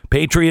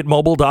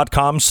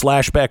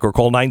 patriotmobile.com/Beck, or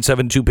call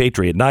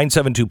 972-PATRIOT,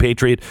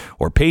 972-PATRIOT,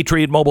 or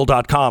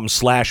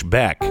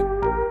patriotmobile.com/Beck.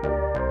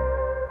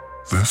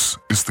 This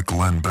is the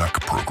Glenn Beck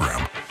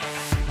Program.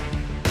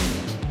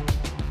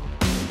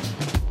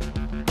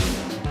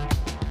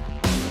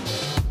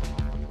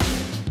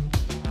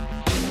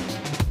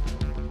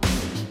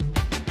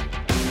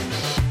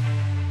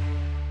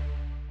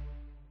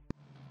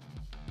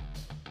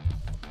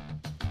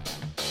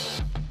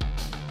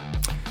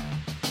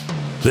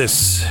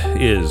 This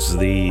is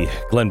the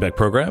Glenn Beck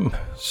Program.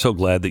 So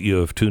glad that you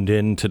have tuned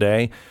in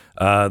today.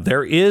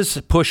 There is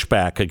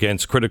pushback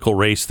against critical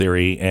race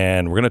theory,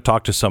 and we're going to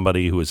talk to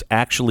somebody who is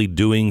actually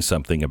doing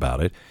something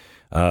about it.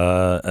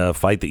 A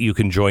fight that you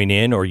can join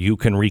in or you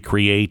can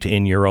recreate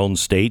in your own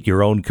state,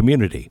 your own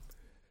community.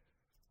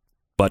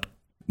 But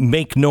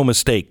make no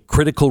mistake,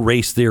 critical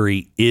race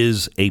theory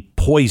is a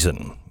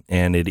poison,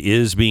 and it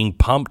is being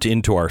pumped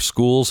into our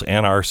schools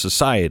and our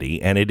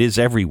society, and it is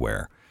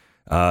everywhere.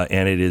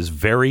 And it is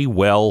very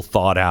well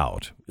thought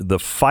out. The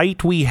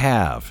fight we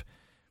have,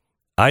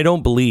 I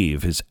don't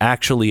believe, is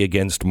actually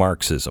against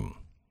Marxism.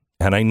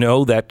 And I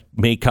know that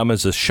may come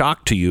as a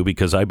shock to you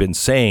because I've been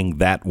saying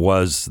that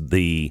was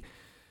the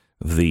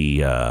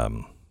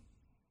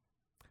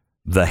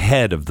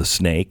head of the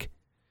snake,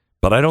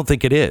 but I don't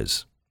think it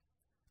is.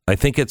 I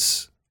think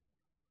the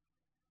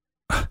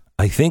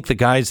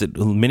guys that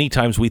many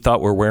times we thought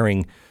were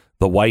wearing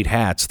the white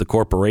hats, the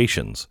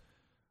corporations,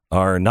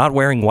 are not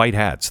wearing white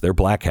hats. They're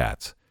black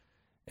hats.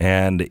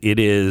 And it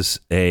is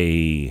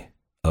a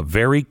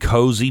very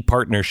cozy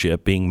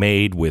partnership being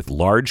made with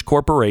large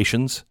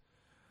corporations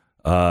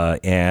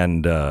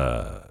and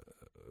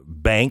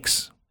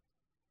banks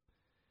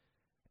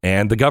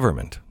and the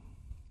government.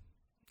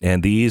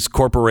 And these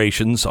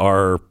corporations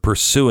are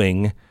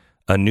pursuing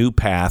a new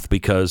path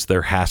because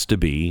there has to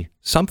be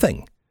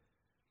something.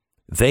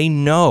 They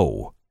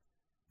know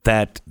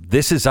that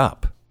this is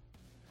up.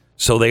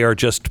 So they are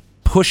just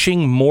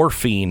pushing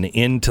morphine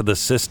into the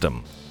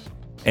system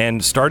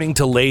and starting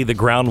to lay the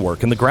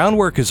groundwork. And the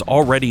groundwork is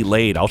already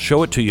laid. I'll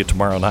show it to you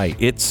tomorrow night.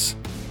 It's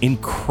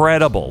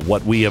incredible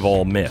what we have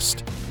all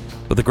missed.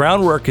 But the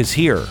groundwork is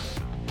here.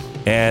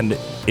 And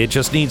it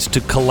just needs to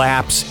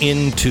collapse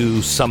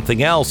into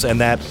something else. And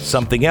that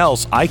something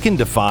else I can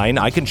define.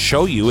 I can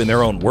show you in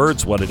their own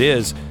words what it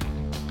is.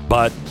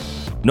 But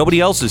nobody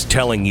else is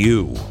telling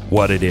you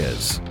what it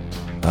is.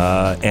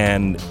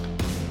 And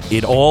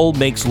it all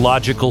makes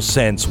logical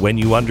sense when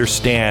you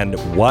understand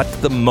what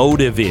the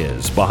motive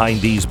is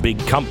behind these big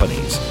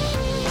companies.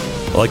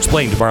 I'll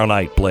explain tomorrow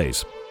night,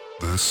 Blaze.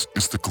 This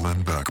is the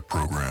Glenn Beck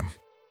Program.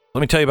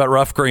 Let me tell you about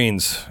Rough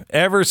Greens.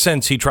 Ever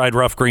since he tried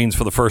Rough Greens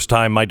for the first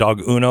time, my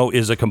dog Uno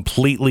is a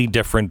completely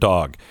different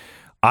dog.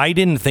 I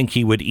didn't think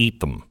he would eat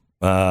them.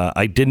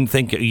 I didn't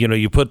think,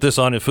 you put this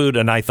on his food,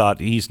 and I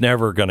thought he's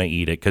never going to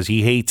eat it because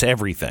he hates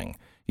everything.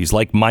 He's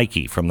like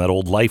Mikey from that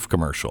old Life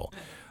commercial.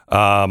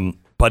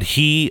 But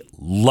he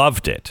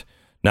loved it.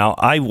 Now,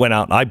 I went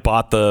out and I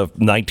bought the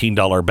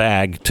 $19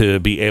 bag to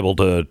be able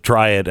to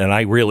try it, and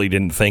I really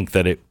didn't think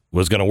that it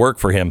was going to work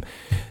for him.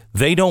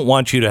 They don't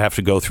want you to have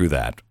to go through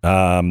that.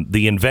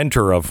 The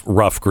inventor of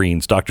Rough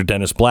Greens, Dr.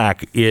 Dennis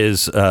Black,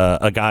 is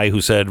a guy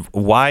who said,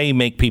 why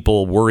make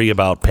people worry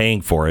about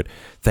paying for it?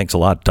 Thanks a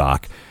lot,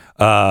 Doc.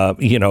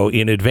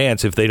 In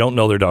advance if they don't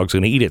know their dog's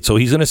going to eat it. So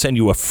he's going to send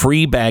you a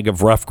free bag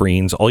of Rough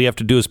Greens. All you have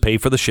to do is pay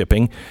for the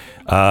shipping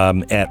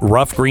at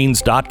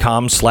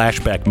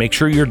roughgreens.com/Beck. Make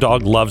sure your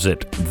dog loves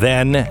it.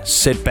 Then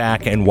sit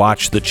back and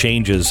watch the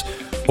changes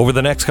over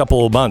the next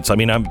couple of months. I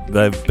mean,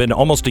 I've been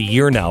almost a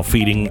year now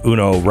feeding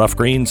Uno Rough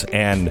Greens,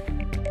 and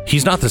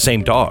he's not the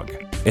same dog.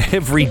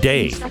 Every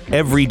day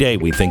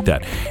we think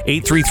that.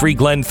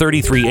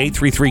 833-GLEN-33,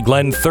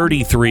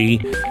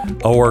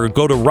 833-GLEN-33, or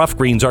go to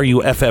roughgreens,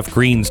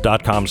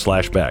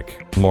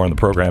 ruffgreens.com/Beck. More on the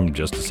program in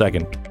just a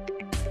second.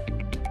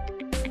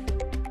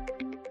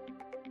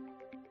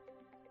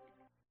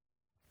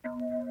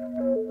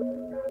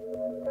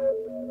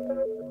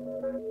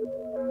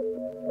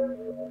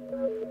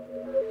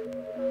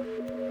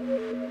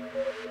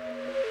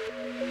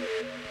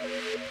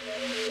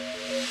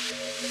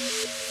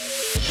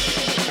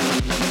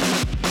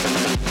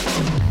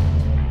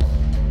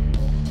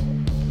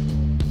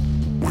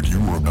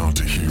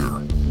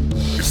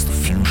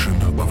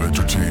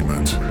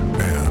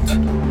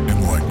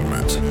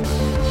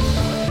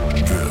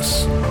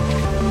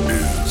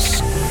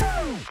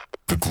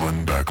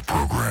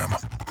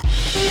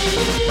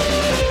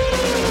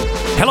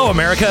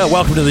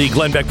 Welcome to the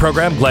Glenn Beck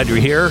program. Glad you're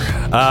here.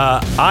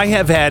 I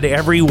have had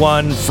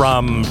everyone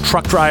from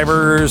truck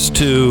drivers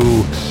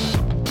to,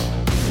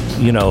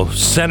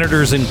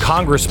 senators and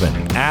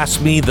congressmen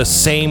ask me the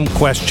same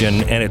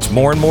question, and it's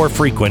more and more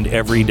frequent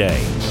every day.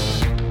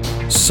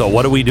 So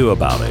what do we do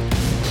about it?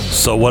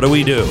 So what do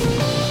we do?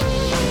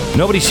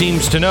 Nobody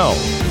seems to know.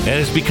 And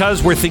it's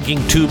because we're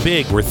thinking too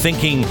big. We're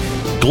thinking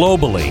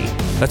globally.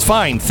 That's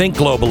fine. Think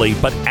globally,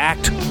 but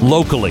act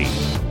locally.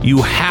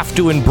 You have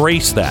to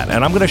embrace that.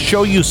 And I'm going to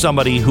show you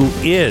somebody who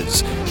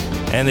is.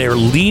 And they're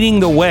leading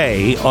the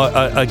way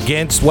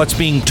against what's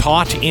being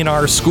taught in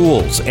our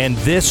schools. And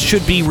this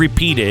should be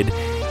repeated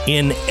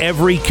in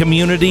every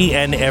community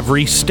and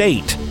every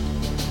state.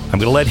 I'm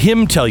going to let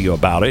him tell you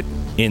about it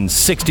in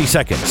 60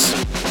 seconds.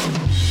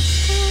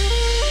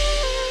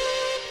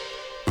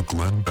 The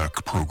Glenn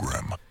Beck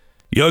Program.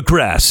 Your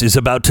grass is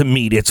about to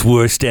meet its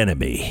worst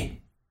enemy.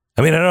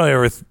 I mean,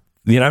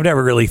 I've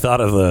never really thought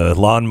of the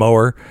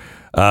lawnmower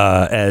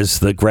as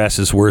the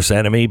grass's worst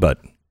enemy, but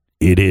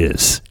it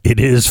is. It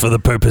is for the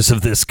purpose of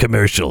this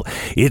commercial.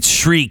 It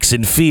shrieks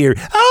in fear.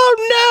 Oh,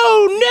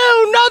 no,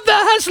 not the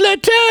hustler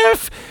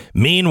turf.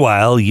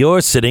 Meanwhile,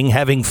 you're sitting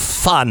having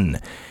fun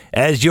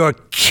as you're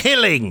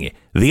killing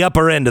the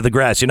upper end of the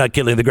grass. You're not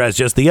killing the grass,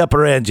 just the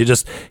upper end. You're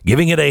just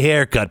giving it a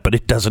haircut, but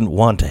it doesn't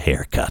want a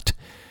haircut.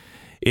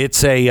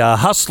 It's a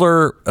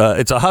hustler.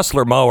 It's a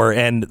hustler mower,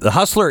 and the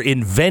hustler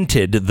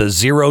invented the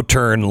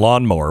zero-turn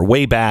lawnmower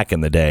way back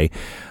in the day,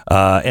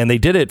 and they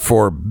did it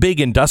for big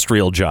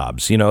industrial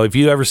jobs. If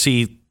you ever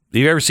see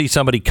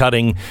somebody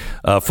cutting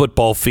a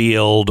football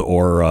field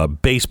or a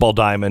baseball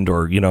diamond,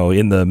 or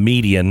in the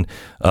median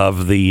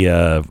of the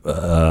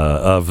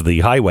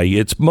highway,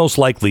 it's most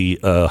likely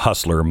a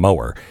hustler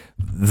mower.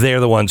 They're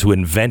the ones who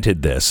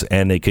invented this,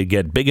 and they could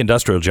get big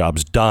industrial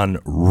jobs done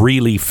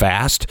really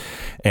fast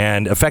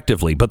and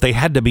effectively, but they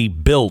had to be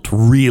built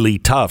really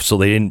tough so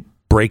they didn't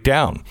break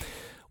down.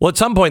 Well, at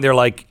some point, they're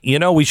like,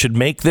 we should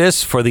make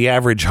this for the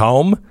average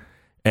home,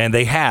 and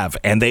they have,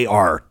 and they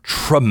are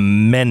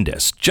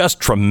tremendous, just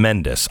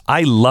tremendous.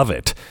 I love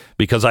it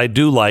because I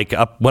do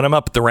when I'm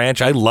up at the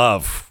ranch, I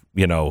love,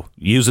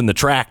 using the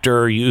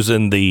tractor,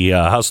 using the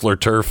hustler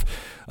turf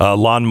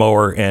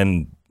lawnmower,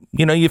 and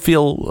you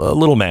feel a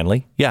little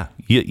manly. Yeah,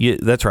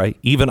 that's right.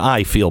 Even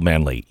I feel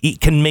manly. It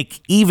can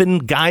make even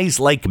guys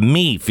like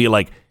me feel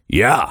like,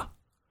 yeah.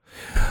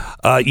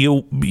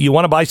 You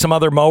want to buy some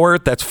other mower?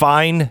 That's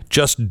fine.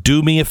 Just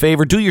do me a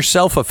favor. Do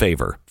yourself a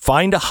favor.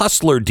 Find a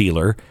hustler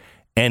dealer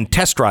and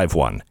test drive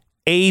one.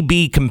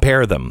 A-B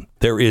compare them.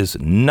 There is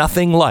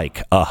nothing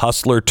like a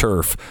Hustler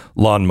Turf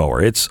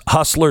lawnmower. It's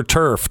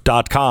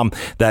hustlerturf.com.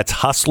 That's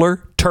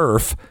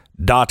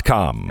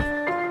hustlerturf.com.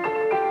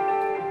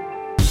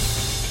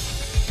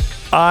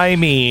 I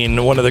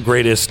mean, one of the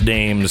greatest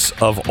names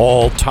of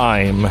all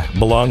time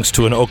belongs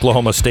to an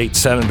Oklahoma State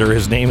Senator.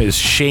 His name is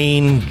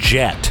Shane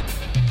Jett.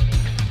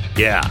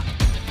 Yeah.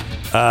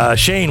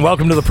 Shane,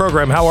 welcome to the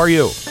program. How are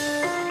you?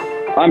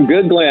 I'm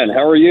good, Glenn.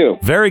 How are you?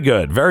 Very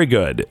good. Very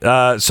good.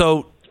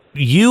 So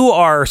you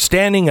are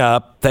standing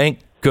up, thank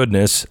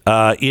goodness,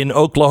 in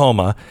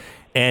Oklahoma,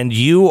 and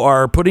you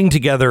are putting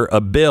together a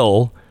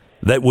bill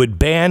that would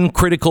ban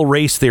critical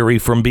race theory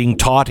from being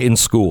taught in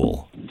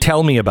school.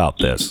 Tell me about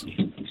this.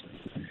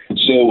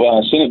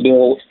 So Senate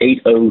Bill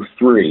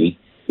 803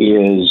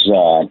 is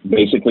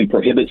basically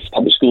prohibits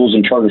public schools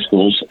and charter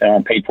schools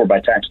paid for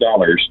by tax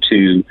dollars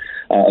to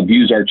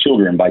abuse our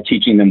children by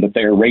teaching them that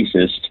they are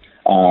racist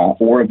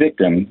or a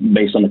victim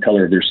based on the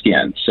color of their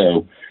skin.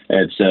 So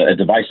it's a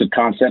divisive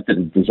concept that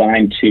is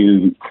designed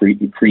to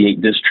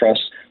create distrust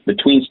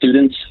between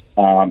students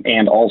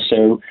and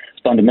also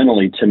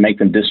fundamentally to make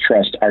them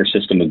distrust our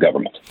system of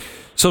government.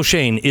 So,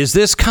 Shane, is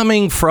this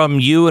coming from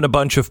you and a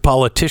bunch of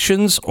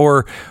politicians,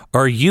 or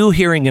are you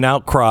hearing an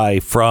outcry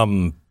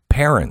from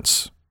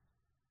parents?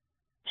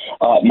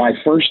 My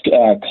first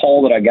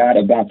call that I got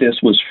about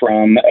this was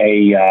from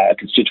a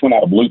constituent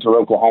out of Luther,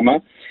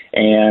 Oklahoma.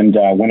 And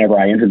whenever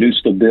I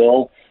introduced the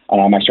bill,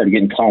 I started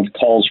getting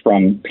calls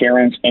from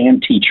parents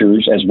and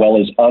teachers, as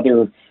well as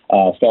other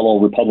fellow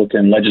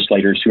Republican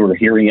legislators who are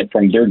hearing it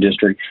from their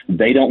district.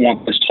 They don't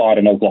want this taught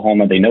in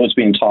Oklahoma. They know it's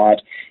being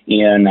taught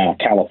in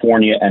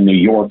California and New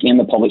York in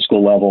the public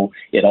school level.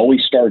 It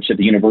always starts at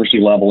the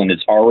university level, and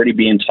it's already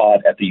being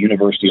taught at the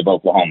University of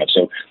Oklahoma.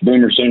 So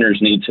Boomer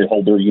Sooners need to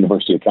hold their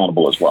university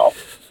accountable as well.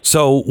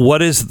 So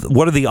what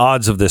are the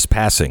odds of this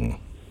passing?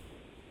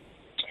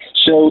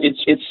 So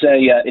it's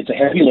a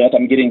heavy lift.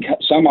 I'm getting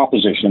some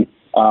opposition.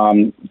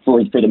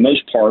 For the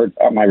most part,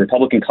 my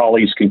Republican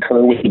colleagues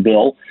concur with the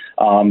bill,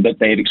 but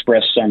they had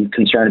expressed some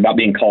concern about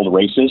being called a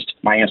racist.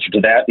 My answer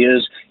to that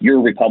is, you're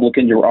a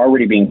Republican. You're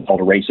already being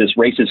called a racist.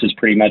 Racist has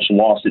pretty much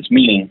lost its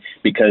meaning,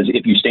 because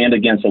if you stand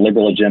against the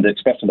liberal agenda,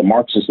 especially the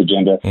Marxist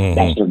agenda,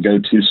 that's their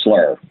go-to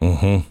slur.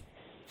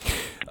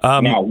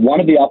 Now,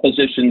 one of the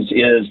oppositions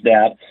is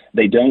that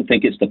they don't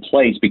think it's the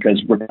place,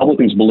 because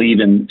Republicans believe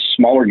in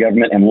smaller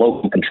government and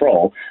local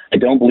control. I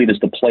don't believe it's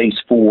the place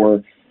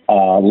for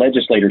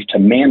legislators to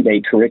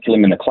mandate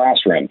curriculum in the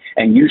classroom.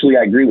 And usually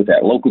I agree with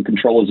that. Local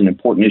control is an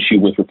important issue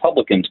with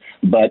Republicans,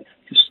 but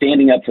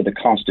standing up for the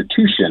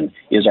Constitution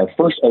is our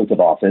first oath of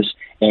office.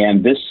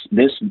 And this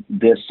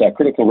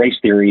critical race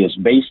theory is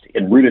based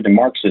and rooted in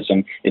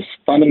Marxism, is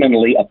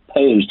fundamentally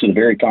opposed to the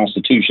very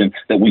Constitution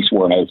that we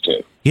swore an oath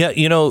to. Yeah,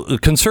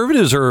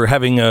 conservatives are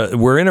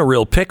we're in a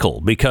real pickle,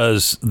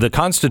 because the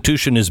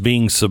Constitution is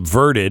being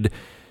subverted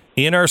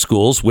in our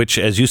schools, which,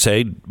 as you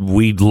say,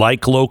 we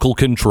like local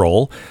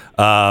control,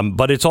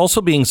 but it's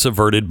also being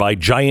subverted by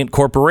giant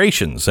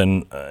corporations.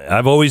 And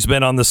I've always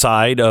been on the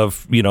side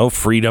of,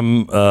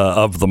 freedom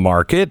of the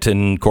market,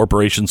 and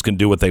corporations can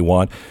do what they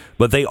want,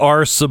 but they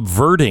are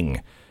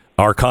subverting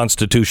our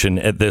Constitution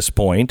at this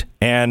point.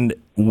 And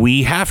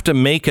we have to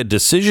make a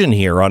decision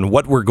here on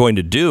what we're going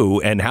to do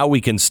and how we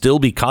can still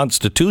be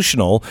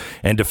constitutional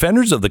and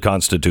defenders of the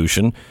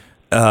Constitution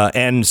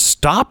and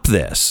stop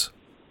this.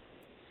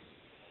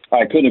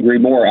 I couldn't agree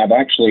more. I've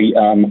actually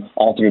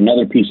authored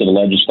another piece of the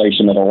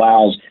legislation that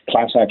allows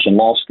class action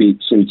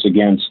lawsuits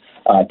against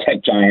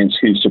tech giants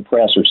who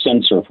suppress or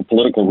censor for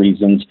political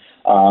reasons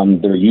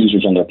their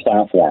users on their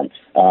platform.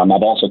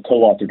 I've also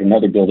co-authored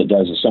another bill that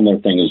does a similar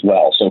thing as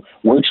well. So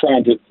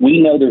we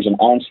know there's an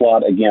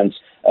onslaught against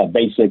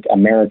basic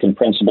American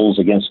principles,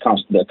 against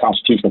the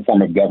constitutional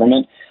form of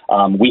government.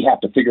 We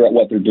have to figure out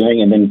what they're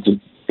doing, and then to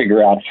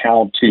figure out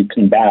how to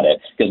combat it,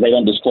 because they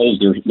don't disclose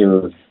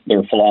their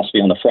philosophy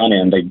on the front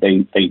end. They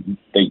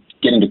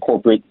get into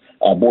corporate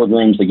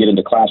boardrooms, they get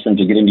into classrooms,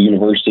 they get into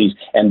universities,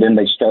 and then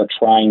they start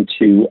trying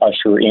to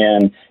usher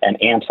in an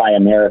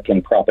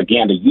anti-American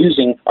propaganda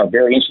using our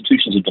very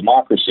institutions of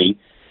democracy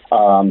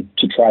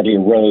to try to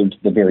erode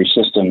the very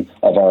system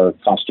of our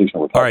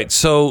constitutional republic. All right,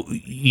 so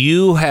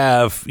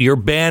you're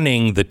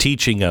banning the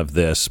teaching of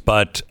this,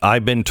 but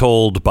I've been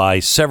told by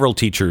several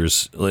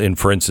teachers,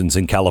 for instance,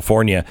 in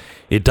California,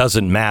 it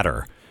doesn't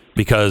matter,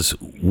 because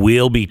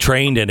we'll be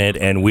trained in it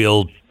and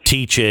we'll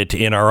teach it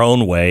in our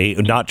own way,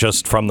 not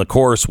just from the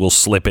course, we'll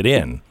slip it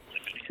in.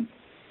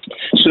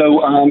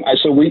 So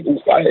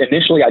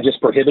initially I just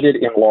prohibited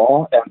in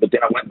law, but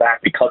then I went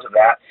back because of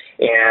that,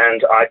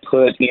 and I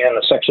put in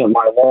a section of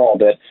my law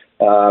that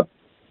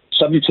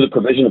subject to the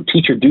provision of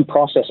Teacher Due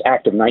Process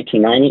Act of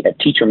 1990, a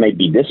teacher may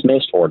be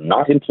dismissed or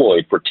not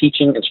employed for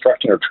teaching,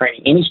 instructing, or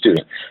training any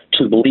student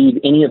to believe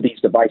any of these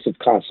divisive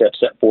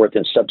concepts set forth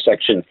in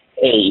subsection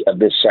A of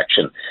this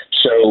section.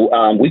 So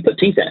we put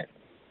teeth in it.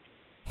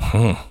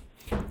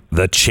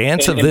 The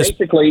chance of this...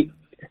 Basically...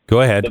 Go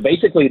ahead. But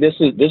basically, this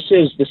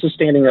is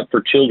standing up for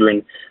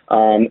children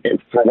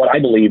for what I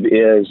believe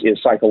is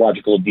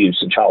psychological abuse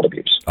and child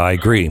abuse. I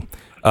agree.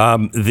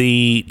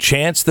 The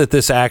chance that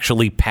this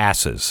actually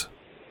passes.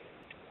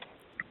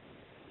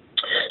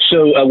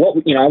 So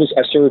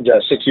I served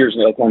 6 years in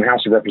the Oklahoma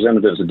House of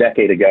Representatives a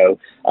decade ago.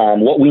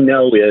 What we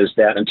know is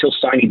that until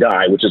sine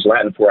die, which is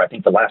Latin for, I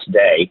think, the last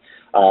day,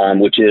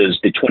 which is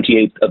the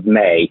 28th of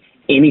May,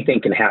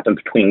 anything can happen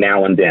between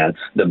now and then.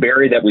 The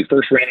barrier that we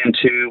first ran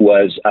into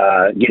was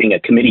getting a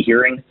committee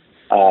hearing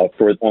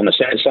on the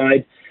Senate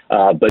side.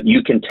 But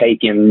you can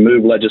take and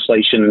move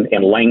legislation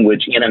and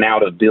language in and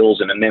out of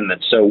bills and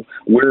amendments. So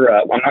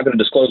I'm not going to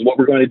disclose what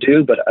we're going to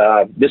do, but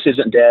this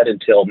isn't dead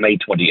until May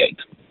 28th.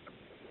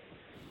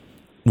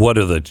 What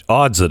are the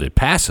odds that it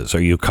passes?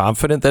 Are you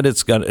confident that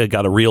it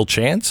got a real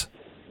chance?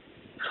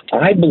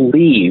 I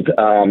believe,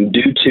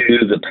 due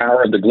to the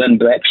power of the Glenn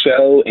Beck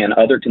show and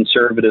other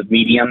conservative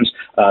mediums,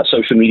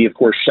 social media, of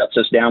course, shuts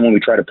us down when we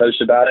try to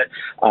post about it.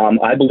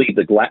 I believe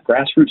the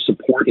grassroots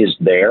support is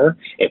there.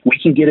 If we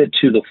can get it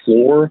to the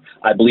floor,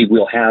 I believe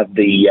we'll have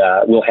the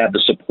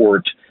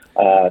support.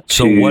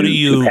 So what do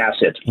you pass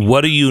it?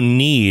 What do you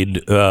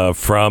need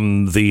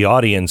from the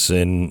audience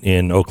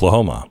in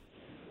Oklahoma?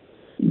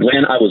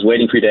 Glenn, I was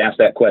waiting for you to ask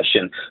that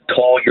question.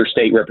 Call your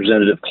state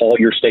representative, call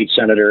your state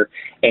senator,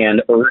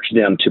 and urge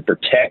them to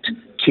protect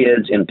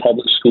kids in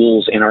public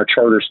schools and our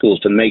charter schools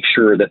to make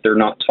sure that they're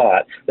not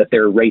taught that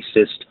they're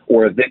racist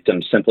or a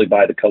victim simply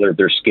by the color of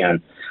their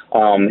skin.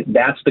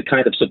 That's the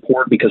kind of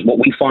support, because what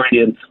we find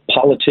in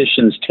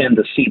politicians tend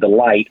to see the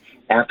light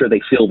after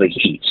they feel the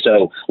heat.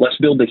 So let's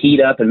build the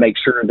heat up and make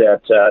sure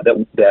that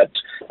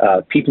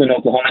people in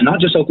Oklahoma, and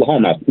not just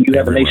Oklahoma, you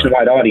have a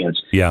nationwide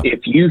audience. Yeah. If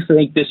you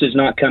think this is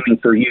not coming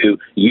for you,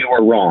 you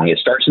are wrong. It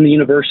starts in the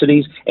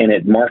universities and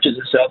it marches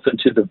itself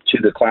into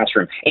the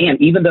classroom. And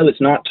even though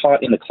it's not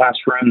taught in the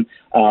classroom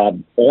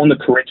on the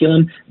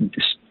curriculum,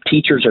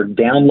 teachers are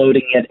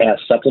downloading it as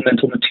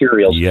supplemental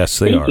materials. Yes,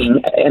 they are.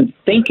 And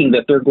thinking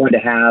that they're going to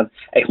have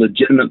a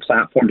legitimate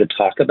platform to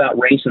talk about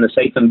race in a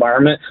safe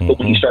environment. Mm-hmm. But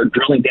when you start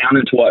drilling down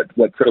into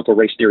what critical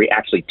race theory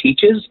actually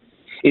teaches,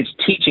 it's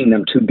teaching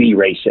them to be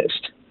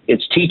racist.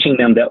 It's teaching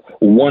them that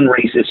one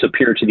race is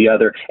superior to the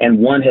other, and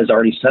one has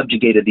already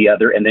subjugated the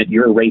other, and that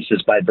you're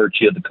racist by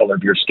virtue of the color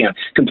of your skin.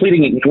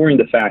 Completely ignoring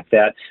the fact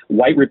that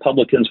white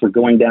Republicans were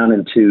going down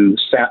into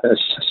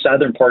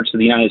southern parts of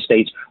the United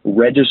States,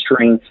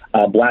 registering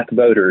black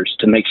voters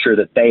to make sure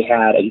that they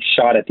had a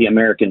shot at the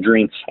American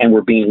dream, and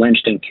were being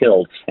lynched and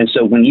killed. And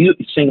so when you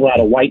single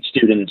out a white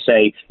student and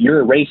say,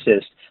 you're a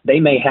racist, they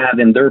may have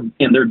in their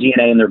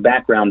DNA and their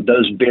background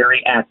those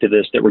very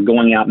activists that were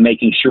going out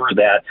making sure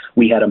that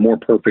we had a more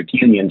perfect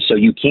union. So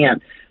you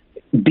can't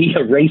be a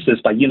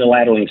racist by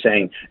unilaterally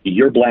saying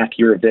you're black,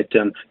 you're a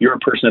victim, you're a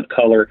person of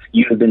color,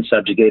 you have been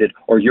subjugated,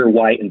 or you're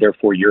white and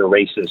therefore you're a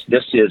racist.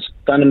 This is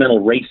fundamental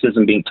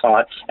racism being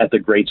taught at the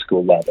grade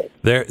school level.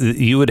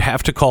 You would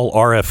have to call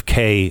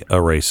RFK a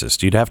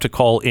racist. You'd have to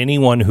call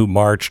anyone who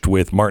marched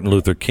with Martin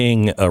Luther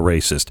King a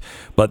racist.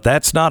 But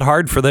that's not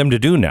hard for them to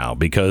do now,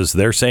 because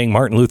they're saying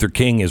Martin Luther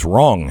King is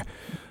wrong.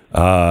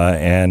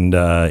 And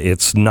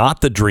it's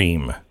not the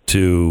dream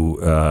to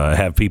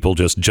have people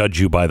just judge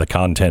you by the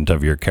content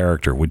of your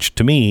character, which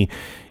to me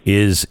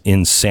is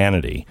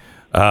insanity.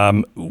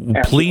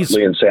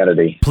 Absolutely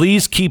insanity.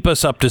 Please keep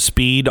us up to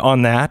speed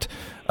on that.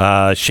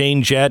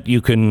 Shane Jett,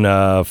 you can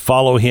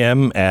follow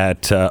him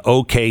at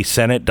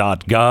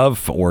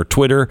oksenate.gov or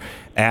Twitter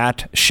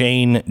at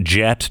Shane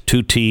Jett,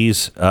 2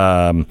 T's,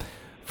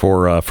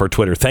 for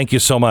Twitter. Thank you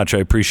so much. I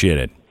appreciate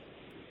it.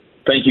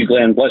 Thank you,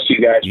 Glenn. Bless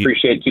you guys.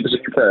 Appreciate it. Keep us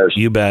in your prayers.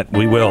 You bet.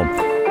 We will.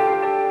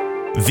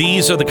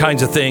 These are the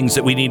kinds of things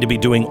that we need to be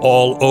doing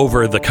all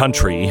over the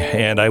country,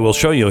 and I will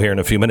show you here in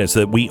a few minutes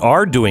that we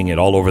are doing it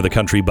all over the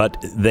country, but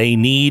they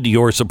need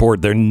your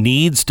support. There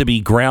needs to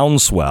be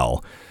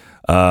groundswell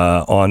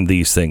on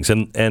these things.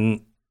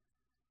 And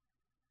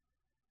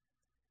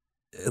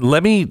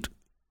let me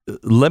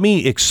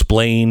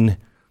explain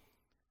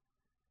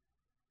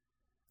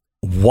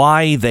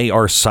why they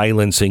are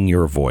silencing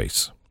your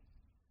voice.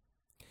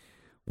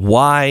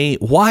 Why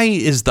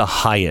is the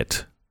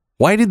Hyatt?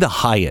 Why did the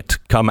Hyatt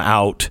come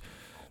out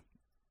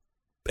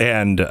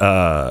and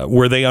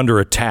were they under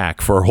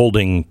attack for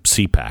holding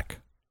CPAC?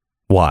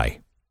 Why?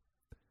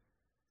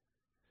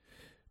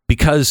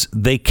 Because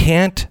they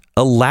can't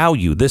allow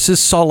you. This is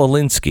Saul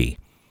Alinsky.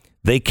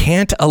 They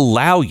can't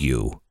allow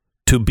you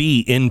to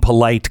be in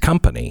polite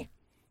company.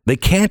 They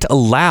can't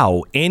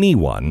allow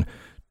anyone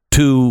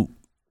to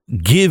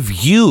give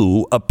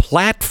you a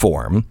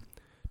platform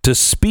to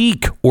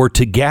speak or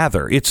to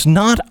gather. It's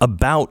not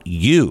about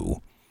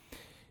you.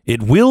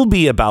 It will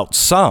be about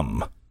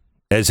some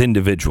as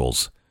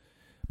individuals,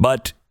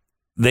 but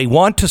they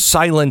want to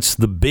silence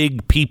the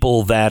big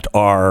people that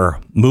are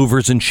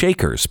movers and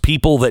shakers,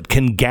 people that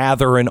can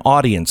gather an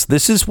audience.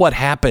 This is what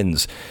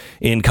happens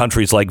in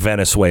countries like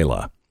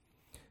Venezuela.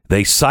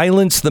 They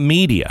silence the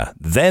media,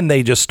 then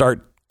they just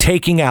start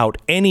taking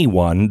out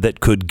anyone that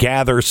could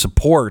gather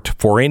support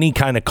for any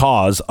kind of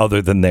cause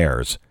other than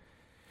theirs.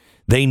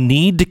 They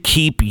need to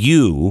keep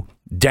you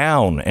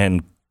down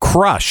and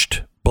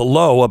crushed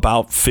below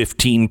about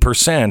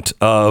 15%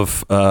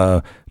 of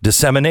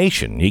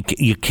dissemination.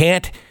 You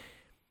can't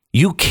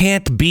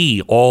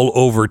be all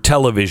over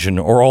television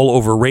or all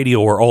over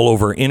radio or all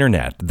over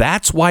internet.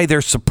 That's why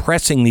they're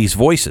suppressing these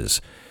voices.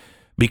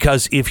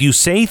 Because if you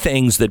say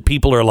things that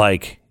people are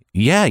like,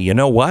 yeah, you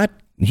know what?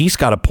 He's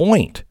got a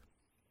point.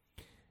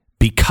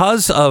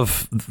 Because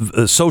of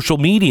social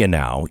media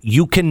now,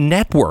 you can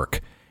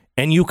network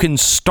and you can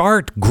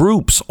start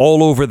groups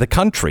all over the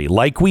country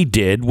like we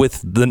did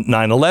with the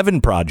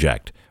 9/11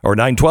 project or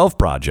 9/12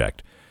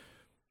 project.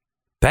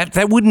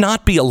 That would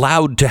not be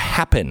allowed to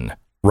happen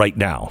right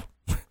now.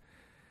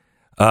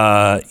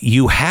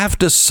 You have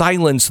to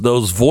silence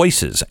those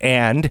voices.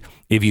 And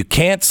if you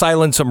can't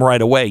silence them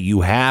right away,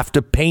 you have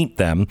to paint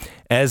them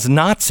as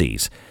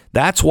Nazis.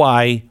 That's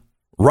why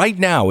right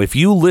now, if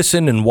you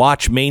listen and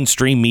watch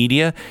mainstream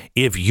media,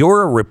 if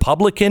you're a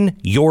Republican,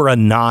 you're a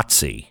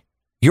Nazi.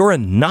 You're a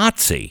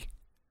Nazi.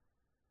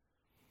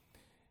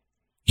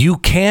 You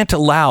can't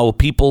allow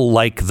people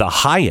like the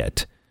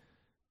Hyatt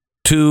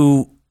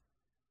to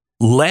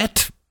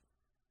let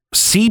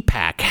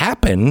CPAC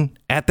happen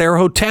at their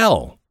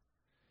hotel.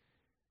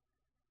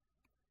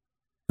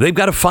 They've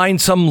got to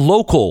find some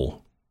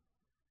local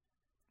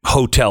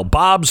hotel,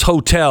 Bob's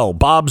Hotel,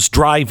 Bob's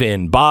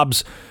Drive-In,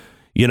 Bob's,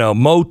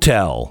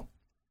 motel,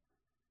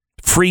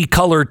 free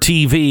color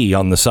TV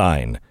on the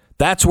sign.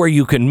 That's where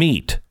you can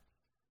meet.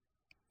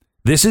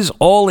 This is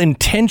all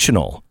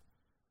intentional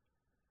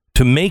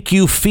to make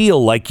you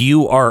feel like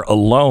you are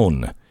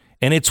alone.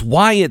 And it's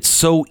why it's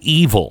so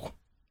evil.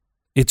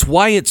 It's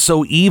why it's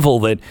so evil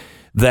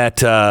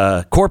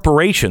that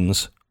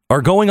corporations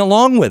are going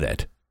along with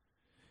it.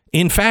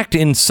 In fact,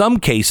 in some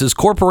cases,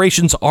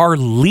 corporations are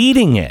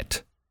leading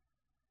it.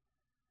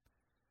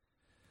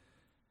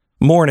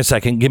 More in a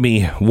second. Give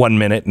me 1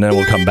 minute and then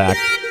we'll come back.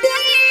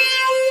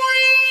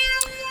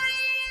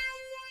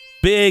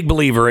 Big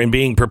believer in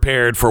being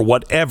prepared for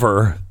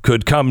whatever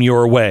could come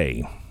your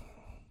way.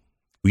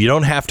 You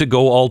don't have to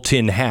go all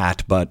tin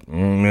hat, but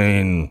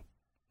I'm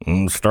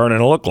starting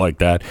to look like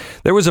that.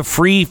 There was a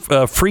freak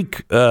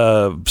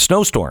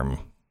snowstorm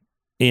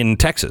in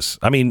Texas.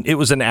 I mean, it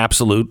was an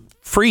absolute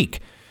freak.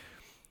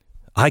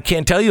 I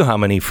can't tell you how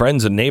many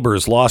friends and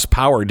neighbors lost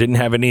power, didn't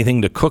have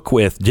anything to cook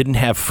with, didn't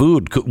have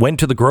food,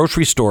 went to the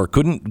grocery store,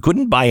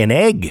 couldn't buy an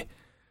egg.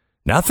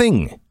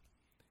 Nothing.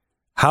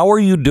 How are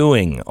you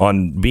doing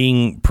on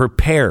being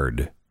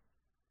prepared?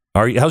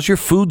 How's your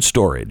food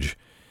storage?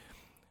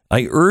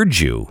 I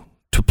urge you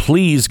to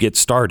please get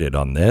started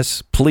on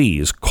this.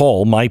 Please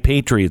call My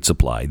Patriot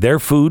Supply. Their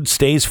food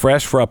stays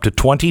fresh for up to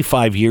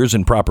 25 years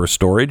in proper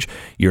storage.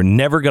 You're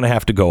never going to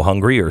have to go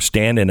hungry or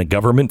stand in a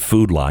government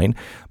food line.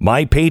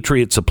 My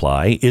Patriot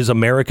Supply is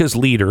America's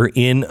leader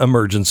in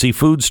emergency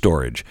food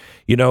storage.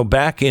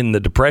 Back in the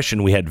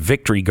Depression, we had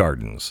victory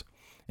gardens.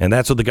 And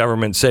that's what the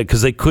government said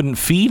because they couldn't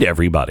feed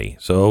everybody.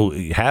 So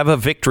have a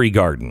victory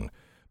garden.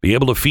 Be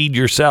able to feed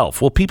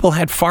yourself. Well, people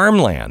had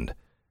farmland.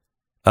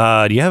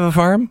 Do you have a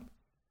farm?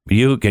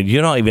 You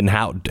don't even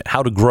how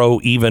to grow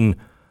even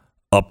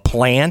a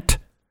plant.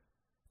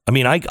 I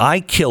mean, I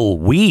kill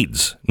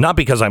weeds, not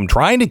because I'm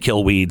trying to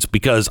kill weeds,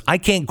 because I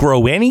can't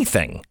grow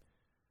anything.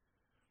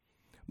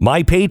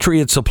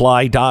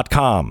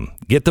 MyPatriotSupply.com.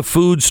 Get the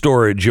food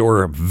storage,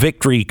 your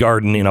victory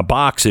garden in a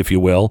box, if you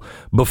will,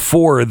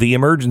 before the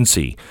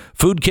emergency.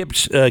 Food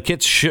kits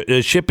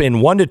ship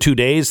in 1 to 2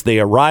 days. They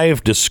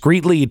arrive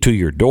discreetly to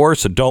your door,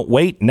 so don't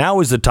wait.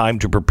 Now is the time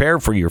to prepare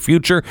for your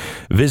future.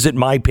 Visit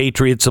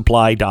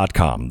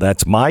MyPatriotSupply.com.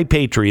 That's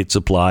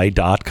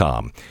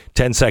MyPatriotSupply.com.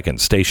 10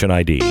 seconds, station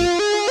ID.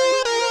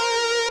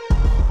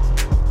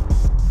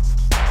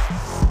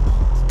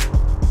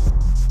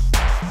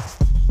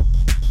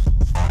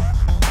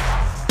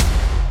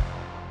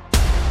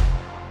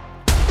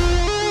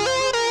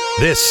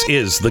 This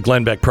is the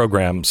Glenn Beck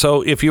program.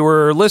 So if you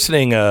were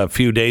listening a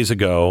few days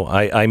ago,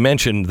 I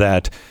mentioned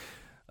that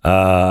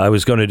I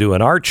was going to do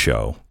an art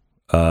show,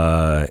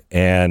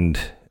 and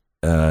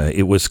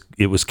it was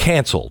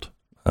canceled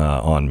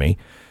on me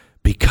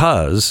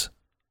because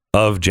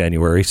of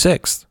January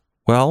 6th.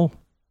 Well,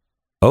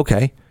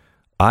 okay.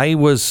 I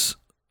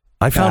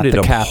found it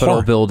the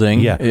Capitol building.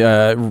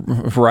 Yeah.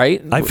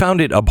 Right? I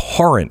found it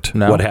abhorrent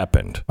what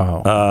happened.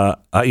 Oh.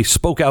 I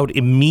spoke out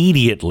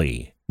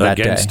immediately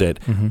against it.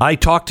 Mm-hmm. I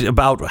talked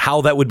about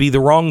how that would be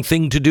the wrong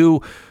thing to do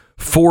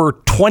for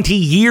 20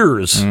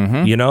 years.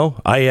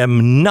 Mm-hmm. I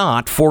am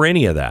not for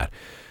any of that.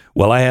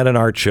 Well, I had an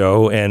art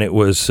show, and it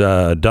was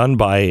done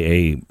by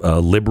a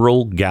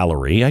liberal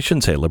gallery. I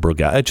shouldn't say liberal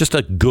gallery, just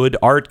a good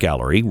art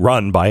gallery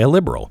run by a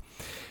liberal.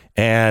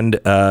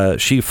 And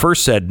she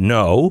first said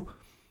no,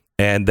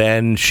 and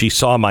then she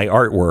saw my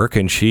artwork,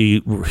 and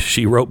she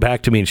wrote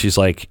back to me, and she's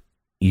like,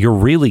 "You're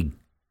really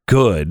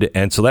good."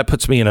 And so that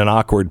puts me in an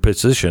awkward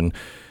position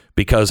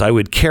because I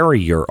would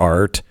carry your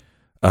art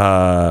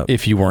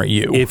if you weren't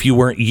you.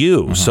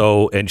 Mm-hmm.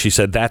 So, and she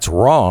said, "That's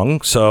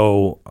wrong."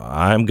 So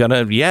I'm going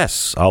to,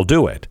 yes, I'll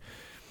do it.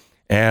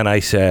 And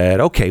I said,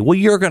 okay, well,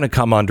 you're going to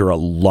come under a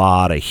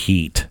lot of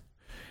heat.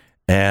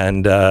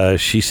 And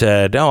she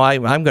said, no,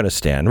 I'm going to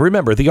stand.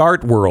 Remember, the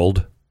art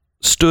world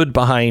stood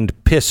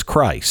behind Piss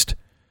Christ,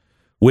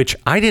 which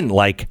I didn't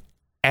like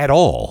at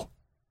all.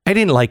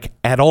 But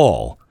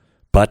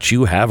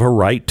you have a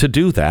right to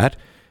do that.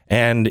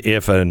 And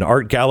if an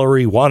art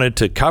gallery wanted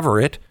to cover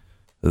it,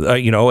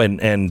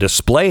 and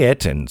display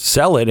it and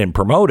sell it and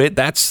promote it,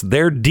 that's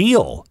their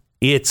deal.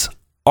 It's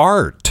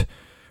art.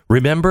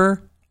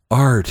 Remember,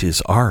 art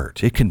is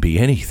art. It can be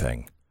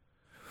anything.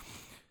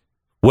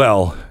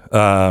 Well,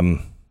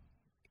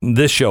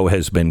 this show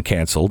has been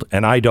canceled,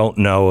 and I don't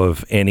know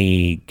of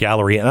any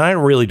gallery, and I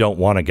really don't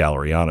want a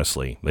gallery,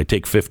 honestly. They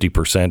take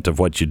 50% of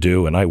what you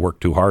do, and I work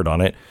too hard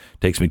on it.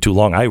 It takes me too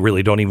long. I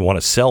really don't even want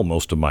to sell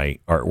most of my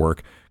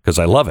artwork because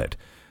I love it.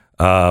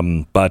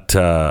 But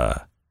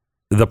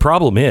the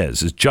problem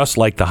is just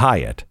like the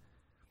Hyatt,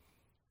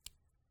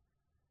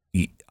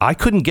 I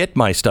couldn't get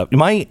my stuff.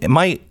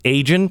 My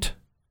agent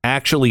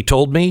actually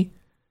told me,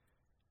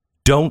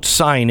 don't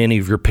sign any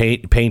of your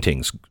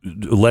paintings.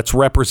 Let's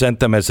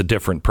represent them as a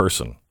different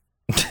person.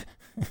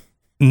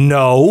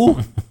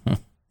 No.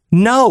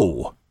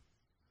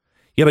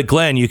 Yeah, but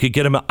Glenn, you could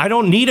get them. I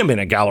don't need them in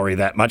a gallery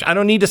that much. I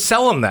don't need to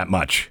sell them that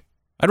much.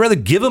 I'd rather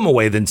give them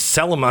away than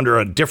sell them under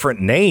a different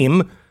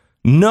name.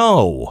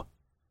 No.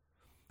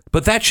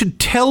 But that should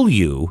tell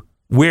you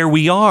where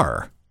we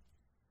are.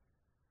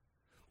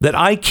 That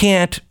I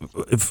can't,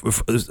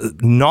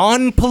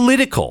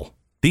 non-political.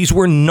 These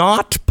were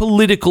not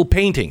political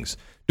paintings.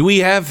 Do we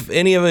have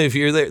any of them? If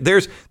you're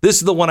there, this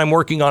is the one I'm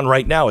working on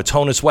right now. It's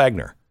Honus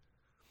Wagner.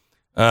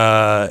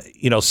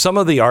 Some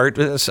of the art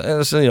is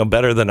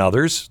better than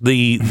others.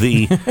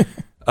 The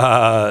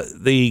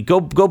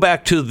go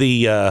back to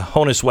the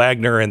Honus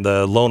Wagner and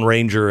the Lone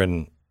Ranger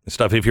and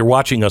stuff. If you're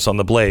watching us on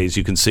the Blaze,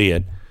 you can see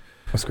it.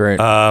 That's great.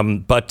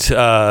 But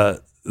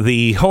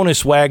the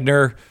Honus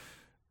Wagner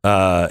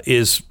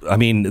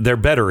they're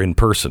better in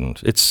person.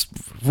 It's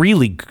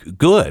really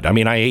good. I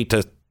mean, I hate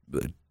to.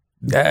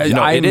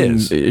 It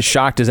is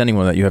shocked as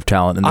anyone that you have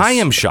talent in this. I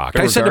am shocked.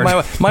 I said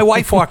to my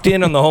wife walked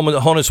in on the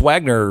Honus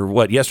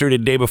Wagner yesterday,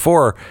 the day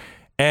before,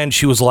 and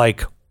she was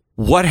like,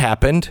 "What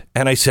happened?"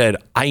 And I said,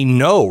 "I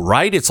know,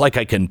 right? It's like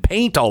I can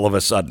paint all of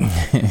a sudden."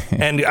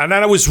 and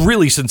I was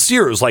really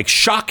sincere. It was like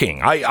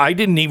shocking. I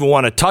didn't even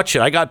want to touch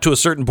it. I got to a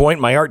certain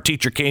point. My art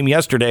teacher came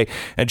yesterday,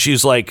 and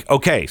she's like,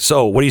 "Okay,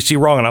 so what do you see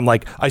wrong?" And I'm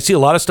like, "I see a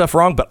lot of stuff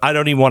wrong, but I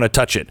don't even want to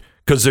touch it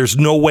because there's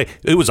no way.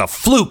 It was a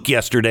fluke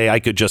yesterday. I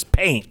could just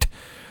paint."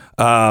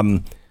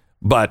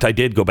 But I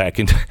did go back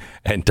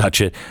and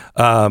touch it.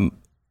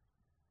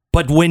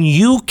 But when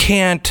you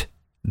can't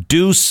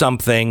do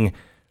something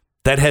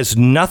that has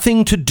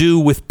nothing to do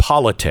with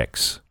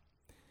politics,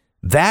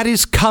 that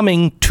is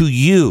coming to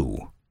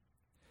you.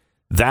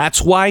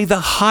 That's why the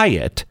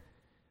Hyatt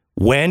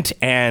went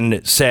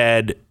and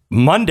said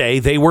Monday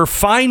they were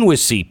fine with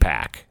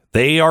CPAC.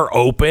 They are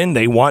open.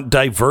 They want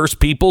diverse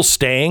people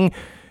staying.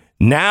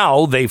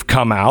 Now they've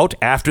come out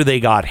after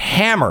they got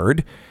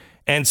hammered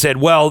and said,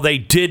 well, they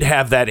did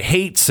have that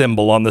hate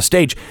symbol on the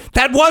stage.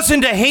 That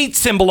wasn't a hate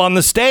symbol on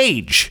the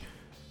stage.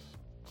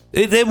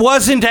 It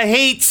wasn't a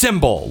hate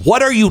symbol.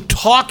 What are you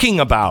talking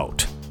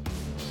about?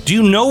 Do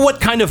you know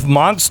what kind of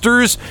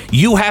monsters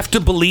you have to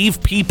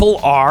believe people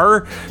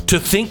are to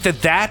think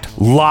that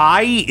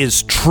lie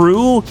is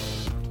true?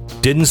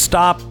 Didn't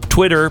stop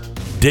Twitter.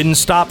 Didn't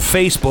stop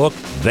Facebook.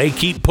 They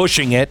keep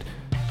pushing it.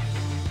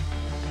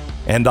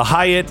 And the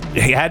Hyatt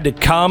had to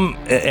come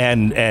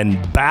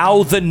and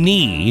bow the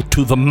knee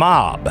to the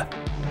mob.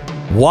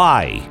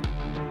 Why?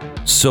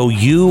 So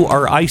you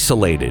are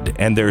isolated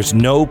and there's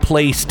no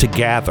place to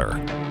gather.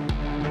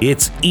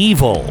 It's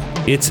evil.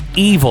 It's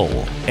evil.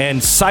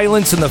 And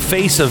silence in the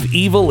face of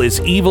evil is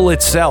evil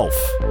itself.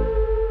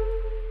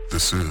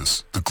 This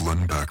is the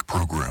Glenn Beck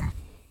Program.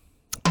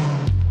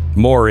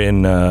 More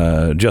in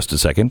just a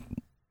second.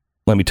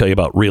 Let me tell you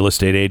about Real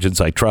Estate Agents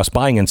I Trust.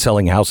 Buying and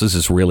selling houses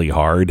is really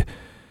hard.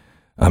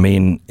 I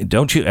mean,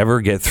 don't you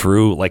ever get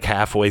through like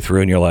halfway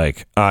through and you're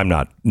like,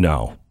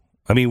 no.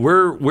 I mean,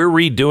 we're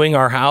redoing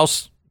our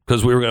house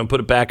because we were going to put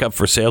it back up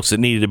for sale because it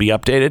needed to be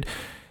updated.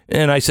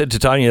 And I said to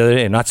Tanya the other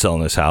day, I'm not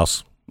selling this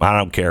house. I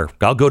don't care.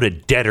 I'll go to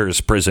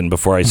debtor's prison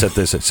before I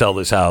sell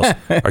this house.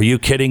 Are you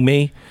kidding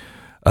me?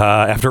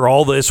 After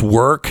all this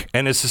work,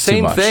 and it's the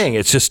same thing.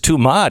 It's just too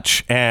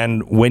much.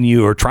 And when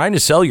you are trying to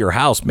sell your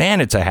house,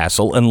 man, it's a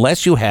hassle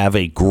unless you have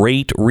a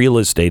great real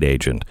estate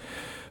agent.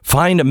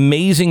 Find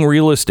amazing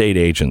real estate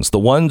agents, the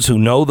ones who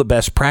know the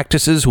best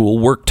practices, who will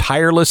work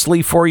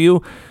tirelessly for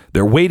you.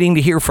 They're waiting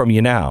to hear from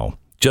you now.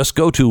 Just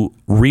go to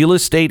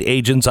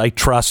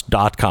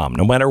realestateagentsitrust.com.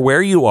 No matter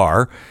where you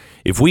are,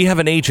 if we have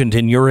an agent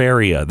in your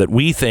area that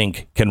we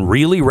think can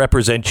really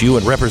represent you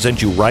and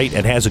represent you right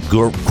and has a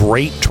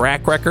great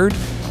track record,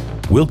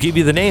 we'll give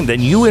you the name. Then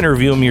you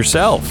interview them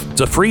yourself.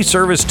 It's a free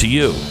service to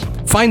you.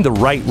 Find the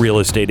right real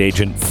estate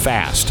agent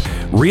fast.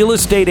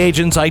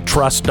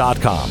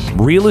 Realestateagentsitrust.com.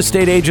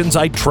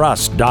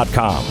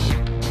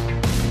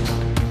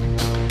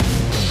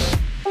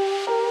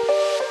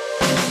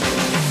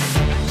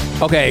 Realestateagentsitrust.com.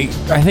 Okay,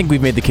 I think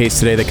we've made the case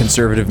today that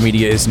conservative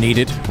media is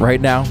needed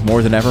right now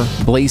more than ever.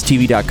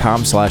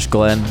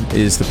 BlazeTV.com/Glenn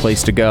is the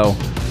place to go.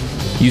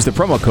 Use the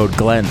promo code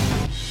Glenn.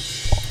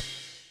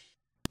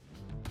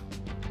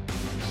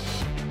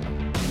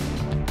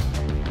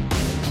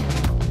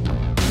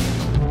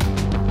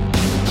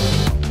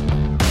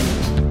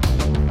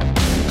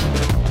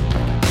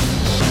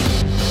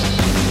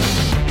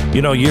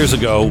 You know, years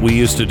ago, we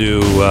used to do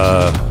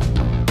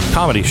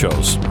comedy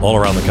shows all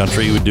around the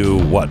country. We would do,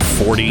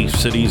 40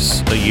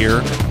 cities a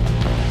year?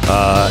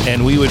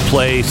 And we would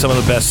play some of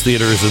the best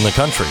theaters in the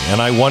country.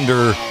 And I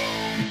wonder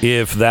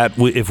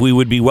if we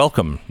would be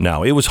welcome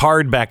now. It was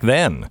hard back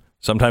then.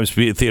 Sometimes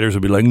theaters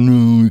would be like,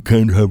 no, we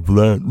can't have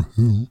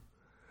that.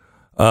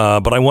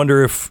 But I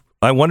wonder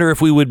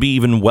if we would be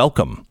even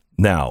welcome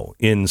now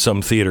in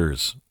some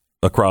theaters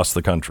across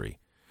the country.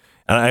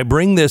 And I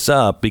bring this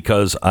up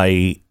because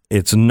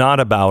it's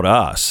not about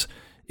us.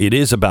 It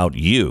is about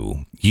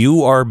you.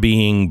 You are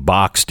being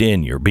boxed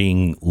in. You're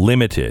being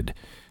limited.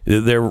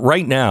 They're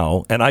right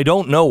now, and I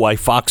don't know why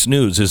Fox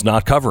News is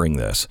not covering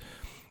this.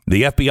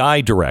 The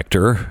FBI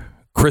director,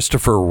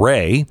 Christopher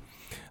Wray,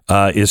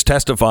 is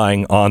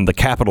testifying on the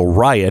Capitol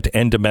riot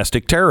and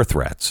domestic terror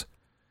threats.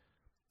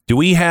 Do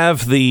we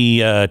have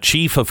the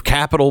chief of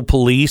Capitol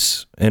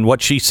Police and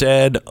what she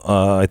said,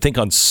 I think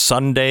on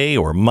Sunday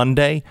or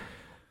Monday?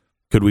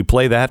 Could we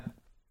play that?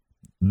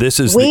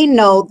 We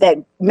know that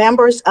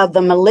members of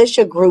the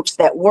militia groups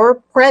that were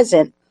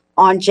present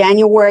on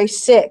January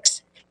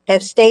 6th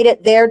have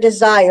stated their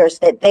desires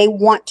that they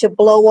want to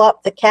blow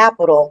up the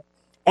Capitol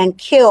and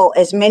kill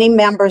as many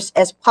members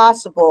as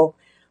possible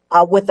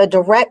with a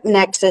direct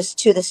nexus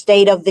to the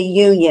State of the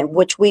Union,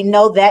 which we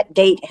know that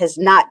date has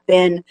not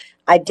been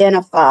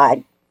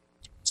identified.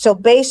 So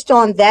based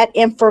on that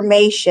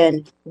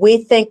information, we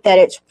think that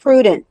it's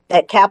prudent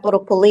that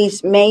Capitol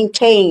Police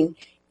maintain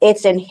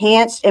its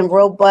enhanced and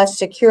robust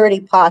security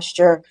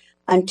posture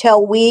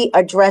until we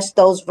address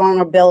those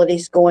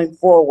vulnerabilities going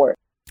forward.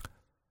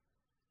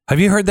 Have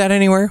you heard that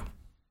anywhere? Have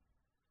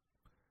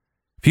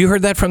you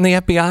heard that from the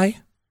FBI?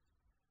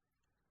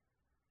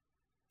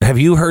 Have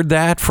you heard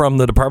that from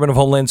the Department of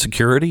Homeland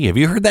Security? Have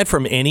you heard that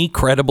from any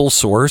credible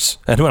source?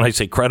 And when I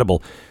say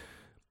credible,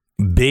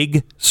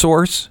 big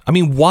source? I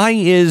mean, why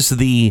is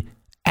the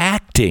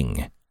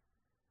acting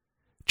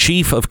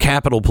chief of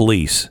Capitol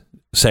Police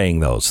saying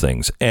those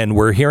things, and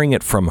we're hearing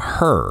it from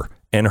her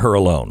and her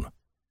alone?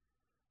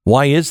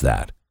 Why is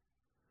that?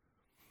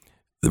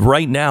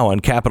 Right now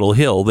on Capitol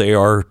Hill, they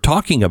are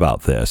talking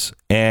about this,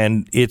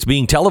 and it's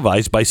being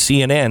televised by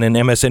CNN and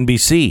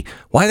MSNBC.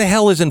 Why the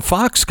hell isn't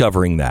Fox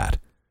covering that?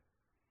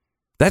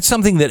 That's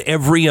something that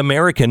every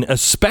American,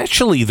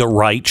 especially the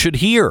right, should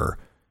hear.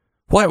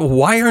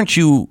 Why aren't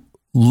you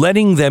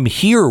letting them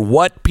hear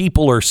what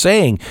people are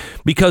saying?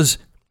 Because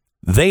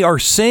they are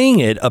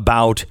saying it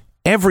about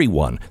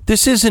everyone.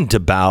 This isn't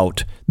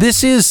about, they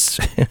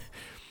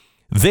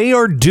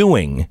are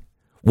doing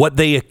what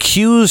they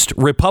accused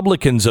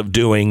Republicans of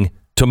doing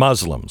to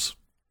Muslims.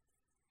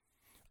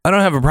 I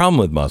don't have a problem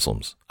with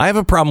Muslims. I have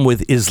a problem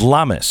with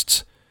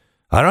Islamists.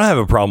 I don't have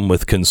a problem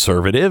with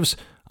conservatives.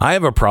 I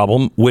have a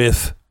problem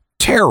with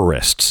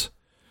terrorists.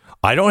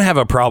 I don't have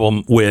a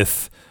problem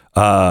with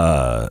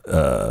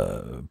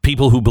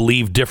people who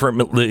believe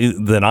differently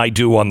than I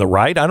do on the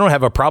right. I don't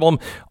have a problem,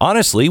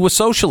 honestly, with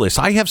socialists.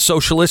 I have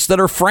socialists that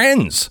are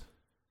friends.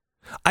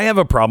 I have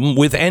a problem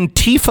with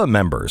Antifa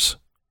members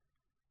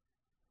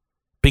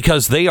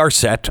because they are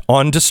set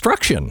on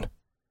destruction.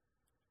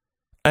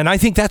 And I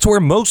think that's where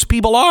most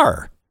people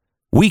are.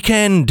 We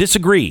can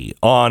disagree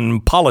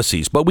on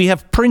policies, but we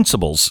have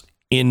principles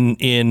in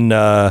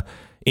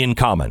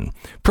common.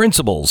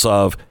 Principles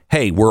of,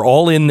 hey, we're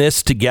all in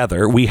this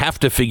together. We have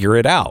to figure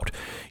it out.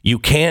 You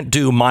can't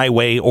do my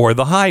way or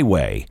the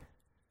highway.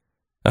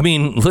 I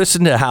mean,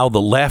 listen to how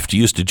the left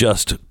used to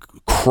just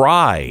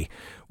cry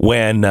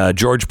when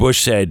George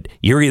Bush said,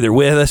 you're either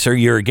with us or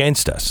you're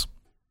against us.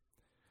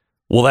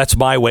 Well, that's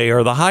my way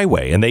or the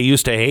highway. And they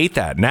used to hate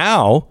that.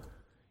 Now,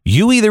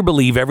 you either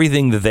believe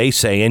everything that they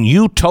say and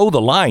you toe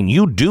the line,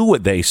 you do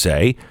what they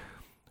say,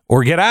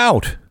 or get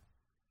out.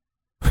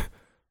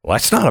 Well,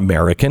 that's not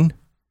American.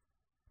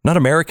 Not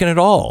American at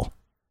all.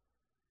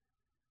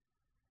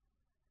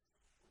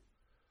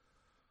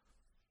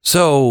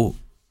 So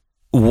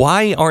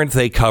why aren't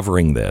they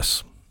covering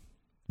this?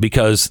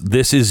 Because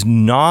this is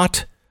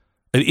not,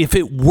 if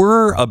it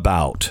were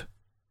about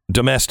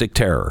domestic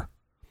terror,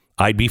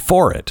 I'd be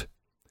for it.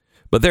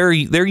 But they're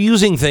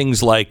using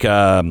things like,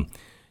 in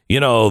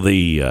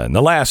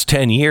the last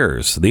 10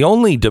 years, the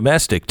only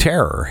domestic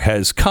terror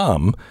has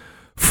come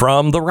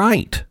from the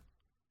right.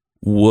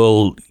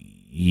 Well,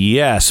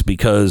 yes,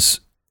 because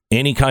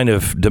any kind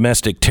of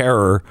domestic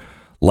terror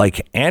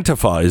like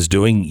Antifa is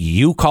doing,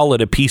 you call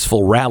it a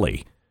peaceful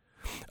rally.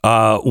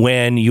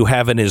 When you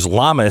have an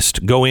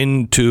Islamist go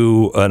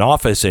into an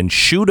office and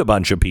shoot a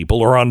bunch of people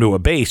or onto a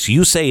base,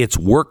 you say it's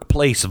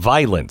workplace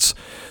violence.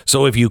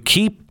 So if you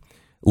keep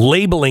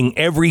labeling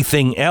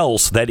everything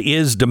else that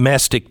is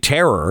domestic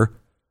terror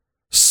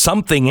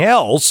something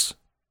else,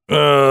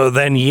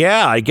 then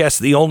yeah, I guess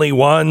the only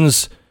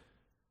ones,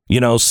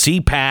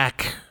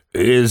 CPAC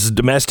is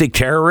domestic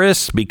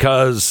terrorists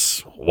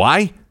because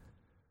why?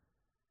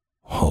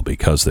 Well,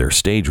 because their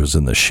stage was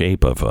in the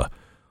shape of a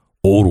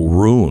old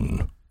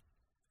rune.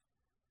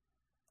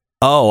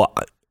 Oh,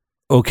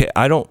 okay.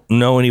 I don't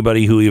know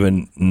anybody who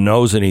even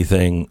knows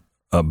anything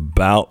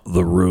about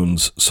the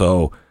runes,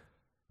 so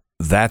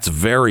that's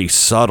very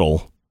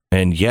subtle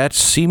and yet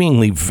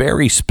seemingly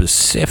very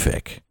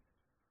specific.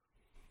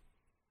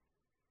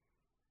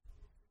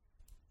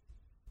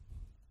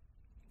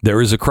 There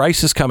is a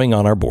crisis coming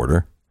on our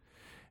border,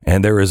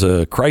 and there is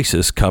a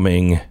crisis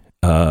coming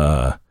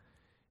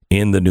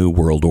in the New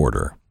World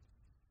Order.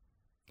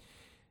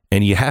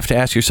 And you have to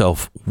ask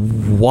yourself,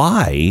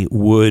 why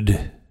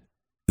would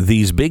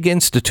these big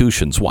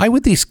institutions, why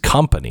would these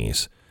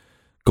companies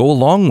go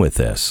along with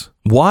this?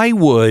 Why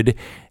would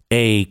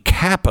a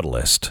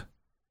capitalist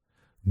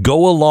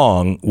go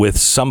along with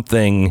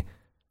something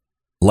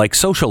like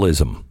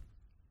socialism?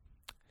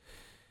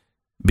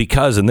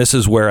 Because, and this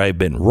is where I've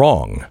been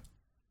wrong,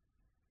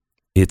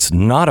 it's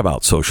not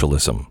about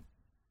socialism.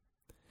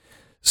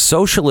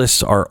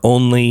 Socialists are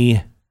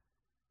only,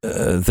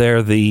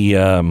 they're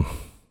the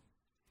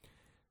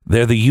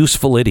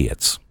useful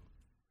idiots.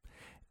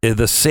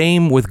 The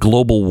same with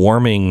global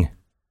warming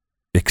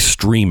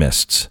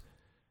extremists.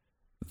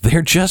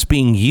 They're just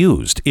being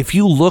used. If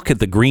you look at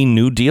the Green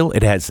New Deal,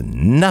 it has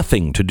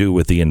nothing to do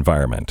with the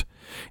environment.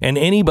 And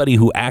anybody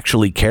who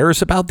actually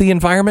cares about the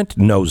environment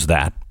knows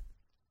that.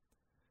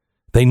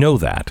 They know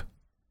that.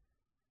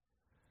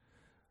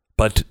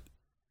 But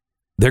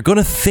they're going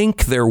to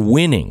think they're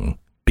winning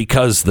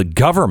because the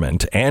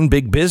government and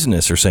big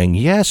business are saying,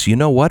 yes, you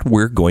know what?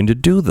 We're going to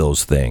do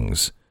those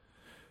things.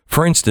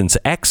 For instance,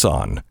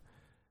 Exxon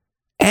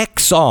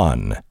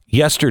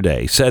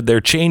yesterday said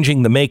they're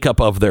changing the makeup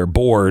of their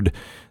board.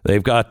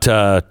 They've got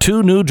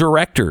 2 new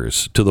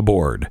directors to the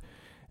board,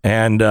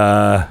 and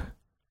they're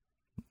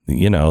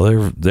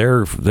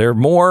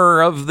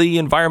more of the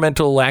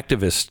environmental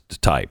activist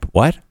type.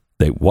 What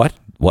they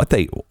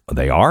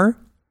are?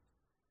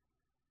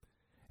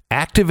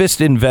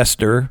 Activist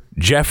investor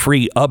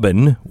Jeffrey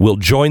Ubben will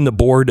join the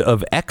board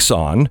of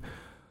Exxon,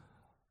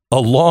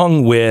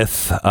 along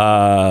with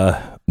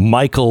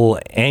Michael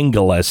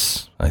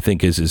Angeles, I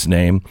think is his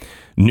name,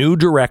 new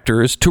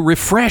directors to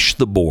refresh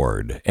the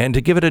board and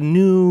to give it a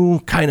new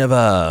kind of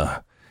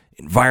a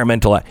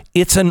environmental.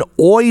 It's an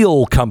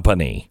oil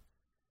company.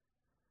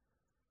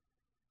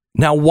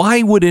 Now,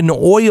 why would an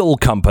oil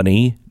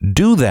company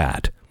do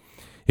that?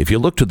 If you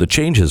look to the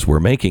changes we're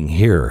making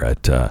here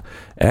at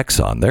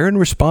Exxon, they're in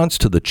response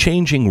to the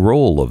changing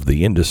role of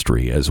the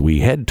industry as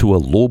we head to a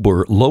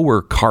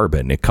lower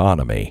carbon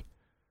economy.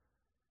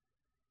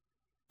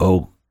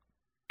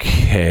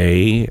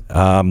 Okay,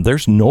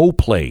 there's no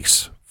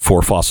place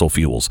for fossil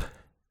fuels.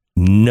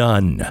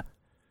 None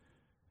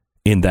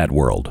in that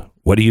world.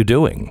 What are you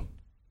doing?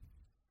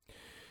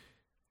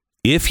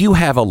 If you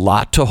have a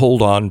lot to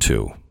hold on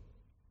to,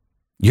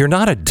 you're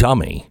not a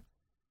dummy.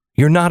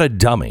 You're not a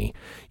dummy.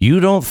 You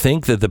don't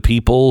think that the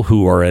people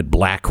who are at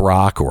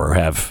BlackRock or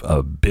have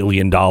 $1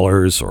 billion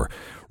or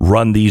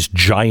run these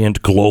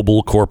giant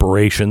global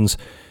corporations,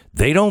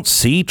 they don't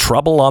see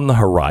trouble on the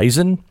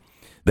horizon?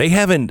 They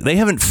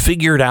haven't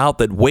figured out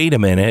that, wait a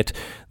minute,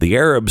 the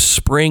Arab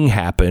Spring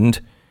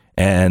happened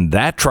and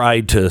that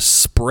tried to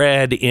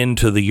spread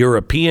into the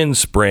European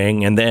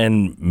Spring and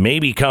then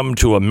maybe come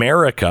to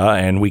America,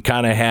 and we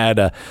kind of had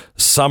a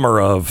summer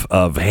of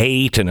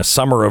hate and a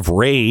summer of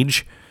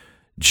rage.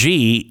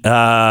 Gee,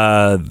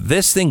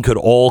 this thing could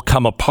all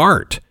come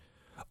apart.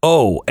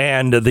 Oh,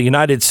 and the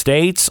United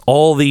States,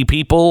 all of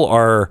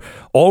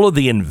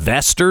the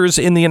investors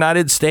in the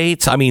United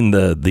States, I mean,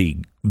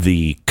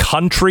 the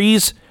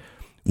countries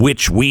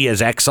which we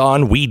as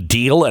Exxon, we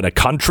deal at a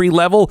country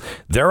level,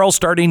 they're all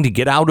starting to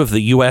get out of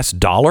the U.S.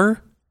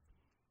 dollar.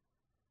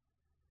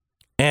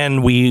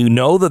 And we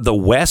know that the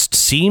West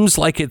seems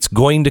like it's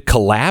going to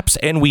collapse.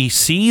 And we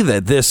see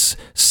that this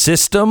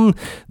system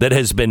that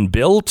has been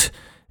built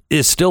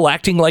is still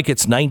acting like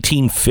it's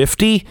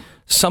 1950.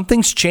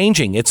 Something's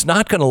changing. It's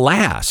not going to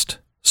last.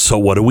 So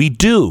what do we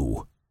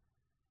do?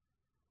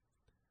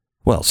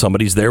 Well,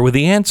 somebody's there with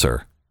the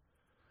answer.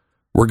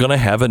 We're going to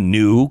have a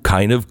new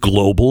kind of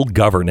global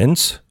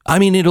governance. I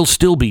mean, it'll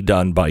still be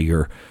done by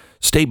your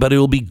state, but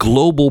it'll be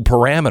global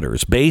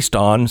parameters based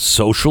on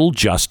social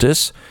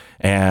justice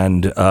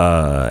and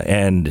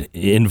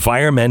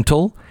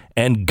environmental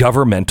and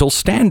governmental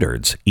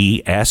standards,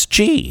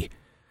 ESG.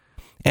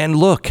 And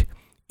look,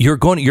 your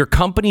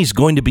company's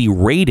going to be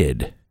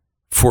rated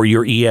for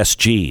your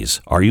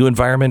ESGs. Are you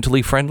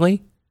environmentally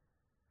friendly?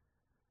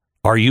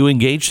 Are you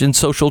engaged in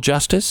social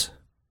justice?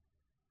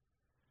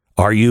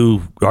 Are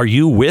you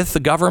with the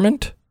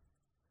government?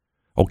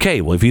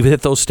 Okay, well, if you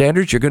hit those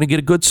standards, you're going to get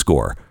a good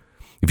score.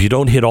 If you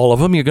don't hit all of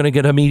them, you're going to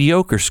get a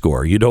mediocre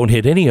score. You don't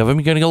hit any of them,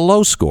 you're going to get a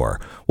low score.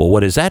 Well,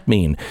 what does that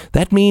mean?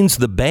 That means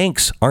the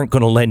banks aren't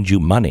going to lend you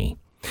money.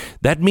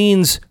 That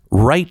means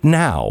right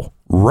now,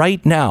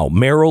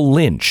 Merrill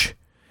Lynch,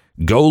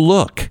 go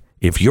look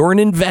If you're an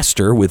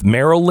investor with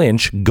Merrill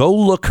Lynch, go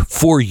look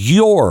for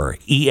your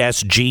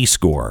ESG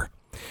score.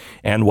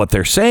 And what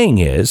they're saying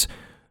is,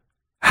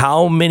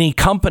 how many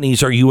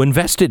companies are you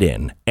invested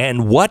in?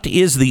 And what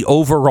is the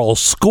overall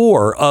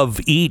score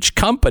of each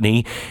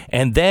company?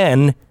 And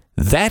then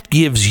that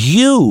gives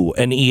you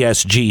an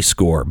ESG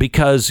score,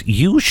 because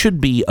you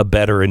should be a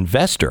better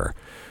investor.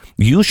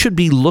 You should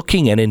be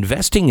looking and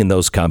investing in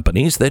those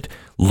companies that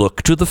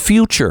look to the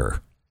future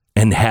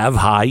and have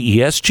high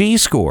ESG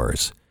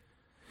scores.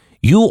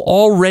 You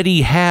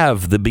already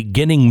have the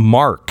beginning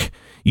mark.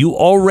 You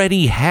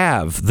already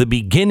have the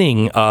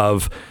beginning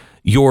of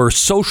your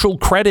social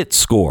credit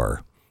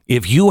score.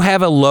 If you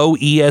have a low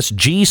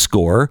ESG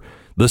score,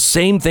 the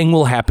same thing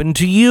will happen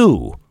to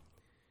you.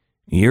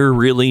 You're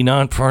really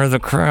not part of the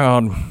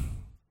crowd.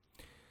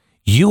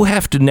 You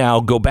have to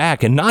now go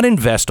back and not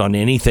invest on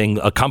anything,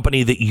 a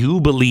company that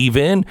you believe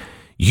in.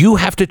 You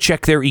have to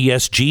check their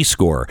ESG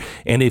score.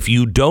 And if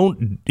you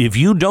don't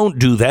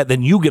do that,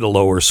 then you get a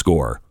lower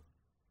score.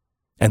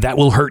 And that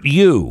will hurt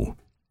you.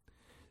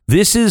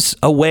 This is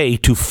a way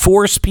to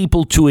force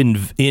people to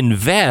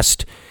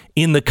invest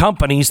in the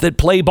companies that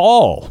play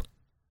ball.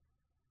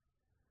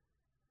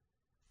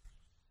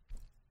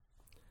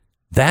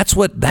 That's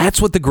what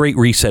the Great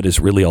Reset is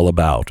really all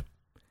about.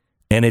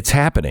 And it's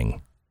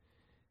happening.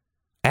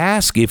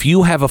 Ask if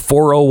you have a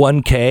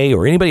 401k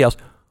or anybody else.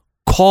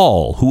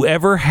 Call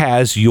whoever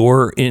has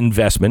your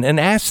investment and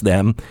ask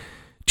them,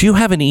 do you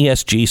have an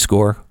ESG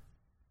score?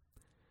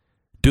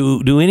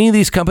 Do any of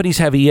these companies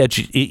have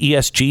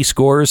ESG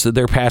scores that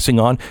they're passing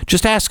on?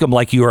 Just ask them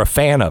like you're a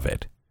fan of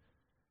it.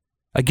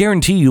 I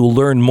guarantee you'll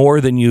learn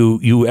more than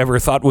you ever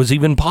thought was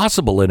even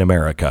possible in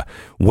America.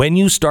 When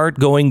you start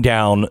going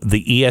down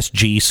the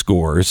ESG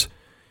scores,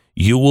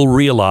 you will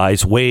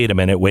realize, wait a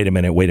minute.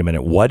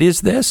 What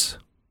is this?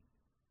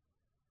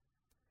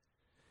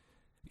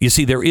 You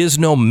see, there is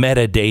no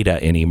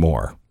metadata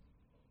anymore.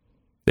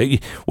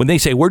 When they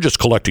say we're just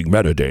collecting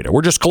metadata,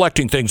 we're just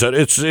collecting things that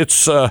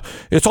it's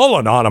all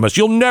anonymous.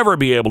 You'll never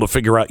be able to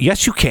figure out.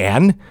 Yes, you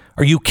can.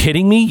 Are you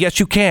kidding me? Yes,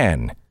 you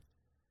can.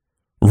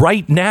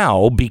 Right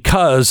now,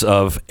 because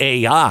of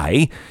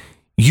AI,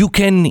 you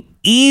can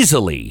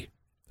easily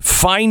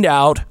find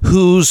out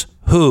who's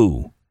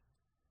who.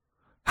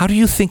 How do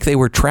you think they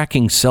were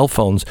tracking cell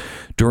phones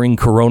during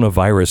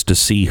coronavirus to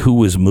see who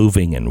was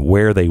moving and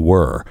where they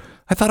were?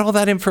 I thought all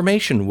that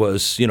information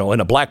was, in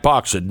a black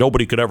box that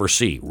nobody could ever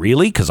see.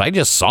 Really? Because I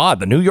just saw it.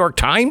 The New York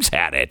Times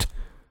had it.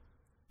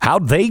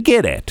 How'd they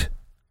get it?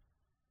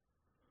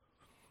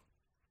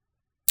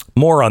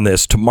 More on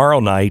this tomorrow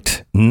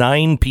night,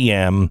 9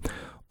 p.m.,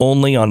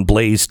 only on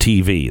Blaze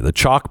TV. The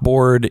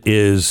chalkboard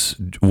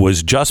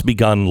was just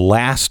begun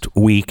last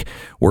week.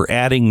 We're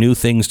adding new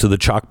things to the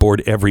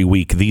chalkboard every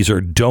week. These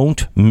are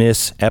don't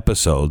miss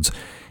episodes.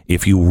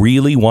 If you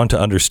really want to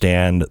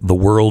understand the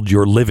world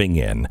you're living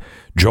in,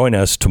 join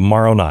us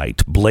tomorrow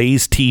night.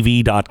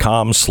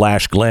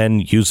 blazetv.com/Glenn.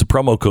 Use the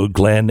promo code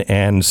Glenn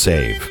and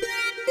save.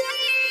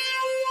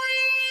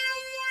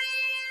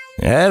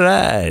 All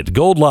right,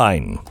 Gold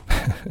Line.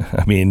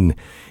 I mean,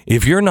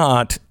 if you're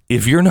not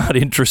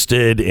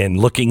interested in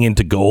looking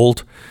into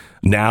gold,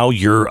 now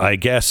I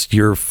guess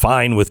you're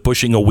fine with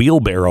pushing a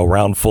wheelbarrow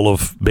around full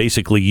of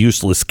basically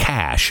useless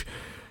cash.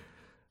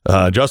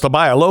 Just to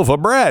buy a loaf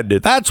of bread.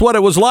 That's what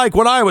it was like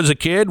when I was a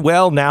kid.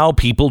 Well, now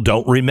people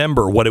don't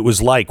remember what it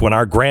was like when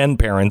our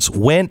grandparents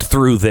went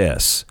through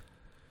this.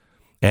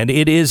 And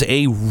it is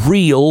a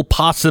real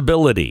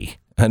possibility.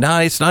 No,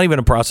 it's not even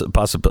a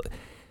possibility.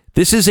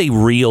 This is a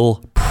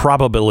real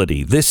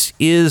probability. This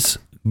is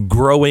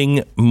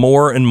growing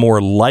more and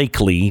more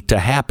likely to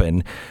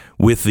happen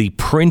with the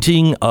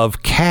printing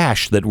of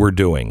cash that we're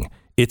doing.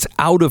 It's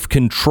out of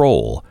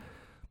control.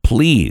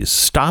 Please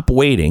stop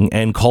waiting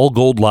and call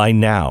Goldline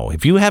now.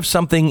 If you have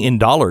something in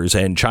dollars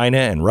and China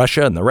and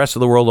Russia and the rest of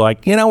the world are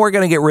like, we're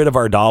going to get rid of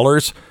our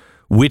dollars,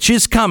 which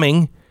is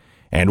coming,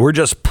 and we're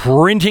just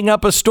printing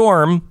up a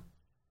storm,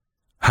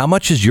 how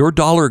much is your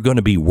dollar going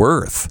to be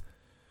worth?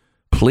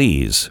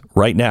 Please,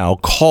 right now,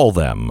 call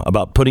them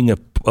about putting a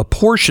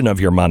portion of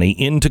your money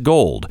into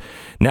gold.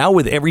 Now,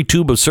 with every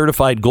tube of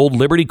certified gold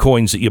Liberty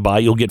coins that you buy,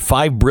 you'll get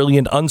 5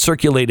 brilliant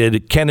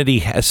uncirculated Kennedy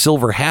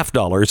silver half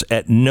dollars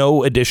at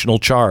no additional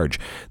charge.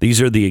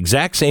 These are the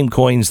exact same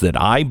coins that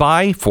I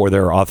buy for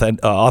their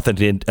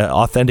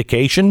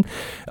authentication.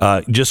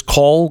 Just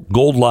call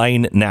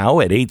Goldline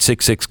now at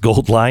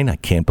 866-GOLDLINE. I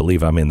can't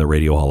believe I'm in the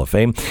Radio Hall of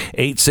Fame.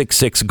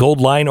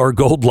 866-GOLDLINE or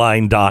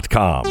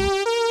goldline.com.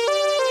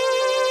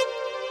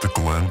 The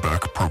Glenn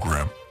Beck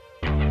Program.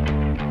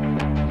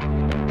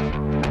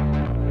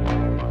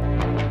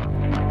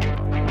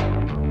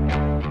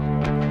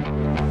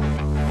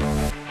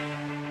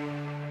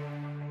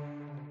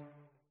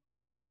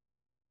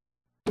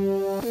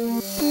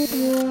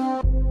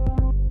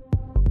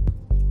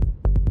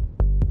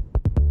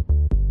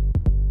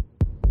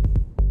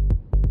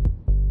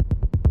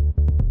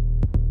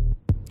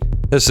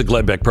 This is the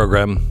Glenn Beck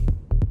Program.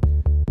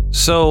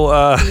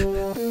 So,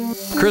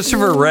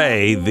 Christopher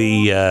Wray,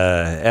 the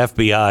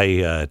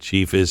FBI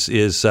chief,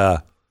 is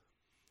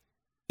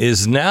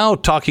is now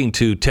talking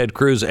to Ted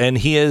Cruz, and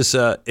he is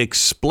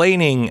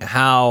explaining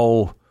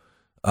how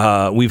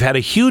we've had a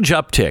huge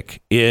uptick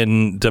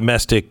in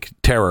domestic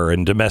terror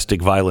and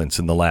domestic violence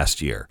in the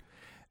last year.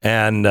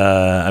 And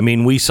I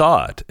mean, we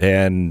saw it,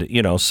 and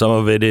some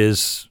of it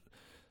is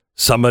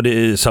from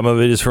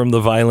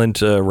the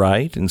violent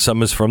right, and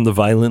some is from the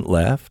violent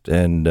left,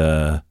 and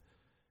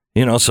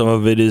some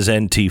of it is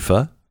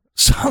Antifa.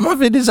 Some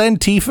of it is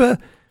Antifa.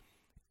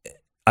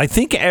 I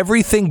think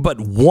everything but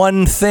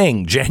one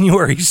thing,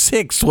 January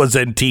 6th, was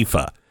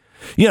Antifa.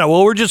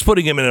 We're just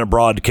putting him in a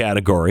broad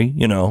category.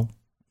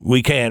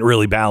 We can't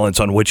really balance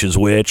on which is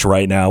which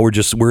right now.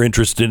 We're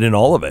interested in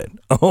all of it.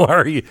 Oh,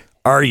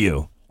 are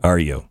you?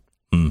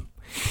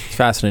 It's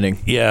fascinating.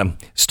 Yeah.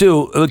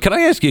 Stu, can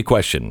I ask you a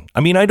question?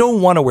 I mean, I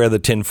don't want to wear the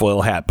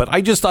tinfoil hat, but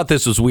I just thought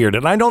this was weird.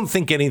 And I don't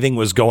think anything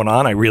was going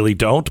on. I really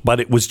don't.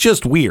 But it was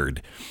just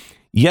weird.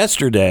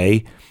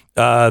 Yesterday,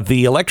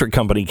 the electric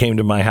company came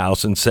to my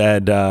house and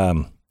said,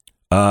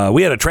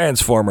 we had a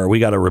transformer we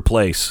got to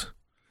replace.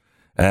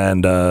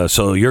 And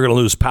so you're going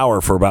to lose power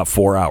for about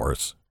 4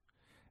 hours.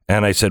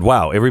 And I said,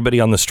 wow, everybody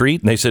on the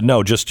street? And they said,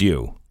 no, just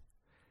you.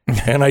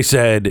 And I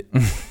said,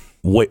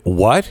 wait,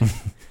 what?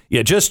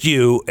 Yeah, just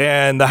you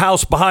and the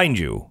house behind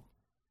you.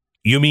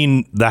 You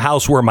mean the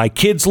house where my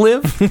kids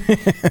live?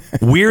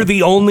 We're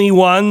the only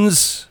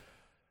ones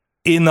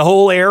in the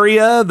whole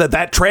area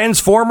that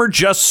transformer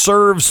just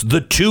serves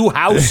the two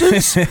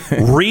houses?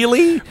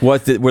 Really?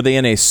 What were they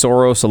in a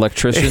Soros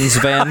electrician's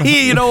van?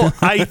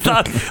 I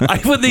thought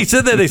when they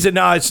said that, they said,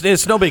 no,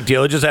 it's no big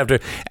deal. I just have to.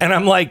 And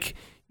I'm like,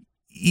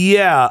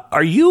 yeah,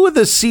 are you with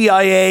the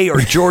CIA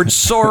or George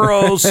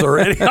Soros or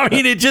anything? I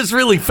mean, it just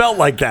really felt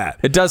like that.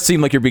 It does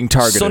seem like you're being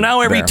targeted. So now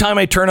every time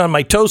I turn on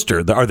my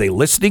toaster, are they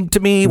listening to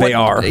me? They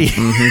are.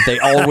 They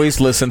always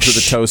listen through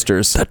the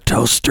toasters. The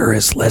toaster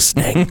is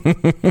listening.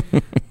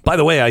 By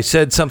the way, I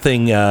said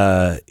something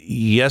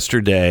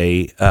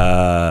yesterday,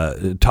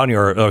 Tanya,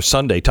 or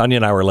Sunday. Tanya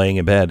and I were laying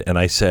in bed, and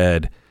I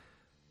said,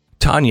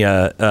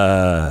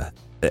 Tanya,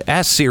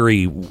 ask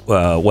Siri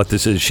what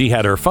this is. She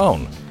had her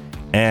phone.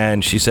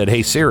 And she said,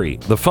 hey, Siri.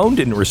 The phone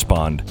didn't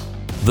respond.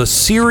 The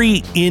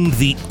Siri in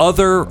the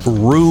other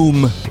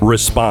room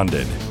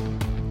responded.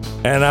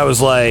 And I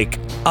was like,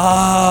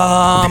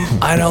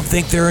 I don't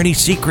think there are any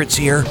secrets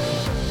here.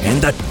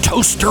 And the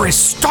toaster is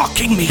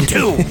stalking me,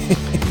 too.